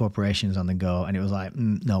 5 corporations on the go, and it was like,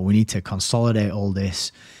 no, we need to consolidate all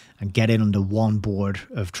this and get it under one board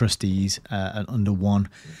of trustees and under one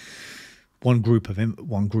group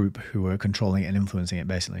who are controlling it and influencing it,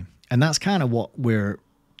 basically. And that's kind of what we're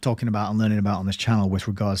talking about and learning about on this channel with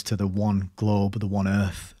regards to the one globe, the one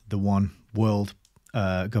earth, the one world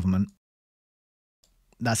government.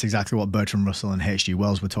 that's exactly what Bertrand Russell and H.G.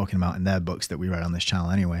 Wells were talking about in their books that we read on this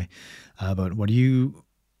channel anyway. But what do you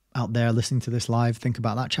out there listening to this live think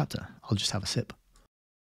about that chapter? I'll just have a sip.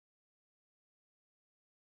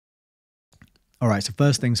 All right, so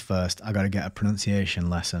first things first, I got to get a pronunciation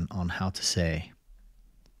lesson on how to say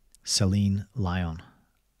Celine Lion.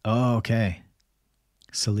 Oh, okay.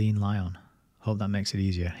 Celine Lion. Hope that makes it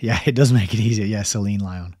easier. Yeah, it does make it easier. Yeah, Celine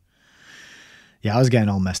Lion. Yeah, I was getting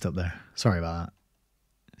all messed up there. Sorry about that.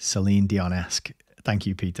 Celine Dion-esque. Thank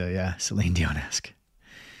you, Peter. Yeah, Celine Dion-esque.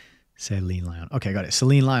 Celine Lion. Okay, got it.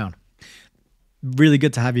 Celine Lion. Really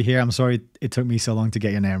good to have you here. I'm sorry it took me so long to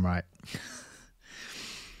get your name right.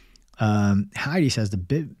 Heidi says the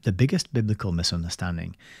biggest biblical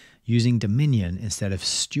misunderstanding, using dominion instead of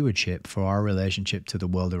stewardship for our relationship to the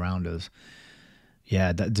world around us.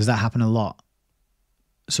 Yeah, does that happen a lot?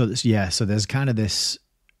 So there's kind of this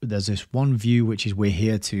one view, which is we're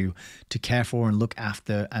here to care for and look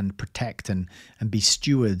after and protect and be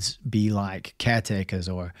stewards, be like caretakers,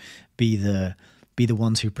 or be the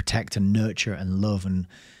ones who protect and nurture and love and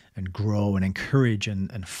grow and encourage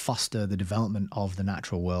and foster the development of the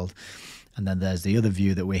natural world. And then there's the other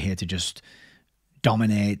view that we're here to just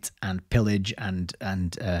dominate and pillage and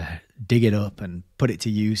dig it up and put it to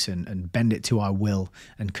use and bend it to our will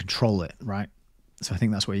and control it, right? So I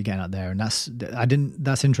think that's what you're getting at there. And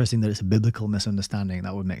that's interesting that it's a biblical misunderstanding.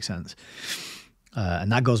 That would make sense.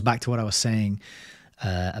 And that goes back to what I was saying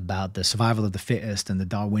about the survival of the fittest and the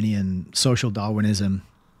Darwinian, social Darwinism,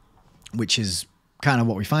 which is kind of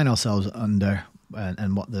what we find ourselves under,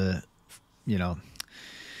 and what the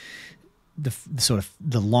sort of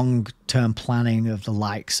the long-term planning of the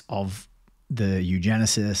likes of the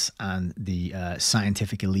eugenicists and the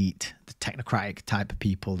scientific elite, the technocratic type of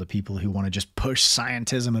people, the people who want to just push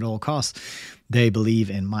scientism at all costs. They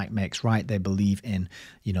believe in might makes right. They believe in,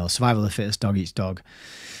 survival of the fittest, dog eats dog.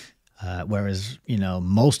 Whereas,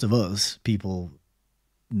 most of us people,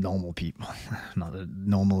 normal people, not that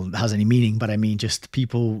normal has any meaning, but I mean just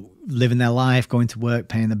people living their life, going to work,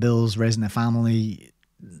 paying the bills, raising their family,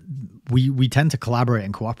 we tend to collaborate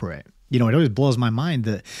and cooperate. It always blows my mind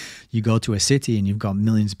that you go to a city and you've got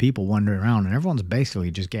millions of people wandering around and everyone's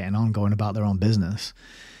basically just getting on, going about their own business.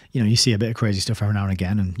 You see a bit of crazy stuff every now and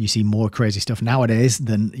again, and you see more crazy stuff nowadays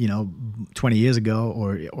than, 20 years ago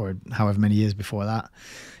or however many years before that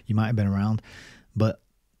you might have been around. But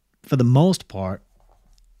for the most part,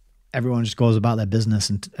 everyone just goes about their business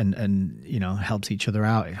and helps each other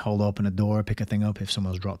out, hold open a door, pick a thing up if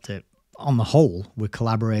someone's dropped it. On the whole, we're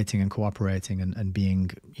collaborating and cooperating and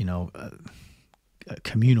being,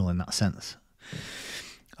 communal in that sense.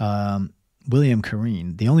 William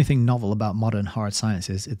Careen, the only thing novel about modern hard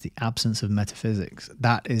sciences is the absence of metaphysics.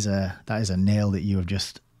 That is a nail that you have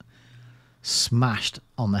just smashed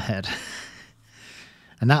on the head.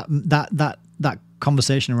 And that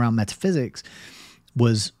conversation around metaphysics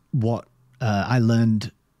was what I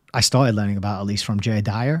started learning about, at least from Jay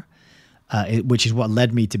Dyer. Which is what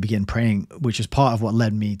led me to begin praying, which is part of what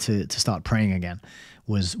led me to start praying again,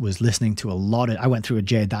 was listening to a lot of, I went through a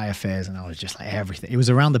Jay Dyer phase and I was just like everything. It was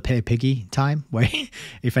around the Pay Piggy time where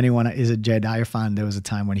if anyone is a Jay Dyer fan, there was a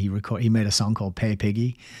time when he made a song called Pay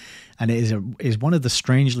Piggy, and it is one of the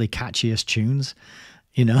strangely catchiest tunes,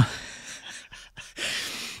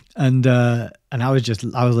 And I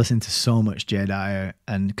was listening to so much Jay Dyer,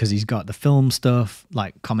 and because he's got the film stuff,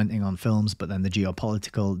 like commenting on films, but then the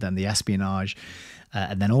geopolitical, then the espionage,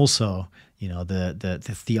 and then also, the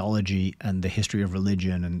theology and the history of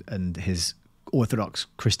religion and his Orthodox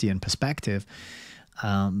Christian perspective.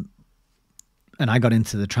 And I got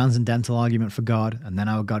into the transcendental argument for God, and then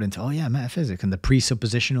I got into, metaphysics and the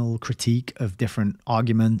presuppositional critique of different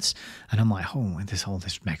arguments. And I'm like,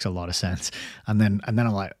 this makes a lot of sense. And then I'm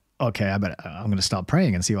like, okay, I'm going to start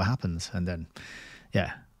praying and see what happens. And then,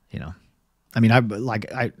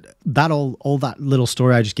 all that little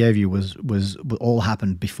story I just gave you was all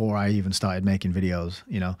happened before I even started making videos.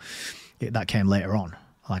 That came later on.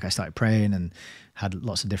 Like I started praying and had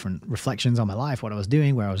lots of different reflections on my life, what I was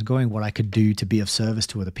doing, where I was going, what I could do to be of service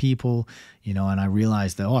to other people, and I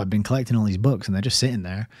realized that, I've been collecting all these books and they're just sitting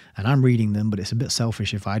there and I'm reading them, but it's a bit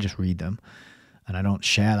selfish if I just read them and I don't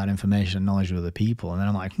share that information and knowledge with other people. And then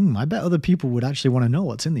I'm like, I bet other people would actually want to know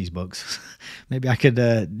what's in these books. Maybe I could,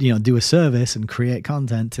 do a service and create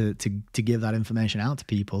content to give that information out to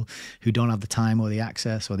people who don't have the time or the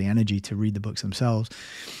access or the energy to read the books themselves.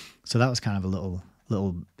 So that was kind of a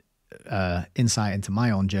little insight into my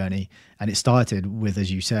own journey. And it started with,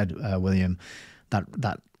 as you said, William,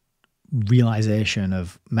 that realization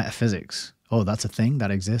of metaphysics. Oh, that's a thing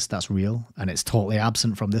that exists, that's real, and it's totally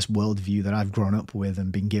absent from this worldview that I've grown up with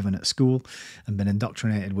and been given at school and been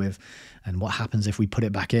indoctrinated with. And what happens if we put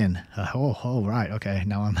it back in? Right, okay,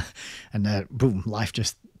 now and boom, life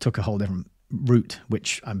just took a whole different route,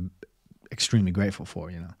 which I'm extremely grateful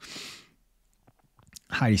for, you know.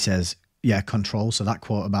 Heidi says, yeah, control. So that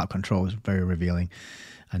quote about control is very revealing.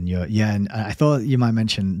 And and I thought you might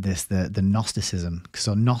mention this, the Gnosticism.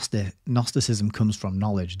 So Gnosticism comes from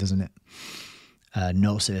knowledge, doesn't it?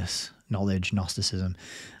 Gnosis, knowledge, Gnosticism.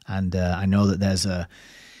 And I know that there's a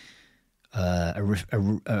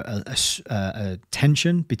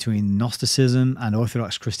tension between Gnosticism and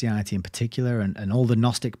Orthodox Christianity in particular, and all the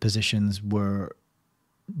Gnostic positions were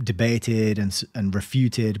debated and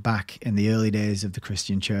refuted back in the early days of the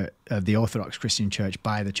Christian church, of the Orthodox Christian church,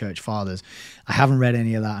 by the church fathers. I haven't read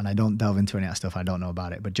any of that, and I don't delve into any of that stuff. I don't know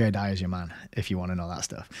about it, but Jay Dyer's your man if you want to know that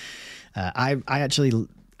stuff. I actually,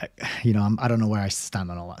 you know, I don't know where I stand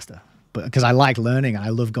on all that stuff, but because I like learning, I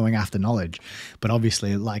love going after knowledge. But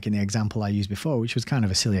obviously, like in the example I used before, which was kind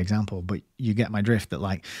of a silly example, but you get my drift, that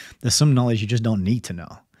like there's some knowledge you just don't need to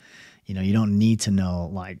know. You know, you don't need to know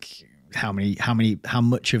like how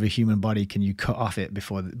much of a human body can you cut off it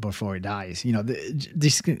before it dies? You know,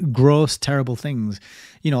 these gross, terrible things,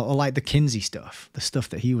 you know, or like the Kinsey stuff, the stuff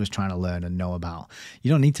that he was trying to learn and know about.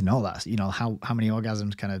 You don't need to know that. You know, how many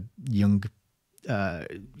orgasms can a young,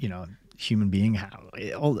 you know, human being have?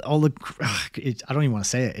 All the, I don't even want to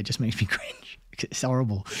say it. It just makes me cringe. It's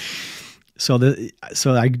horrible. So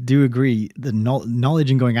I do agree that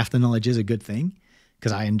knowledge and going after knowledge is a good thing,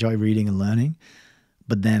 because I enjoy reading and learning.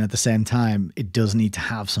 But then at the same time, it does need to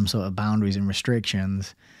have some sort of boundaries and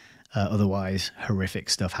restrictions. Otherwise, horrific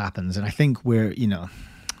stuff happens. And I think we're, you know,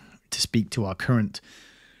 to speak to our current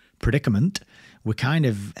predicament, we're kind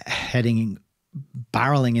of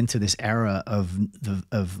barreling into this era of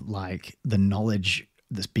like the knowledge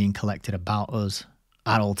that's being collected about us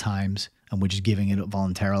at all times, and we're just giving it up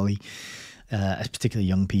voluntarily. Particularly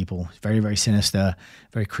young people, very, very sinister,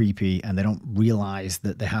 very creepy, and they don't realize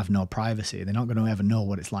that they have no privacy. They're not going to ever know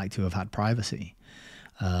what it's like to have had privacy.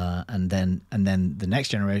 And then the next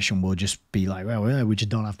generation will just be like, well, we just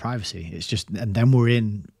don't have privacy. It's just, and then we're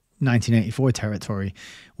in 1984 territory.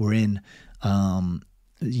 We're in,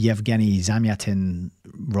 Yevgeny Zamyatin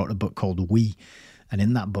wrote a book called We. And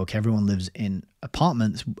in that book, everyone lives in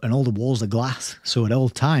apartments and all the walls are glass. So at all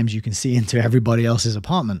times you can see into everybody else's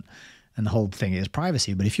apartment. And the whole thing is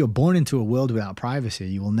privacy. But if you're born into a world without privacy,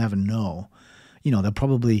 you will never know. You know, they'll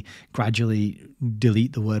probably gradually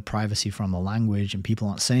delete the word privacy from the language, and people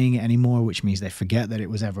aren't saying it anymore, which means they forget that it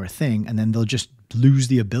was ever a thing. And then they'll just lose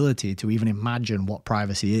the ability to even imagine what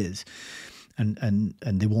privacy is. And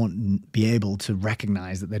they won't be able to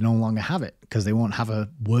recognize that they no longer have it, because they won't have a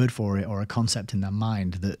word for it or a concept in their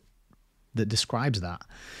mind that describes that.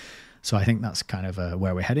 So I think that's kind of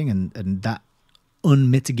where we're heading, and that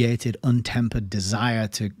unmitigated, untempered desire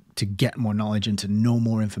to get more knowledge and to know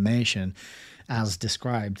more information, as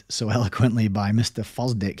described so eloquently by Mr.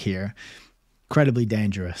 Fosdick here, incredibly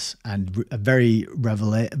dangerous and very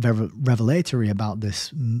revelatory about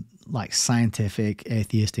this like scientific,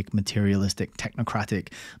 atheistic, materialistic,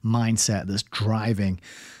 technocratic mindset that's driving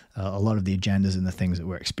a lot of the agendas and the things that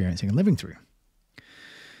we're experiencing and living through.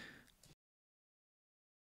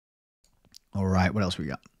 All right, what else we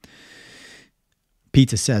got?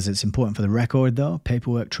 Peter says it's important for the record, though.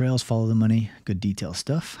 Paperwork trails, follow the money, good detailed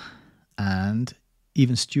stuff. And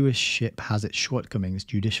even stewardship has its shortcomings,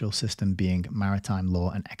 judicial system being maritime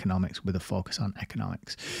law and economics with a focus on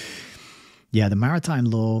economics. Yeah, the maritime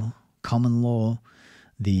law, common law,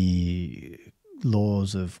 the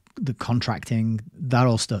laws of the contracting,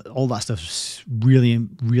 all that stuff's really,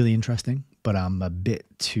 really interesting. But I'm a bit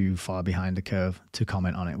too far behind the curve to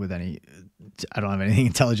comment on it with any. I don't have anything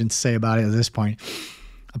intelligent to say about it at this point,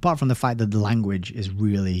 apart from the fact that the language is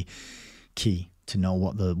really key to know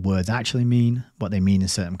what the words actually mean, what they mean in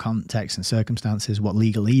certain contexts and circumstances, what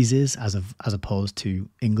legalese is as opposed to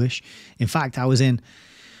English. In fact, I was in,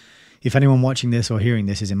 if anyone watching this or hearing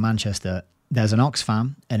this is in Manchester, there's an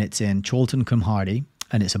Oxfam, and it's in Chorlton-cum-Hardy,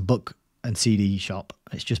 and it's a book and CD shop.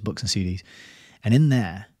 It's just books and CDs. And in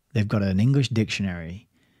there, they've got an English dictionary.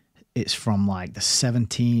 It's from like the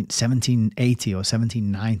 1780 or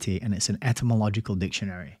 1790, and it's an etymological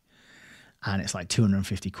dictionary. And it's like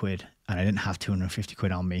 250 quid. And I didn't have 250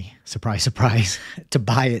 quid on me, surprise, surprise, to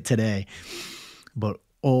buy it today. But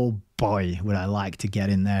oh boy, would I like to get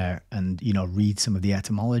in there and, you know, read some of the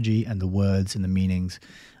etymology and the words and the meanings.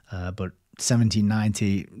 But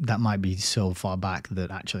 1790, that might be so far back that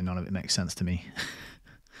actually none of it makes sense to me.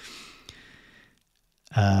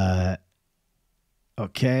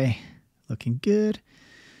 Okay, looking good.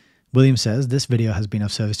 William says, this video has been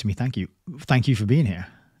of service to me. Thank you. Thank you for being here.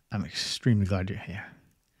 I'm extremely glad you're here.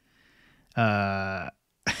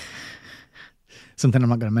 Something I'm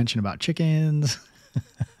not going to mention about chickens.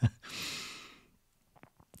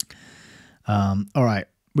 All right.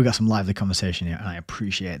 We got some lively conversation here, and I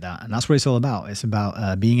appreciate that. And that's what it's all about. It's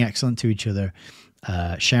about being excellent to each other,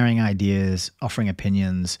 sharing ideas, offering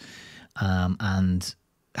opinions, and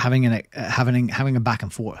having a back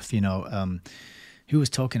and forth. You know, who was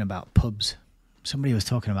talking about pubs? Somebody was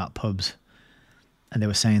talking about pubs, and they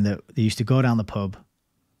were saying that they used to go down the pub.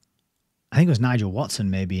 I think it was Nigel Watson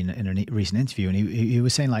maybe in a recent interview, and he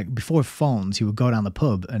was saying, like, before phones, he would go down the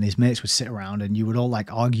pub and his mates would sit around and you would all like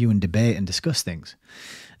argue and debate and discuss things.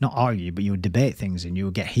 Not argue, but you would debate things and you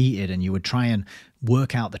would get heated and you would try and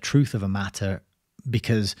work out the truth of a matter,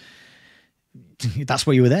 because that's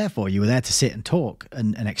what you were there for. You were there to sit and talk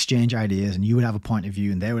and exchange ideas, and you would have a point of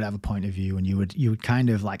view and they would have a point of view, and you would kind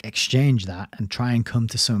of like exchange that and try and come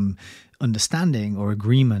to some understanding or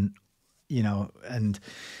agreement, you know. And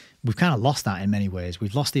we've kind of lost that in many ways.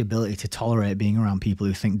 We've lost the ability to tolerate being around people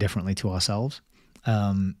who think differently to ourselves.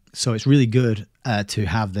 So it's really good to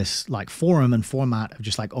have this like forum and format of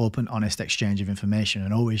just like open, honest exchange of information,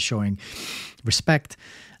 and always showing respect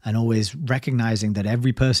and always recognizing that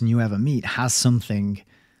every person you ever meet has something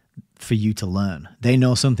for you to learn. They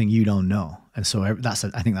know something you don't know. And so I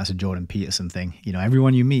think that's a Jordan Peterson thing. You know,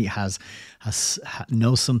 everyone you meet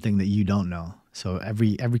knows something that you don't know. So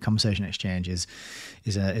every conversation exchange is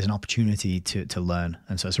an opportunity to learn,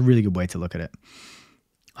 and so it's a really good way to look at it.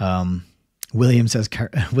 William says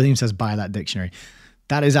buy that dictionary.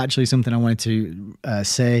 That is actually something I wanted to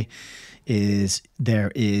say. Is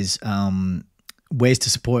there is ways to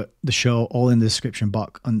support the show all in the description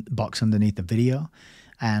box underneath the video,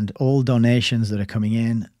 and all donations that are coming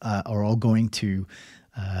in are all going to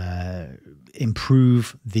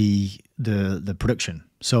improve the production.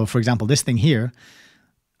 So, for example, this thing here,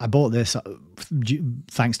 I bought this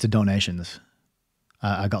thanks to donations.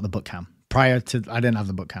 I got the book cam. Prior to, I didn't have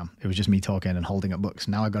the book cam. It was just me talking and holding up books.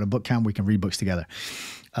 Now I got a book cam. We can read books together.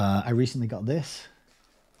 I recently got this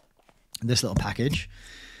little package,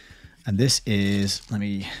 and this is, let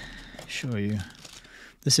me show you.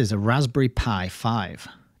 This is a Raspberry Pi 5,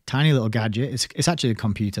 tiny little gadget. It's actually a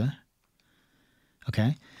computer.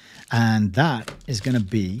 Okay, and that is going to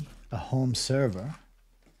be a home server.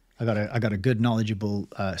 I got a good, knowledgeable,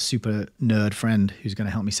 super nerd friend who's going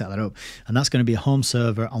to help me set that up, and that's going to be a home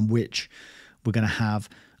server on which we're going to have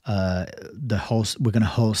the host. We're going to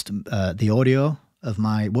host the audio of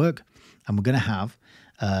my work, and we're going to have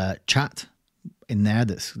chat in there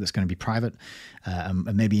that's going to be private, and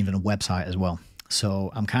maybe even a website as well.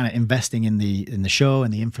 So I'm kind of investing in the show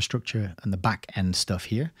and the infrastructure and the back end stuff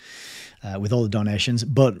here with all the donations,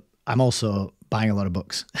 but I'm also buying a lot of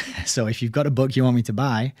books. So if you've got a book you want me to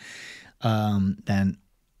buy, then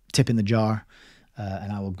tip in the jar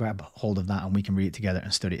and I will grab hold of that and we can read it together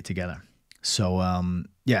and study it together. So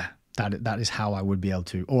yeah, that is how I would be able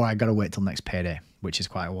to, or I got to wait till next payday, which is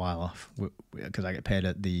quite a while off because I get paid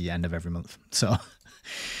at the end of every month. So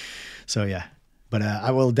yeah. But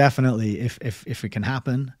I will definitely, if it can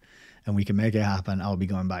happen and we can make it happen, I'll be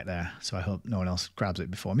going back there. So I hope no one else grabs it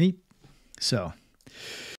before me. So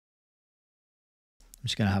I'm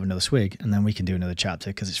just going to have another swig and then we can do another chapter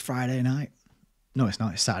because it's Friday night. No, it's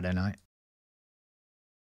not. It's Saturday night.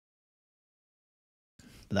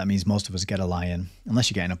 But that means most of us get a lie in, unless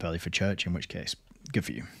you're getting up early for church, in which case, good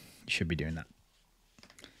for you. You should be doing that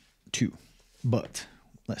too. But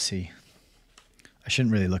let's see. I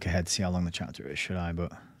shouldn't really look ahead to see how long the chapter is, should I?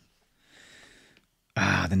 But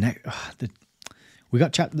we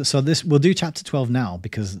got chapter. So we'll do chapter 12 now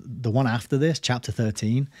because the one after this, chapter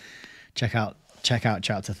 13. Check out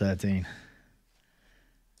chapter 13.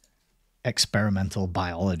 Experimental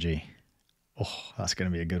biology. Oh, that's going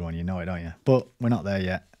to be a good one. You know it, don't you? But we're not there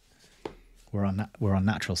yet. We're on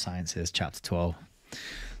natural sciences, chapter 12.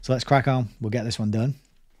 So let's crack on. We'll get this one done.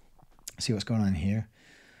 See what's going on here.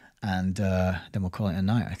 And then we'll call it a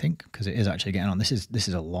night, I think, because it is actually getting on. This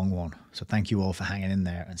is a long one. So thank you all for hanging in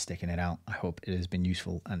there and sticking it out. I hope it has been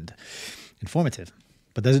useful and informative.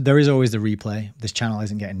 But there is always the replay. This channel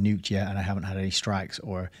isn't getting nuked yet, and I haven't had any strikes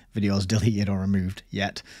or videos deleted or removed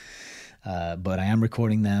yet. But I am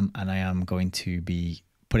recording them, and I am going to be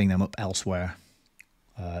putting them up elsewhere.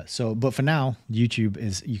 But for now, YouTube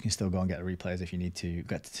is, you can still go and get the replays if you need to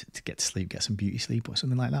get to sleep, get some beauty sleep or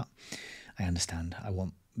something like that. I understand.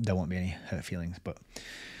 There won't be any hurt feelings, but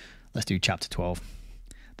let's do chapter 12.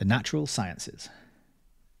 The natural sciences.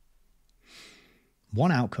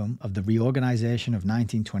 One outcome of the reorganization of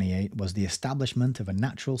 1928 was the establishment of a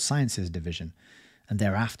natural sciences division, and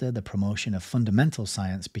thereafter the promotion of fundamental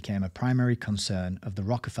science became a primary concern of the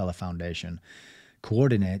Rockefeller Foundation,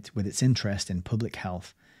 coordinate with its interest in public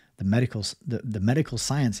health, the medical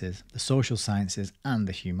sciences, the social sciences, and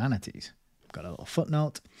the humanities. Got a little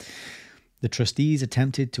footnote. The trustees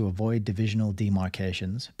attempted to avoid divisional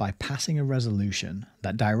demarcations by passing a resolution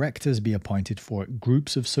that directors be appointed for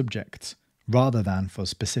groups of subjects rather than for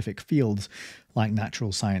specific fields like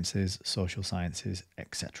natural sciences, social sciences,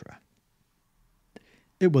 etc.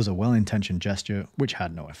 It was a well-intentioned gesture which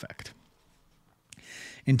had no effect.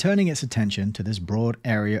 In turning its attention to this broad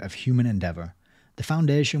area of human endeavour, the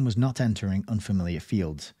Foundation was not entering unfamiliar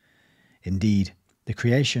fields. Indeed, the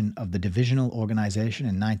creation of the divisional organisation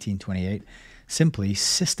in 1928 simply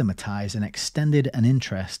systematised and extended an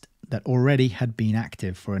interest that already had been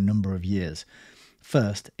active for a number of years,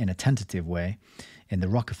 first in a tentative way in the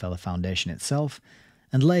Rockefeller Foundation itself,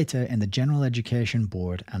 and later in the General Education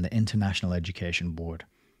Board and the International Education Board.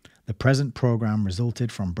 The present programme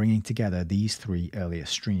resulted from bringing together these three earlier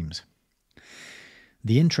streams.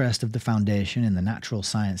 The interest of the Foundation in the natural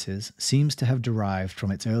sciences seems to have derived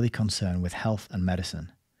from its early concern with health and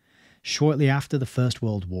medicine. Shortly after the First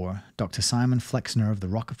World War, Dr. Simon Flexner of the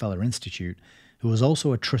Rockefeller Institute, who was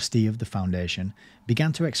also a trustee of the Foundation,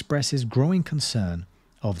 began to express his growing concern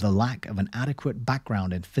of the lack of an adequate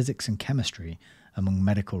background in physics and chemistry among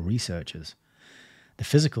medical researchers. The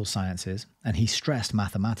physical sciences, and he stressed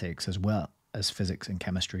mathematics as well as physics and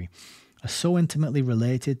chemistry, are so intimately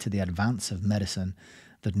related to the advance of medicine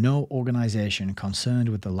that no organisation concerned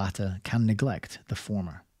with the latter can neglect the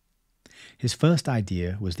former. His first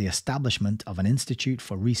idea was the establishment of an institute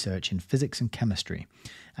for research in physics and chemistry,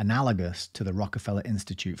 analogous to the Rockefeller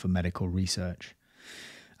Institute for Medical Research.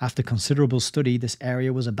 After considerable study, this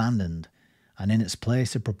area was abandoned, and in its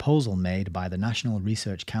place a proposal made by the National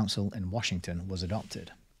Research Council in Washington was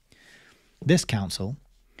adopted. This council,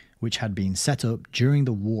 which had been set up during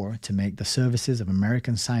the war to make the services of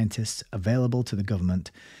American scientists available to the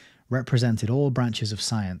government, represented all branches of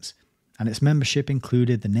science, and its membership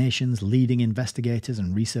included the nation's leading investigators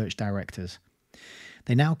and research directors.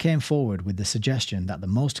 They now came forward with the suggestion that the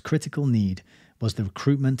most critical need was the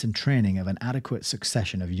recruitment and training of an adequate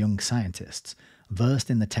succession of young scientists,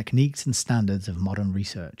 versed in the techniques and standards of modern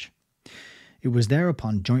research. It was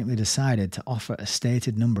thereupon jointly decided to offer a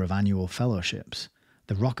stated number of annual fellowships,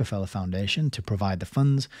 the Rockefeller Foundation to provide the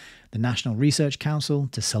funds, the National Research Council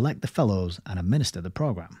to select the fellows and administer the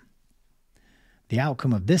program. The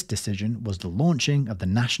outcome of this decision was the launching of the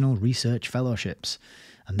National Research Fellowships,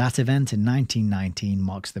 and that event in 1919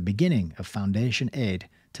 marks the beginning of Foundation aid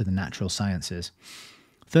to the natural sciences.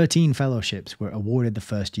 13 fellowships were awarded the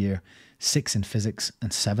first year, 6 in physics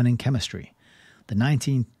and 7 in chemistry. In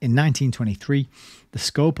 1923, the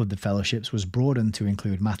scope of the fellowships was broadened to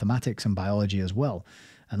include mathematics and biology as well,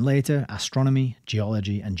 and later astronomy,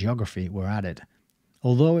 geology, and geography were added.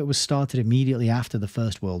 Although it was started immediately after the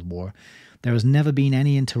First World War, there has never been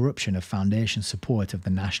any interruption of Foundation support of the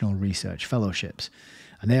National Research Fellowships,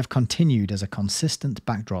 and they have continued as a consistent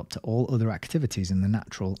backdrop to all other activities in the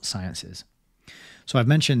natural sciences. So I've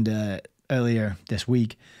mentioned earlier this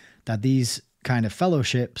week that these kind of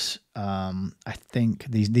fellowships, I think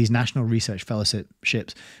these National Research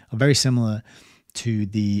Fellowships are very similar to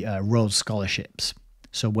the Rhodes Scholarships.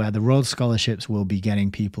 So where the Rhodes Scholarships will be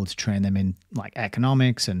getting people to train them in like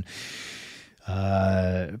economics and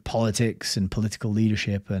politics and political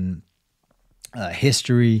leadership and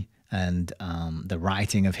history and the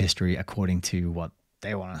writing of history according to what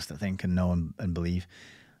they want us to think and know and believe.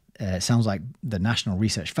 It sounds like the National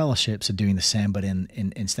Research Fellowships are doing the same, but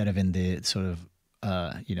instead of in the sort of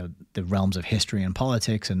the realms of history and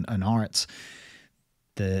politics and arts,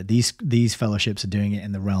 these fellowships are doing it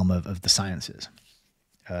in the realm of the sciences,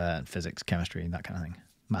 physics, chemistry, and that kind of thing,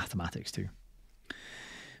 mathematics too.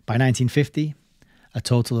 By 1950, a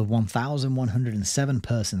total of 1,107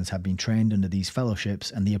 persons have been trained under these fellowships,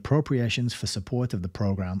 and the appropriations for support of the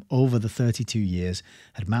program over the 32 years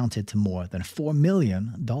had mounted to more than $4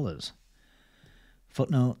 million.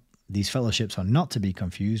 Footnote, these fellowships are not to be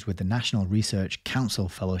confused with the National Research Council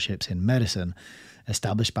Fellowships in Medicine,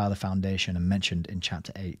 established by the Foundation and mentioned in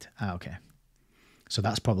Chapter 8. Okay. So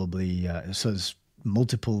that's probably, so there's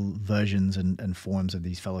multiple versions and forms of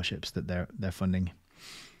these fellowships that they're funding.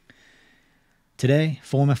 Today,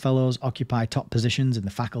 former fellows occupy top positions in the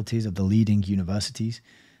faculties of the leading universities.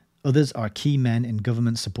 Others are key men in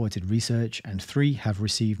government-supported research, and 3 have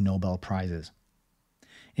received Nobel Prizes.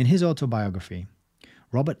 In his autobiography,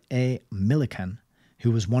 Robert A. Millikan,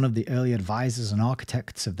 who was one of the early advisors and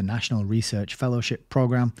architects of the National Research Fellowship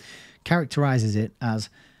Program, characterizes it as,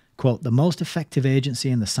 quote, the most effective agency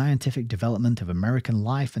in the scientific development of American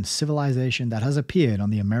life and civilization that has appeared on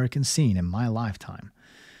the American scene in my lifetime,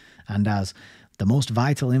 and as the most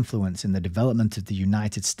vital influence in the development of the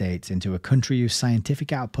United States into a country whose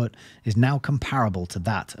scientific output is now comparable to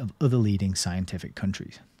that of other leading scientific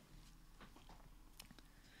countries.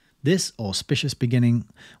 This auspicious beginning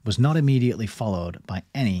was not immediately followed by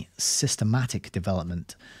any systematic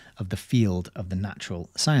development of the field of the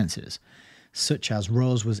natural sciences, such as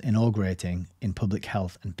Rose was inaugurating in public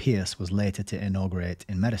health and Pierce was later to inaugurate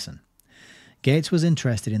in medicine. Gates was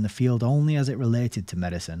interested in the field only as it related to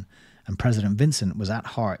medicine, and President Vincent was at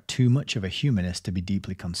heart too much of a humanist to be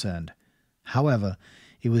deeply concerned. However,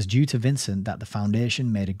 it was due to Vincent that the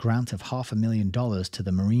Foundation made a grant of $500,000 to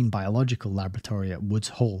the Marine Biological Laboratory at Woods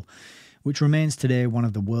Hole, which remains today one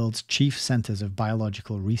of the world's chief centres of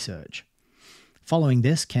biological research. Following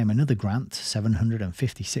this came another grant,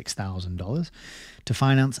 $756,000, to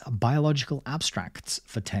finance biological abstracts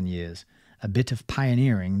for 10 years, a bit of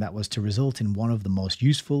pioneering that was to result in one of the most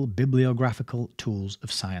useful bibliographical tools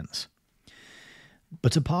of science.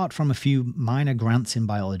 But apart from a few minor grants in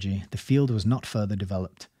biology, the field was not further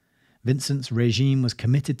developed. Vincent's regime was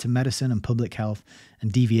committed to medicine and public health, and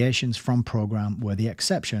deviations from program were the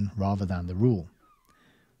exception rather than the rule.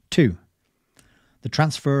 2. The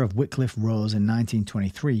transfer of Wycliffe Rose in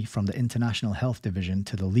 1923 from the International Health Division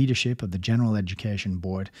to the leadership of the General Education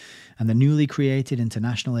Board and the newly created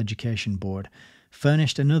International Education Board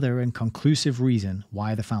furnished another and conclusive reason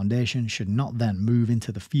why the Foundation should not then move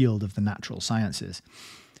into the field of the natural sciences.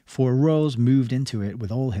 For Rose moved into it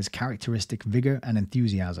with all his characteristic vigour and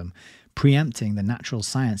enthusiasm, preempting the natural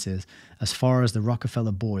sciences as far as the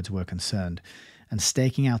Rockefeller boards were concerned, and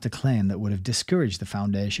staking out a claim that would have discouraged the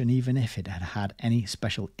Foundation even if it had had any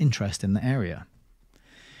special interest in the area.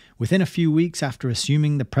 Within a few weeks after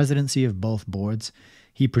assuming the presidency of both boards,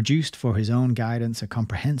 he produced for his own guidance a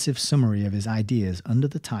comprehensive summary of his ideas under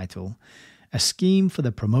the title, A Scheme for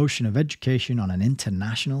the Promotion of Education on an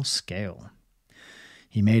International Scale.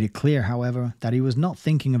 He made it clear, however, that he was not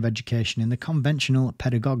thinking of education in the conventional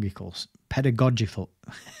pedagogical, I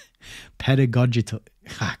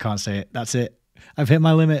can't say it, that's it. I've hit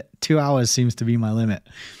my limit. 2 hours seems to be my limit.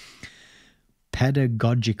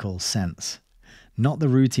 Pedagogical sense. Not the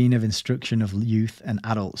routine of instruction of youth and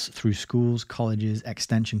adults through schools, colleges,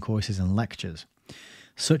 extension courses and lectures.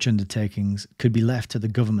 Such undertakings could be left to the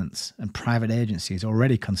governments and private agencies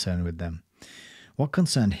already concerned with them. What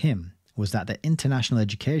concerned him was that the International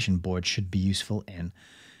Education Board should be useful in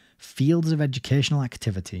fields of educational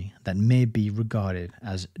activity that may be regarded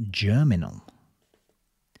as germinal.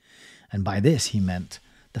 And by this he meant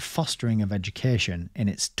the fostering of education in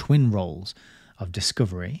its twin roles of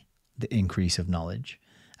discovery, the increase of knowledge,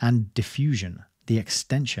 and diffusion, the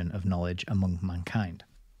extension of knowledge among mankind.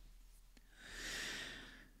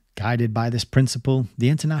 Guided by this principle, the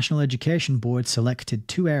International Education Board selected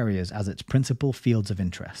 2 areas as its principal fields of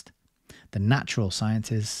interest: the natural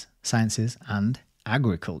sciences and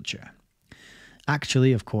agriculture.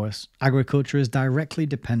 Actually, of course, agriculture is directly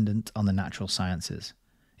dependent on the natural sciences.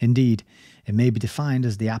 Indeed, it may be defined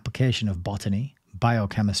as the application of botany,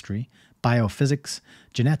 biochemistry, biophysics,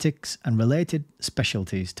 genetics, and related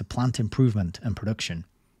specialties to plant improvement and production.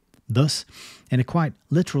 Thus, in a quite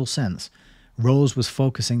literal sense, Rose was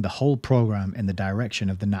focusing the whole program in the direction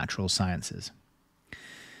of the natural sciences.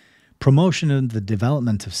 Promotion of the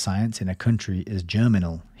development of science in a country is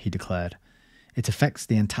germinal, he declared. It affects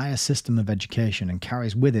the entire system of education and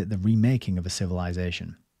carries with it the remaking of a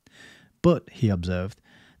civilization. But, he observed,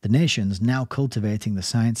 the nations now cultivating the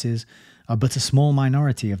sciences are but a small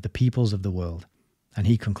minority of the peoples of the world, and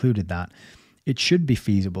he concluded that it should be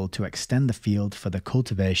feasible to extend the field for the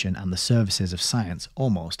cultivation and the services of science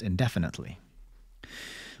almost indefinitely.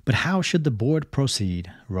 But how should the board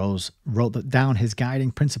proceed? Rose wrote down his guiding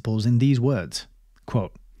principles in these words,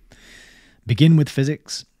 quote, begin with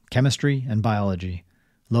physics, chemistry, and biology.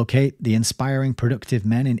 Locate the inspiring, productive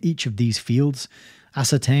men in each of these fields.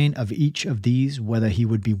 Ascertain of each of these whether he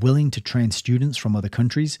would be willing to train students from other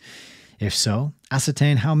countries. If so,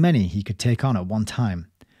 ascertain how many he could take on at one time.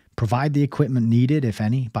 Provide the equipment needed, if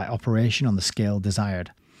any, by operation on the scale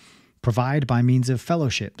desired. Provide by means of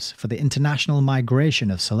fellowships for the international migration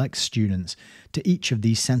of select students to each of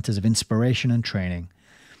these centers of inspiration and training.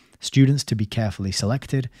 Students to be carefully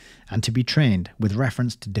selected and to be trained with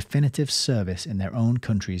reference to definitive service in their own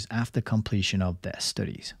countries after completion of their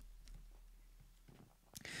studies.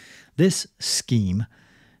 This scheme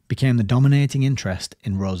became the dominating interest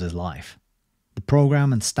in Rose's life. The The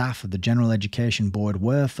program and staff of the General Education Board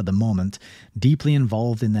were, for the moment, deeply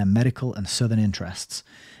involved in their medical and southern interests,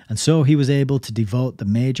 and so he was able to devote the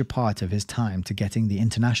major part of his time to getting the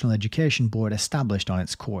International Education Board established on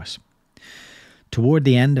its course. Toward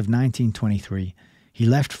the end of 1923, he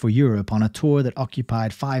left for Europe on a tour that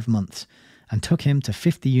occupied 5 months and took him to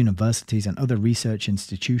 50 universities and other research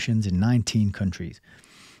institutions in 19 countries.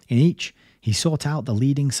 In each, he sought out the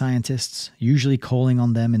leading scientists, usually calling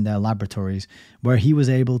on them in their laboratories, where he was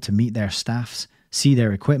able to meet their staffs, see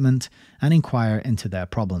their equipment, and inquire into their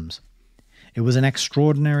problems. It was an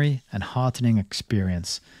extraordinary and heartening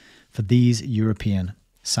experience for these European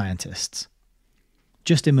scientists.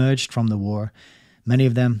 Just emerged from the war, many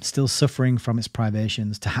of them still suffering from its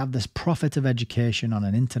privations, to have this prophet of education on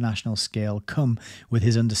an international scale come with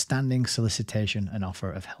his understanding, solicitation, and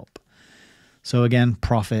offer of help. So again,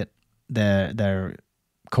 prophet, they're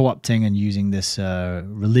co-opting and using this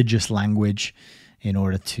religious language in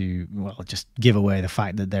order to, well, just give away the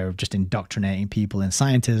fact that they're just indoctrinating people in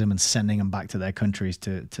scientism and sending them back to their countries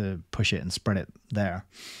to push it and spread it there.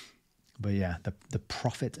 But yeah, the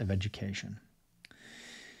prophet of education.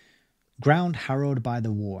 Ground harrowed by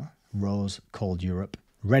the war, rose cold Europe,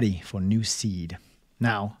 ready for new seed.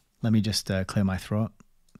 Now, let me just clear my throat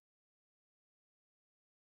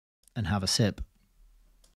and have a sip.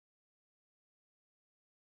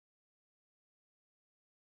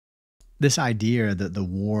 This idea that the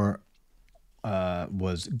war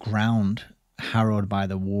was ground harrowed by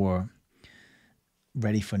the war,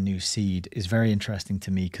 ready for new seed, is very interesting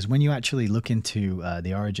to me, because when you actually look into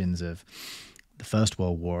the origins of the First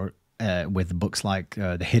World War, with books like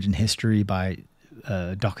The Hidden History by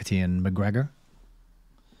Doherty and McGregor,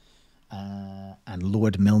 and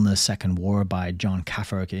Lord Milner's Second War by John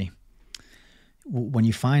Cafferty, when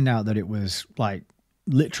you find out that it was like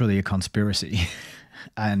literally a conspiracy,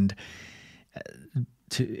 and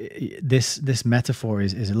this metaphor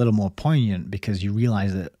is a little more poignant, because you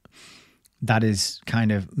realize that is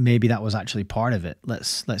kind of, maybe that was actually part of it.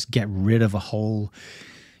 Let's get rid of a whole,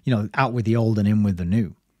 out with the old and in with the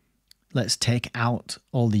new. Let's take out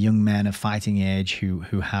all the young men of fighting age who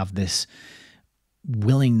have this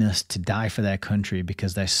willingness to die for their country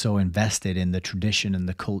because they're so invested in the tradition and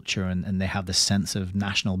the culture, and they have this sense of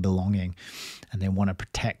national belonging, and they want to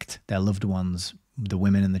protect their loved ones, the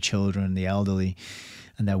women and the children, the elderly,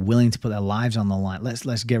 and they're willing to put their lives on the line.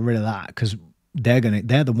 Let's get rid of that, because they're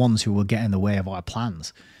the ones who will get in the way of our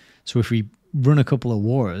plans. So if we run a couple of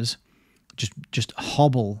wars, just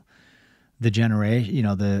hobble the generation,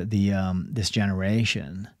 this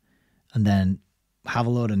generation, and then have a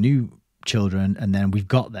load of new children, and then we've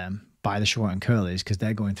got them by the short and curlies, because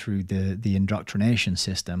they're going through the indoctrination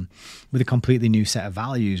system with a completely new set of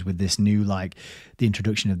values, with this new, like, the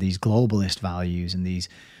introduction of these globalist values and these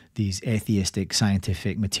atheistic,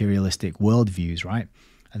 scientific, materialistic worldviews, right?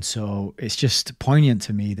 And so it's just poignant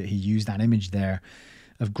to me that he used that image there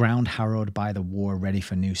of ground harrowed by the war, ready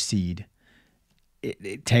for new seed.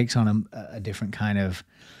 It takes on a different kind of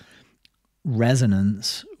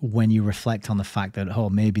resonance when you reflect on the fact that, oh,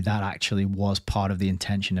 maybe that actually was part of the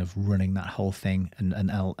intention of running that whole thing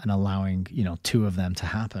and allowing, two of them to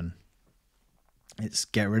happen. It's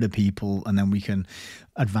get rid of people, and then we can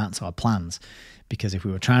advance our plans. Because if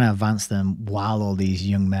we were trying to advance them while all these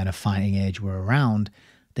young men of fighting age were around,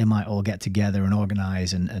 they might all get together and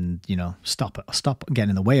organize and stop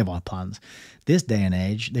getting in the way of our plans. This day and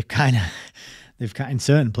age, they've in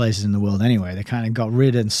certain places in the world anyway, they kind of got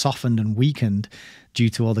rid and softened and weakened due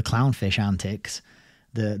to all the clownfish antics.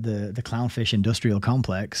 The clownfish industrial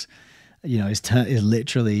complex, is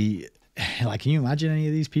literally, like, can you imagine any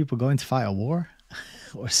of these people going to fight a war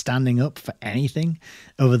or standing up for anything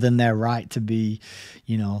other than their right to be,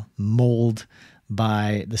 mauled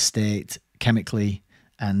by the state chemically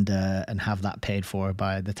and have that paid for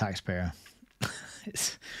by the taxpayer?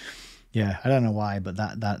 Yeah, I don't know why, but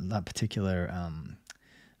that particular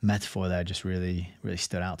metaphor there just really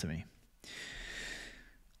stood out to me.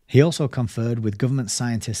 He also conferred with government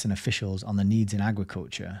scientists and officials on the needs in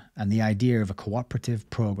agriculture and the idea of a cooperative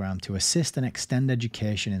program to assist and extend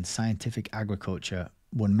education in scientific agriculture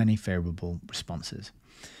won many favorable responses.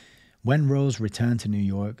 When Rose returned to New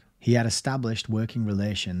York, he had established working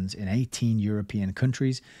relations in 18 European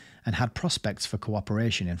countries and had prospects for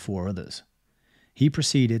cooperation in 4 others. He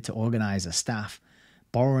proceeded to organize a staff,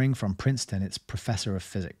 borrowing from Princeton its professor of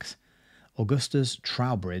physics, Augustus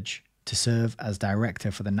Trowbridge, to serve as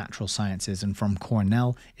director for the natural sciences, and from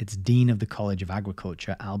Cornell its dean of the College of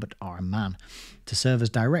Agriculture, Albert R. Mann, to serve as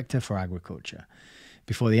director for agriculture.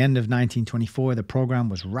 Before the end of 1924, the program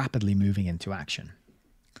was rapidly moving into action.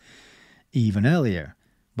 Even earlier,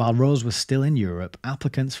 While Rose was still in Europe,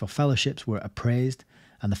 applicants for fellowships were appraised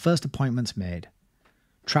and the first appointments made.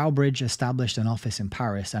 Trowbridge established an office in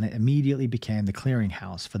Paris, and it immediately became the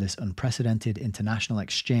clearinghouse for this unprecedented international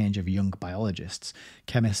exchange of young biologists,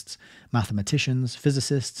 chemists, mathematicians,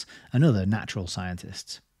 physicists, and other natural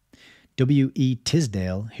scientists. W. E.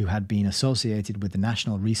 Tisdale, who had been associated with the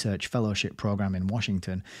National Research Fellowship Program in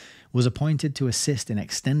Washington, was appointed to assist in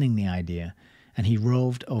extending the idea, and he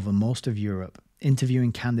roved over most of Europe,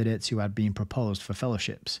 interviewing candidates who had been proposed for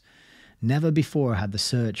fellowships. Never before had the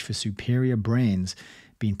search for superior brains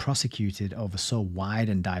been prosecuted over so wide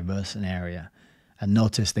and diverse an area. And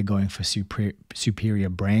notice they're going for superior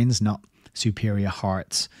brains, not superior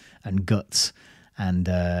hearts and guts, and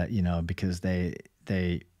because they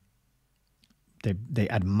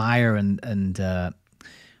admire and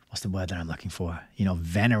what's the word that I'm looking for?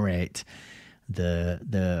 Venerate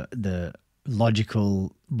the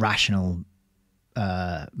logical, rational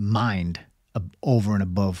mind over and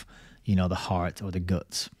above the heart or the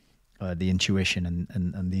guts, the intuition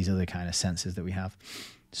and these other kind of senses that we have.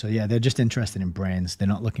 So yeah, they're just interested in brains. They're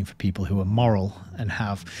not looking for people who are moral and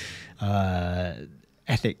have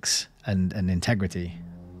ethics and integrity.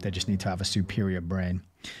 They just need to have a superior brain.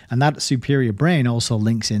 And that superior brain also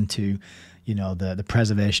links into the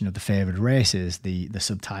preservation of the favored races, the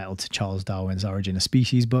subtitle to Charles Darwin's Origin of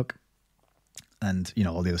Species book, and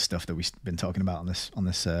all the other stuff that we've been talking about on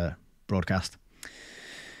this broadcast.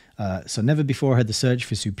 So never before had the search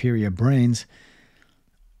for superior brains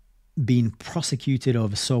been prosecuted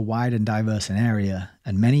over so wide and diverse an area,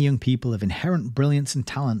 and many young people of inherent brilliance and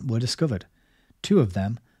talent were discovered. Two of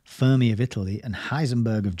them, Fermi of Italy and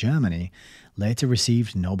Heisenberg of Germany, later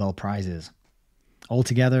received Nobel Prizes.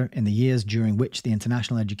 Altogether, in the years during which the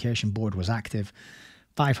International Education Board was active,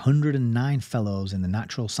 509 fellows in the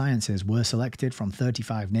natural sciences were selected from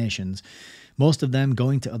 35 nations, most of them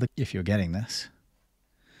going to other... If you're getting this...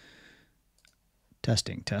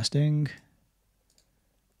 Testing.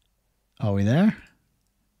 Are we there?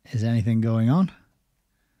 Is anything going on?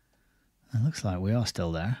 It looks like we are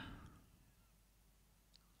still there.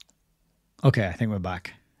 Okay, I think we're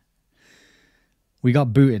back. We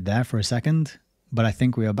got booted there for a second, but I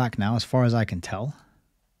think we are back now as far as I can tell.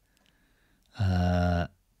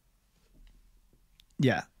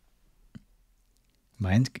 Yeah.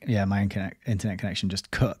 My internet connection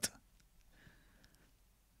just cut.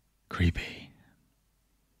 Creepy.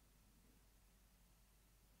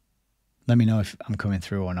 Let me know if I'm coming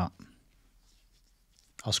through or not.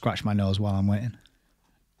 I'll scratch my nose while I'm waiting.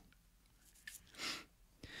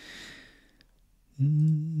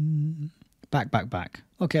 Back.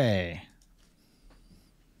 Okay.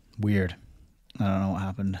 Weird. I don't know what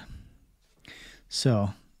happened.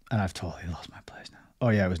 So, and I've totally lost my place now. Oh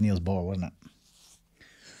yeah, it was Niels Bohr, wasn't it?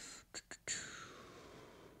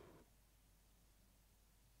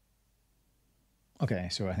 Okay,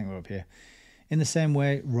 so I think we're up here. In the same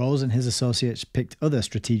way, Rose and his associates picked other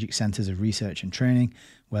strategic centers of research and training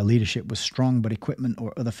where leadership was strong but equipment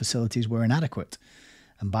or other facilities were inadequate.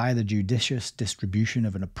 And by the judicious distribution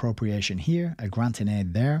of an appropriation here, a grant in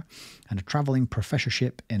aid there, and a traveling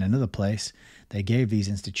professorship in another place, they gave these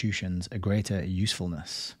institutions a greater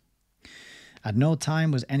usefulness. At no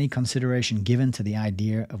time was any consideration given to the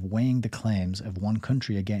idea of weighing the claims of one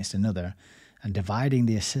country against another and dividing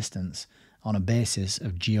the assistance on a basis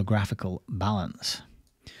of geographical balance.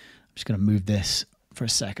 I'm just going to move this for a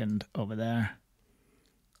second over there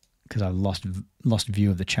because I've lost view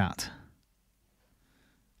of the chat.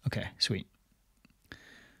 Okay, sweet.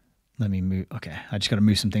 Let me move. Okay, I just got to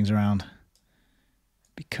move some things around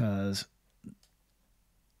because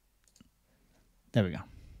there we go.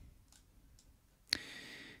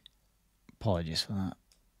 Apologies for that.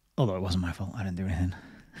 Although it wasn't my fault. I didn't do anything.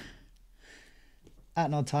 At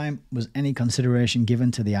no time was any consideration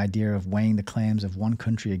given to the idea of weighing the claims of one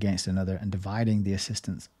country against another and dividing the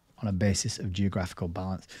assistance on a basis of geographical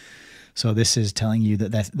balance. So this is telling you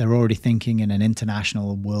that they're already thinking in an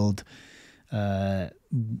international world,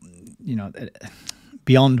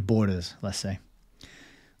 beyond borders, let's say.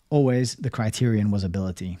 Always the criterion was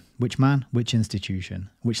ability. Which man, which institution,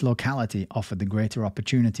 which locality offered the greater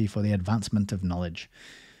opportunity for the advancement of knowledge.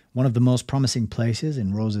 One of the most promising places,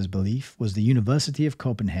 in Rose's belief, was the University of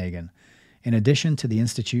Copenhagen. In addition to the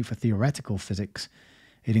Institute for Theoretical Physics,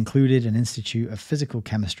 it included an Institute of Physical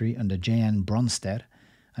Chemistry under J.N. Bronsted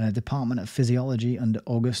and a Department of Physiology under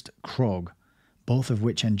August Krogh, both of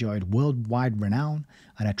which enjoyed worldwide renown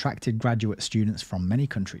and attracted graduate students from many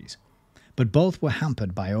countries. But both were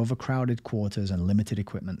hampered by overcrowded quarters and limited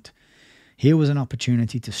equipment. Here was an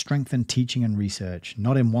opportunity to strengthen teaching and research,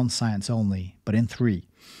 not in one science only, but in three.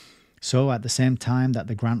 So, at the same time that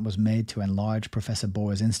the grant was made to enlarge Professor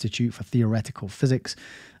Bohr's Institute for Theoretical Physics,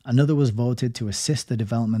 another was voted to assist the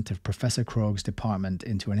development of Professor Krog's department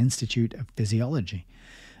into an Institute of Physiology.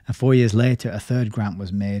 And 4 years later, a third grant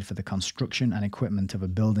was made for the construction and equipment of a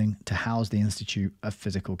building to house the Institute of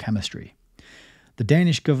Physical Chemistry. The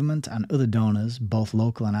Danish government and other donors, both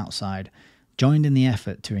local and outside, joined in the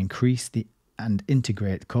effort to increase and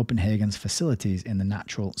integrate Copenhagen's facilities in the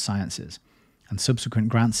natural sciences. And subsequent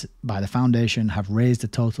grants by the foundation have raised the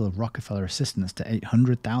total of Rockefeller assistance to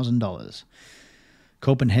 $800,000.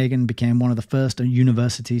 Copenhagen became one of the first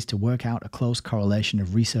universities to work out a close correlation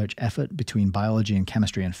of research effort between biology and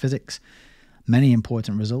chemistry and physics. Many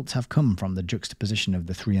important results have come from the juxtaposition of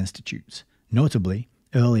the three institutes, notably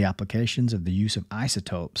early applications of the use of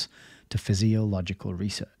isotopes to physiological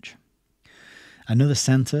research. Another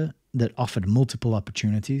centre that offered multiple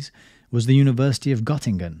opportunities was the University of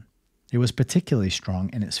Göttingen. It was particularly strong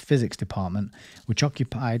in its physics department, which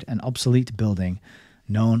occupied an obsolete building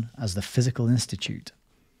known as the Physical Institute,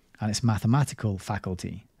 and its mathematical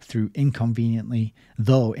faculty,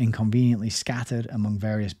 though inconveniently scattered among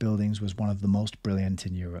various buildings, was one of the most brilliant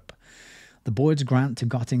in Europe. The board's grant to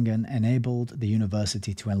Göttingen enabled the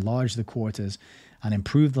university to enlarge the quarters and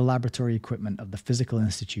improve the laboratory equipment of the Physical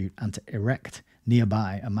Institute, and to erect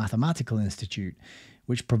nearby a mathematical institute,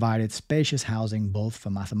 which provided spacious housing both for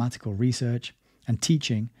mathematical research and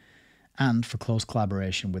teaching and for close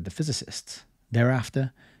collaboration with the physicists.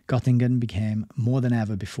 Thereafter, Göttingen became more than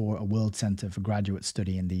ever before a world centre for graduate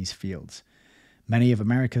study in these fields. Many of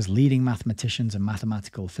America's leading mathematicians and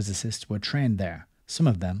mathematical physicists were trained there, some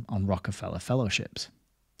of them on Rockefeller fellowships.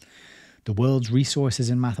 The world's resources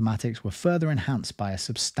in mathematics were further enhanced by a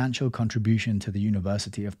substantial contribution to the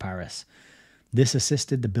University of Paris. This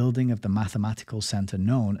assisted the building of the mathematical centre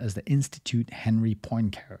known as the Institut Henri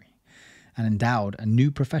Poincaré, and endowed a new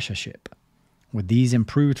professorship. With these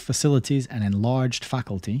improved facilities and enlarged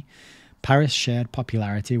faculty, Paris shared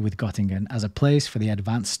popularity with Göttingen as a place for the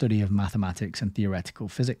advanced study of mathematics and theoretical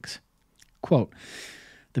physics. Quote,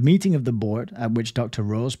 "The meeting of the board, at which Dr.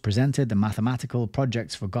 Rose presented the mathematical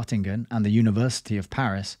projects for Göttingen and the University of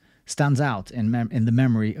Paris, stands out in the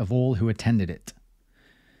memory of all who attended it.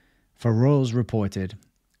 For Rose reported,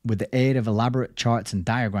 with the aid of elaborate charts and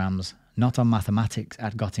diagrams, not on mathematics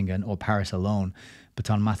at Göttingen or Paris alone, but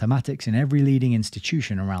on mathematics in every leading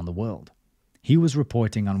institution around the world. He was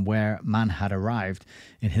reporting on where man had arrived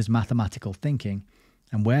in his mathematical thinking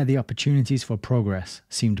and where the opportunities for progress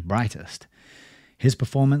seemed brightest. His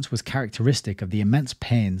performance was characteristic of the immense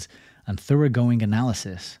pains and thoroughgoing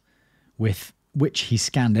analysis with which he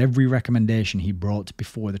scanned every recommendation he brought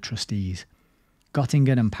before the trustees.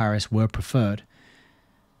 Göttingen and Paris were preferred.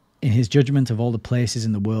 In his judgment of all the places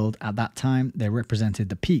in the world at that time, they represented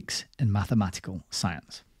the peaks in mathematical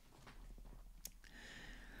science."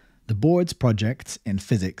 The board's projects in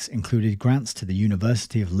physics included grants to the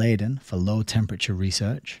University of Leiden for low-temperature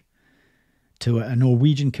research, to a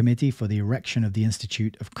Norwegian committee for the erection of the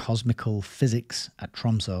Institute of Cosmical Physics at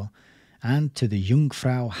Tromsø, and to the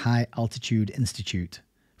Jungfrau High Altitude Institute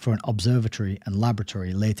for an observatory and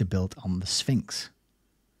laboratory later built on the Sphinx,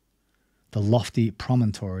 the lofty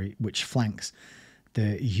promontory which flanks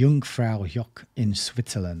the Jungfraujoch in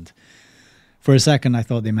Switzerland. For a second I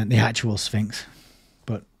thought they meant the actual Sphinx,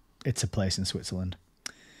 but it's a place in Switzerland,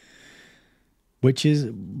 which is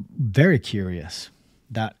very curious.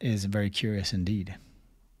 That is very curious indeed.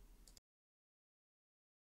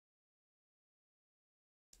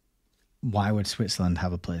 Why would Switzerland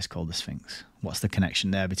have a place called the Sphinx? What's the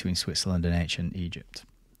connection there between Switzerland and ancient Egypt?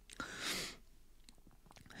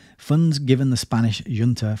 Funds given the Spanish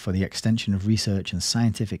junta for the extension of research and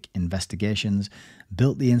scientific investigations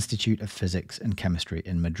built the Institute of Physics and Chemistry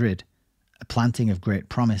in Madrid, a planting of great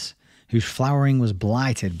promise whose flowering was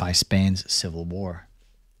blighted by Spain's civil war.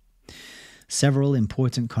 Several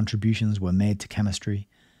important contributions were made to chemistry.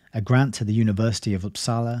 A grant to the University of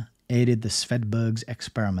Uppsala aided the Svedberg's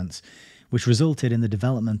experiments, which resulted in the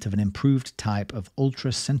development of an improved type of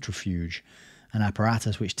ultracentrifuge, an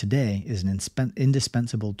apparatus which today is an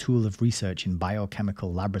indispensable tool of research in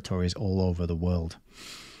biochemical laboratories all over the world.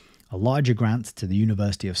 A larger grant to the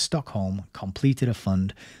University of Stockholm completed a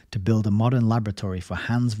fund to build a modern laboratory for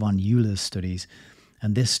Hans von Euler's studies,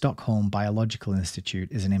 and this Stockholm Biological Institute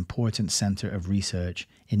is an important centre of research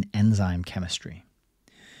in enzyme chemistry.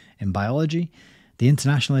 In biology, the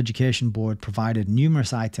International Education Board provided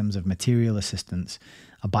numerous items of material assistance,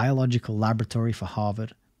 a biological laboratory for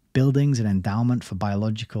Harvard, buildings and endowment for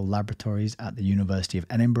biological laboratories at the University of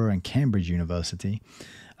Edinburgh and Cambridge University,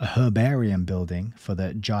 a herbarium building for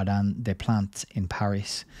the Jardin des Plantes in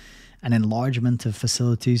Paris, an enlargement of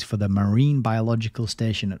facilities for the Marine Biological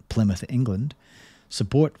Station at Plymouth, England,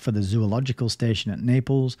 support for the Zoological Station at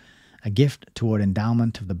Naples, a gift toward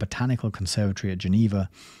endowment of the Botanical Conservatory at Geneva,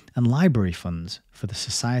 and library funds for the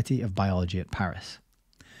Society of Biology at Paris.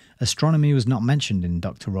 Astronomy was not mentioned in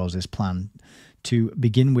Dr. Rose's plan to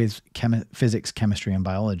begin with physics, chemistry, and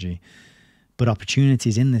biology, but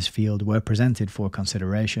opportunities in this field were presented for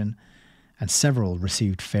consideration, and several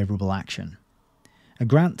received favourable action. A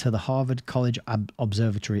grant to the Harvard College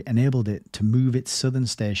Observatory enabled it to move its southern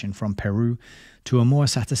station from Peru to a more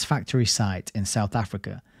satisfactory site in South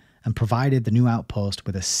Africa, and provided the new outpost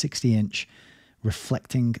with a 60-inch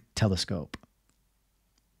reflecting telescope.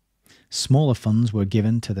 Smaller funds were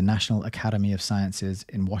given to the National Academy of Sciences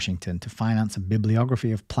in Washington to finance a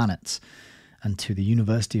bibliography of planets, and to the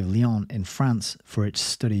University of Lyon in France for its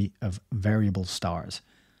study of variable stars.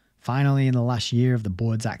 Finally, in the last year of the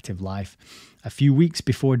board's active life, a few weeks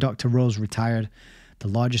before Dr. Rose retired, the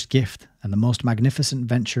largest gift and the most magnificent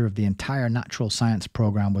venture of the entire natural science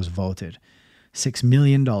program was voted, $6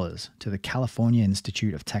 million to the California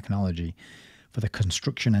Institute of Technology for the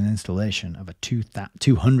construction and installation of a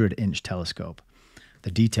 200-inch telescope.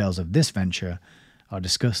 The details of this venture are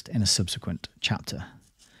discussed in a subsequent chapter.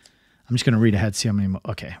 I'm just going to read ahead, see how many more.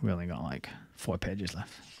 Okay, we only got like 4 pages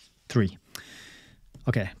left. 3.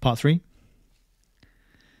 Okay, part 3.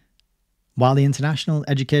 While the International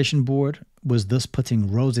Education Board was thus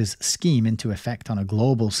putting Rose's scheme into effect on a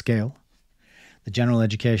global scale, the General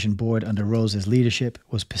Education Board under Rose's leadership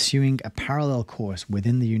was pursuing a parallel course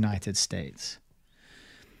within the United States.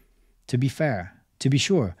 To be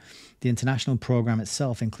sure, the international program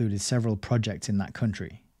itself included several projects in that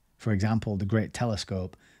country, for example, the Great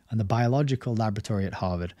Telescope and the Biological Laboratory at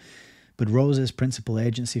Harvard, but Rose's principal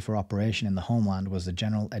agency for operation in the homeland was the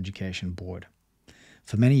General Education Board.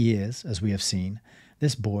 For many years, as we have seen,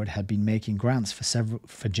 this board had been making grants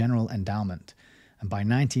for general endowment, and by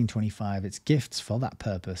 1925 its gifts for that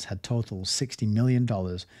purpose had totaled $60 million,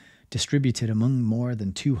 distributed among more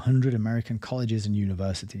than 200 American colleges and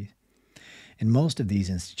universities. In most of these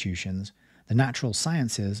institutions, the natural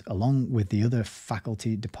sciences, along with the other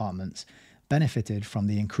faculty departments, benefited from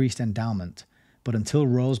the increased endowment, but until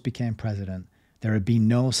Rose became president, there had been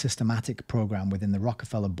no systematic program within the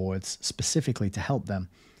Rockefeller boards specifically to help them,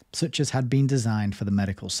 such as had been designed for the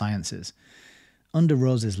medical sciences. Under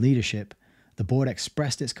Rose's leadership, the board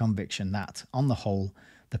expressed its conviction that, on the whole,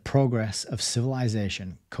 the progress of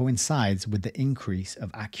civilization coincides with the increase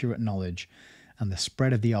of accurate knowledge and the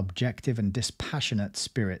spread of the objective and dispassionate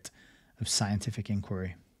spirit of scientific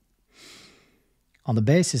inquiry. On the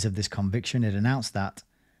basis of this conviction, it announced that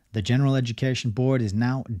the General Education Board is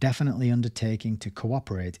now definitely undertaking to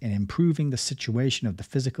cooperate in improving the situation of the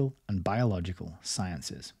physical and biological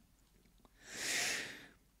sciences.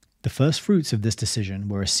 The first fruits of this decision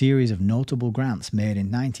were a series of notable grants made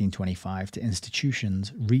in 1925 to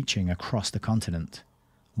institutions reaching across the continent.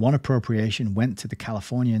 One appropriation went to the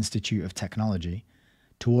California Institute of Technology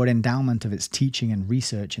toward endowment of its teaching and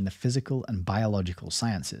research in the physical and biological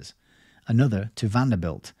sciences. Another to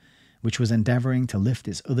Vanderbilt, which was endeavoring to lift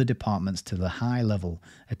its other departments to the high level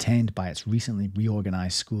attained by its recently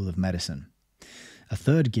reorganized School of Medicine. A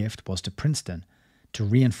third gift was to Princeton, to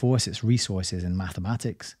reinforce its resources in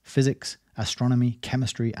mathematics, physics, astronomy,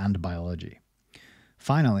 chemistry, and biology.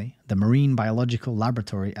 Finally, the Marine Biological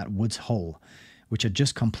Laboratory at Woods Hole, which had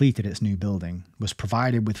just completed its new building, was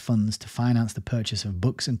provided with funds to finance the purchase of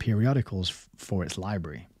books and periodicals for its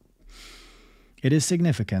library. It is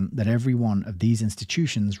significant that every one of these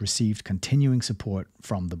institutions received continuing support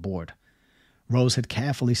from the board. Rose had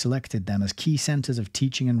carefully selected them as key centers of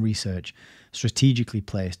teaching and research, strategically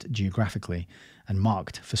placed geographically and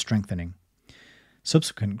marked for strengthening.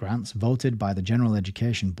 Subsequent grants voted by the General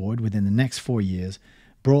Education Board within the next 4 years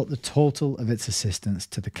brought the total of its assistance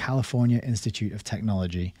to the California Institute of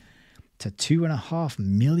Technology to $2.5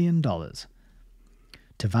 million,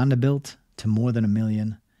 to Vanderbilt to more than $1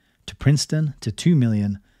 million, to Princeton to $2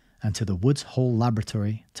 million, and to the Woods Hole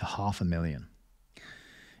Laboratory to $500,000.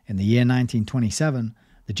 In the year 1927,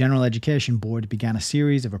 the General Education Board began a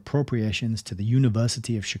series of appropriations to the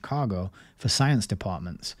University of Chicago for science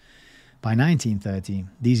departments. By 1930,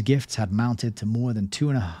 these gifts had mounted to more than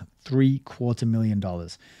 $2.75 million,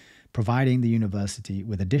 providing the university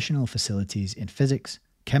with additional facilities in physics,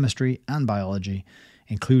 chemistry, and biology,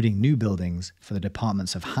 including new buildings for the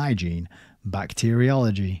departments of hygiene,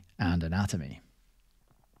 bacteriology, and anatomy.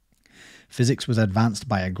 Physics was advanced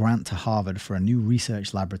by a grant to Harvard for a new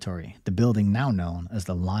research laboratory, the building now known as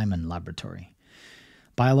the Lyman Laboratory.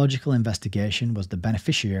 Biological investigation was the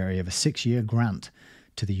beneficiary of a 6-year grant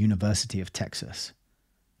to the University of Texas.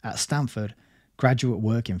 At Stanford, graduate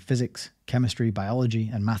work in physics, chemistry, biology,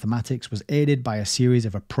 and mathematics was aided by a series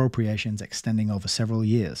of appropriations extending over several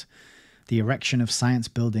years. The erection of science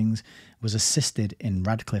buildings was assisted in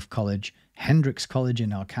Radcliffe College, Hendrix College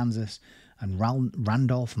in Arkansas, and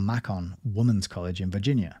Randolph-Macon Women's College in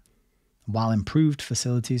Virginia, while improved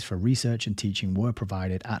facilities for research and teaching were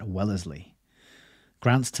provided at Wellesley.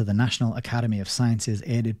 Grants to the National Academy of Sciences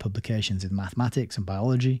aided publications in mathematics and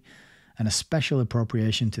biology, and a special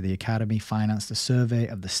appropriation to the Academy financed a survey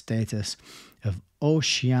of the status of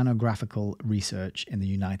oceanographical research in the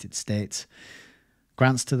United States.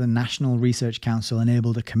 Grants to the National Research Council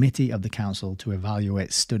enabled a committee of the council to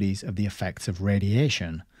evaluate studies of the effects of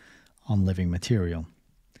radiation on living material.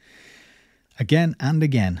 Again and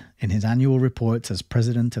again, in his annual reports as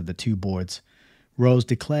president of the two boards, Rose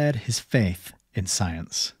declared his faith in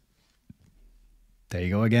science. There you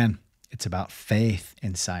go again. It's about faith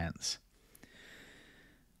in science.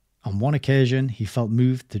 On one occasion, he felt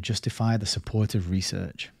moved to justify the support of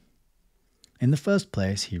research. In the first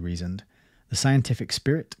place, he reasoned, the scientific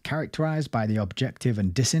spirit, characterized by the objective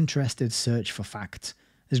and disinterested search for facts,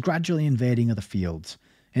 is gradually invading other fields,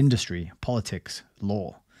 industry, politics,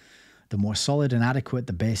 law. The more solid and adequate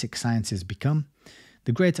the basic sciences become,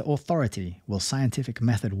 the greater authority will scientific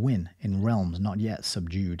method win in realms not yet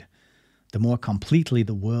subdued. The more completely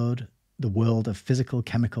the world of physical,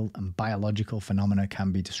 chemical, and biological phenomena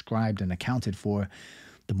can be described and accounted for,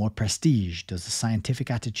 the more prestige does the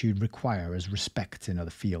scientific attitude require as respect in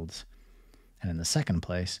other fields. And in the second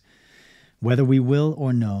place, whether we will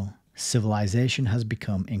or no, civilization has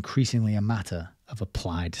become increasingly a matter of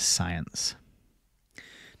applied science.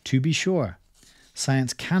 To be sure,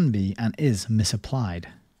 science can be and is misapplied,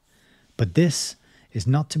 but this is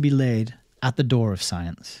not to be laid at the door of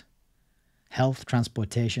science. Health,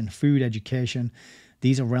 transportation, food, education,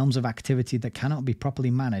 these are realms of activity that cannot be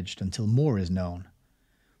properly managed until more is known.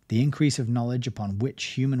 The increase of knowledge upon which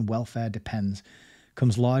human welfare depends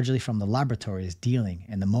comes largely from the laboratories dealing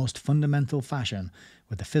in the most fundamental fashion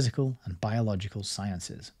with the physical and biological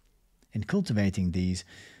sciences. In cultivating these,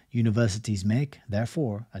 universities make,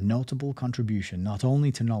 therefore, a notable contribution not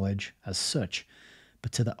only to knowledge as such,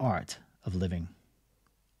 but to the art of living.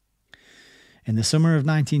 In the summer of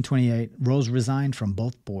 1928, Rose resigned from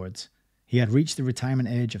both boards. He had reached the retirement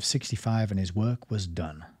age of 65 and his work was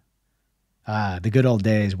done. Ah, the good old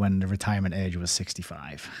days when the retirement age was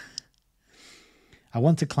 65. I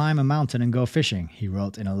want to climb a mountain and go fishing, he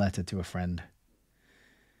wrote in a letter to a friend.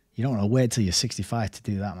 You don't want to wait till you're 65 to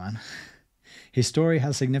do that, man. His story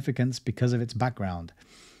has significance because of its background.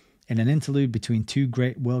 In an interlude between two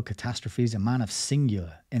great world catastrophes, a man of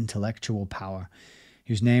singular intellectual power,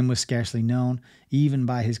 whose name was scarcely known even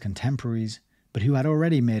by his contemporaries, but who had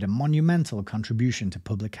already made a monumental contribution to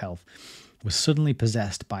public health, was suddenly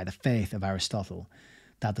possessed by the faith of Aristotle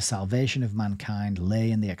that the salvation of mankind lay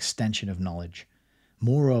in the extension of knowledge.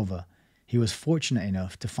 Moreover, he was fortunate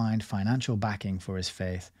enough to find financial backing for his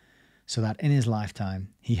faith, so that in his lifetime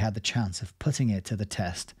he had the chance of putting it to the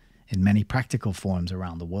test in many practical forms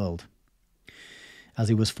around the world. As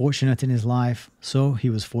he was fortunate in his life, so he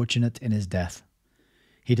was fortunate in his death.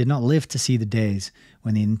 He did not live to see the days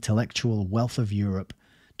when the intellectual wealth of Europe,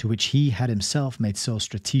 to which he had himself made so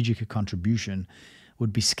strategic a contribution,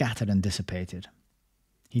 would be scattered and dissipated.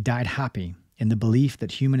 He died happy in the belief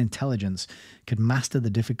that human intelligence could master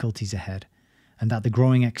the difficulties ahead, and that the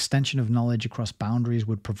growing extension of knowledge across boundaries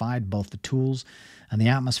would provide both the tools and the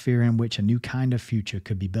atmosphere in which a new kind of future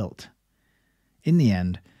could be built. In the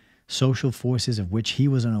end, social forces of which he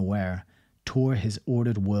was unaware tore his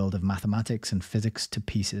ordered world of mathematics and physics to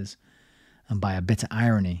pieces, and by a bitter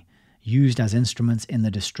irony, used as instruments in the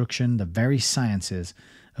destruction the very sciences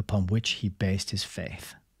upon which he based his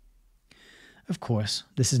faith. Of course,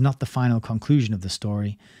 this is not the final conclusion of the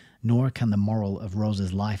story, nor can the moral of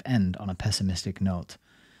Rose's life end on a pessimistic note.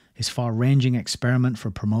 His far-ranging experiment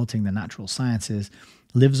for promoting the natural sciences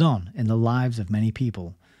lives on in the lives of many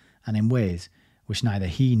people, and in ways which neither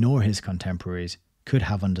he nor his contemporaries could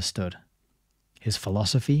have understood. His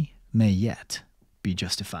philosophy may yet be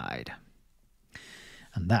justified.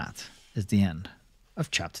 And that is the end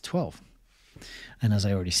of chapter 12. And as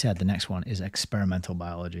I already said, the next one is experimental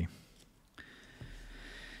biology.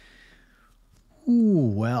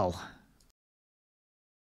 Ooh, well.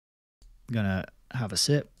 I'm gonna have a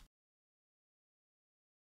sip.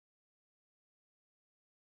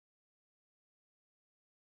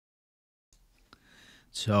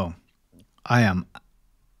 So, I am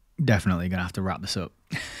definitely gonna have to wrap this up.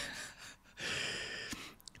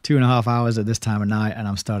 2.5 hours at this time of night, and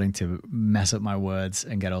I'm starting to mess up my words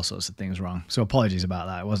and get all sorts of things wrong. So apologies about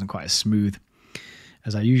that. It wasn't quite as smooth.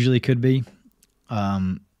 as I usually could be.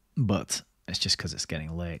 But it's just because it's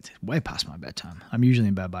getting late, way past my bedtime. I'm usually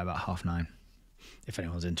in bed by about 9:30. If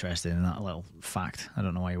anyone's interested in that little fact, I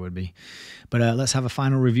don't know why you would be. But let's have a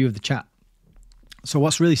final review of the chat. So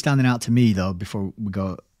what's really standing out to me, though, before we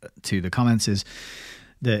go to the comments, is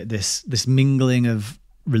this mingling of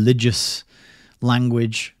religious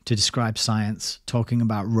language to describe science, talking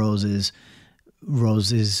about roses.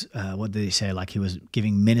 What did he say? Like he was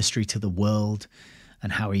giving ministry to the world,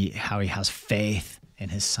 and how he has faith in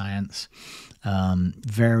his science.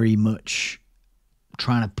 Very much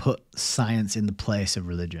trying to put science in the place of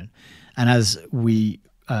religion. And as William,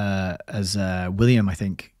 I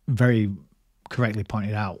think, very correctly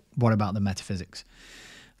pointed out, what about the metaphysics?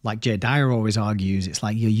 Like Jay Dyer always argues, it's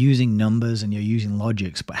like you're using numbers and you're using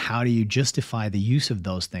logics, but how do you justify the use of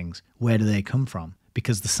those things? Where do they come from?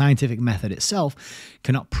 Because the scientific method itself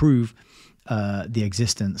cannot prove the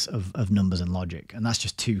existence of numbers and logic. And that's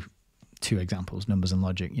just two examples, numbers and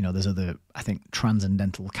logic. You know, there's other, I think,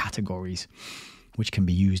 transcendental categories which can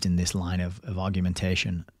be used in this line of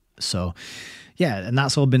argumentation. So, yeah, and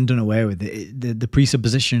that's all been done away with. The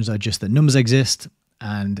presuppositions are just that numbers exist,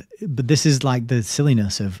 but this is like the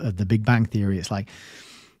silliness of the Big Bang Theory. It's like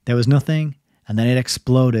there was nothing, and then it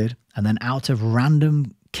exploded, and then out of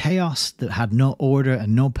random chaos that had no order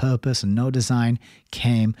and no purpose and no design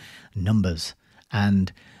came numbers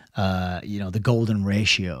and the golden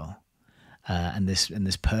ratio. And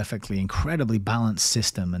this perfectly, incredibly balanced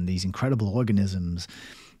system and these incredible organisms.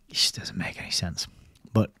 It just doesn't make any sense.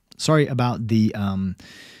 But sorry about the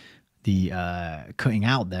cutting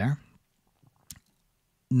out there.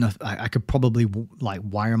 No, I could probably like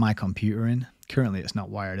wire my computer in. Currently, it's not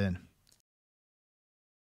wired in.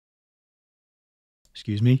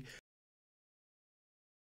 Excuse me.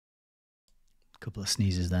 A couple of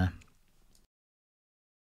sneezes there.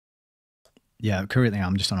 Yeah, currently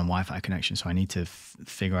I'm just on a Wi-Fi connection, so I need to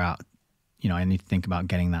figure out, I need to think about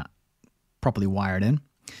getting that properly wired in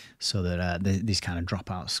so that these kind of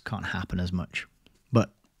dropouts can't happen as much.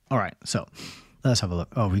 But, all right, so let's have a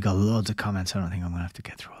look. Oh, we got loads of comments. I don't think I'm going to have to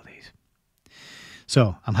get through all these.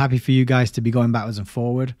 So I'm happy for you guys to be going backwards and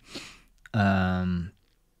forward on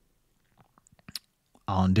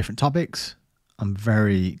different topics. I'm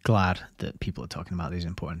very glad that people are talking about these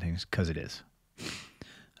important things, because it is.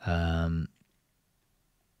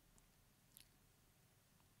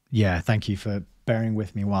 Yeah, thank you for bearing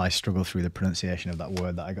with me while I struggle through the pronunciation of that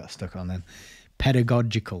word that I got stuck on then.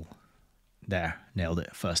 Pedagogical. There, nailed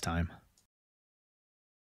it first time.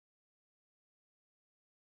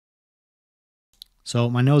 So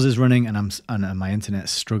my nose is running and my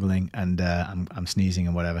internet's struggling, and I'm sneezing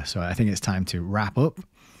and whatever. So I think it's time to wrap up.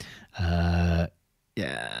 Yeah,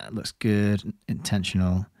 looks good.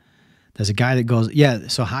 Intentional. There's a guy that goes, yeah,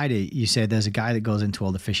 so Heidi, you said there's a guy that goes into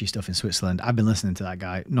all the fishy stuff in Switzerland. I've been listening to that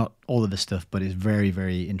guy, not all of his stuff, but it's very,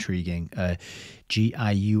 very intriguing.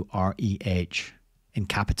 Giureh in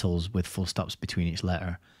capitals with full stops between each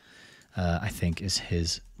letter, I think is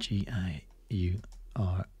his Giureh.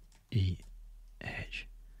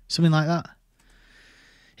 Something like that.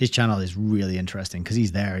 His channel is really interesting because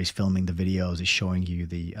he's there, he's filming the videos, he's showing you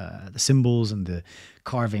the symbols and the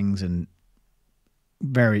carvings, and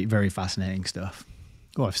very, very fascinating stuff.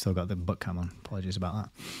 Oh, I've still got the book cam on. Apologies about that.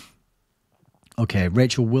 Okay,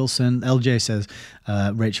 Rachel Wilson. LJ says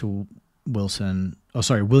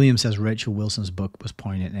William says Rachel Wilson's book was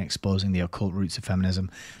poignant in exposing the occult roots of feminism.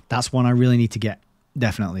 That's one I really need to get.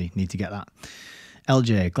 Definitely need to get that.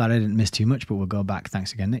 LJ, glad I didn't miss too much, but we'll go back.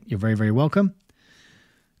 Thanks again, Nick. You're very, very welcome.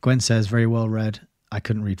 Gwen says, very well read. I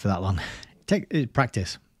couldn't read for that long. Take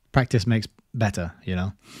practice. Practice makes better,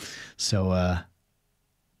 So,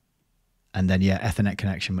 and then, yeah, Ethernet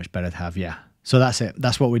connection, much better to have. Yeah. So that's it.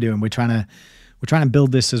 That's what we're doing. We're trying to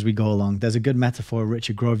build this as we go along. There's a good metaphor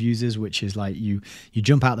Richard Grove uses, which is like you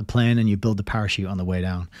jump out the plane and you build the parachute on the way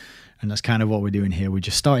down. And that's kind of what we're doing here. We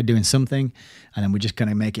just started doing something, and then we're just going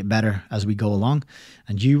to make it better as we go along.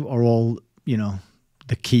 And you are all,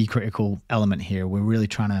 the key critical element here. We're really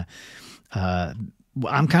trying to,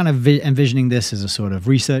 I'm kind of envisioning this as a sort of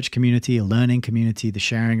research community, a learning community, the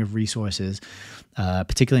sharing of resources,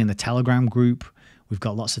 particularly in the Telegram group. We've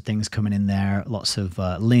got lots of things coming in there, lots of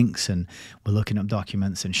links, and we're looking up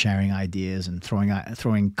documents and sharing ideas and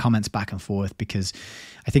throwing comments back and forth, because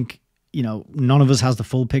I think, none of us has the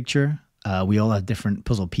full picture. We all have different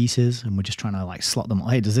puzzle pieces, and we're just trying to slot them.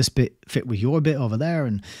 Hey, does this bit fit with your bit over there?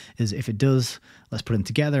 And if it does, let's put them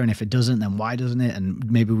together. And if it doesn't, then why doesn't it?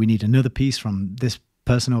 And maybe we need another piece from this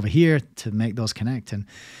person over here to make those connect. And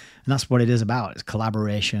And that's what it is about. It's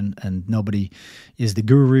collaboration, and nobody is the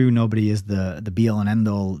guru. Nobody is the be all and end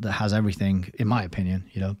all that has everything, in my opinion,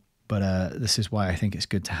 you know. But this is why I think it's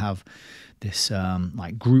good to have this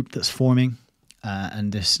like group that's forming,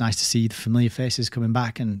 and it's nice to see the familiar faces coming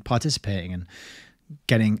back and participating and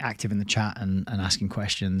getting active in the chat and asking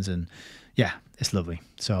questions. And yeah, it's lovely.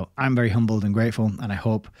 So I'm very humbled and grateful, and I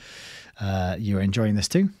hope you're enjoying this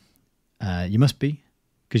too. You must be,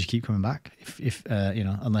 because you keep coming back. If you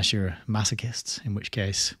know, unless you're masochists, in which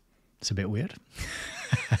case it's a bit weird.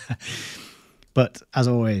 But as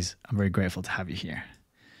always, I'm very grateful to have you here.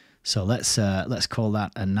 So let's call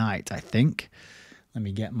that a night, I think. Let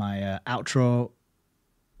me get my outro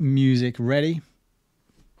music ready.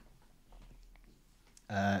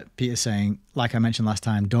 Peter's saying, like I mentioned last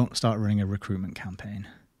time, don't start running a recruitment campaign.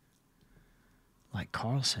 Like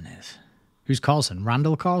Carlson is. Who's Carlson?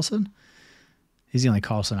 Randall Carlson? He's the only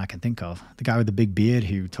Carlson I can think of. The guy with the big beard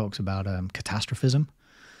who talks about catastrophism.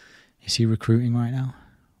 Is he recruiting right now?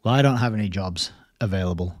 Well, I don't have any jobs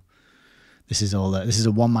available. This is all. This is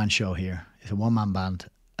a one-man show here. It's a one-man band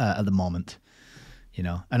at the moment, you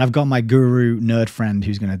know. And I've got my guru nerd friend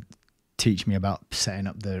who's going to teach me about setting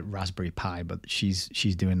up the Raspberry Pi, but she's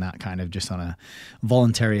doing that kind of just on a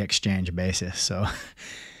voluntary exchange basis. So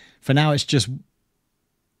for now, it's just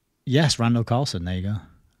Randall Carlson. There you go.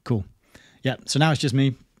 Cool. Yeah, so now it's just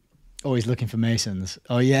me, always looking for masons.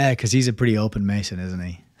 Oh yeah, because he's a pretty open mason, isn't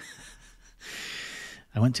he?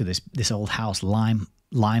 I went to this old house, Lime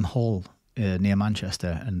Hall, near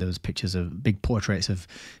Manchester, and there was pictures of big portraits of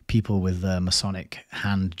people with Masonic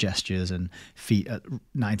hand gestures and feet at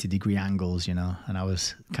 90-degree angles, you know, and I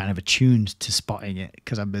was kind of attuned to spotting it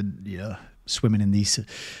because I've been, you know, swimming in these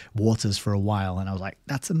waters for a while, and I was like,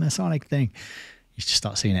 that's a Masonic thing. You just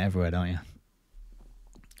start seeing it everywhere, don't you?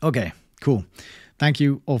 Okay. Cool. Thank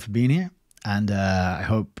you all for being here. And I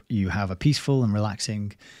hope you have a peaceful and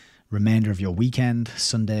relaxing remainder of your weekend.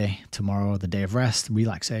 Sunday, tomorrow, the day of rest,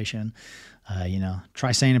 relaxation. You know,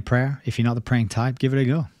 try saying a prayer. If you're not the praying type, give it a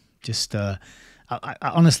go. Just,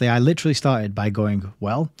 honestly, I literally started by going,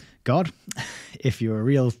 well, God, if you're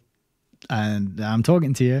real and I'm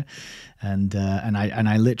talking to you, and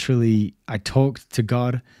I talked to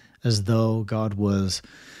God as though God was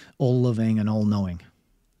all loving and all knowing.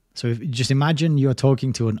 So just imagine you're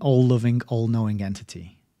talking to an all-loving, all-knowing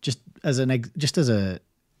entity. Just as a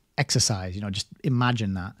exercise, you know, just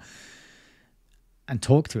imagine that and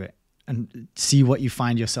talk to it and see what you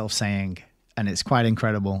find yourself saying. And it's quite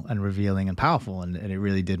incredible and revealing and powerful. And it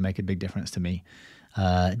really did make a big difference to me,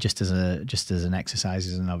 just as an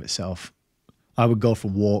exercise in and of itself. I would go for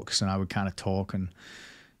walks and I would kind of talk, and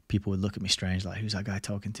people would look at me strange, like, who's that guy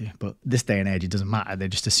talking to? But this day and age, it doesn't matter. They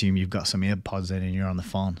just assume you've got some earpods in and you're on the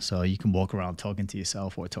phone. So you can walk around talking to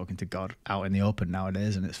yourself or talking to God out in the open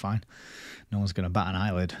nowadays, and it's fine. No one's going to bat an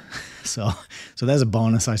eyelid. So there's a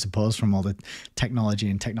bonus, I suppose, from all the technology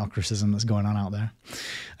and technocracism that's going on out there.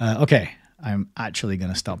 Okay, I'm actually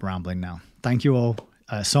going to stop rambling now. Thank you all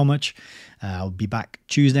so much. I'll be back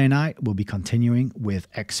Tuesday night. We'll be continuing with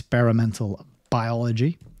experimental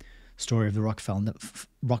biology. Story of the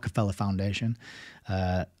Rockefeller Foundation.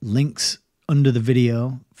 Links under the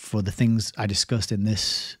video for the things I discussed in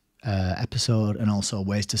this episode, and also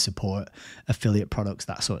ways to support affiliate products,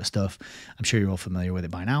 that sort of stuff. I'm sure you're all familiar with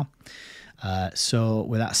it by now. So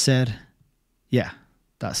with that said, yeah,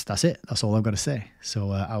 that's it. That's all I've got to say. So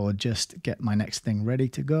I will just get my next thing ready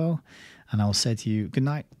to go, and I will say to you good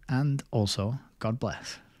night, and also God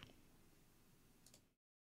bless.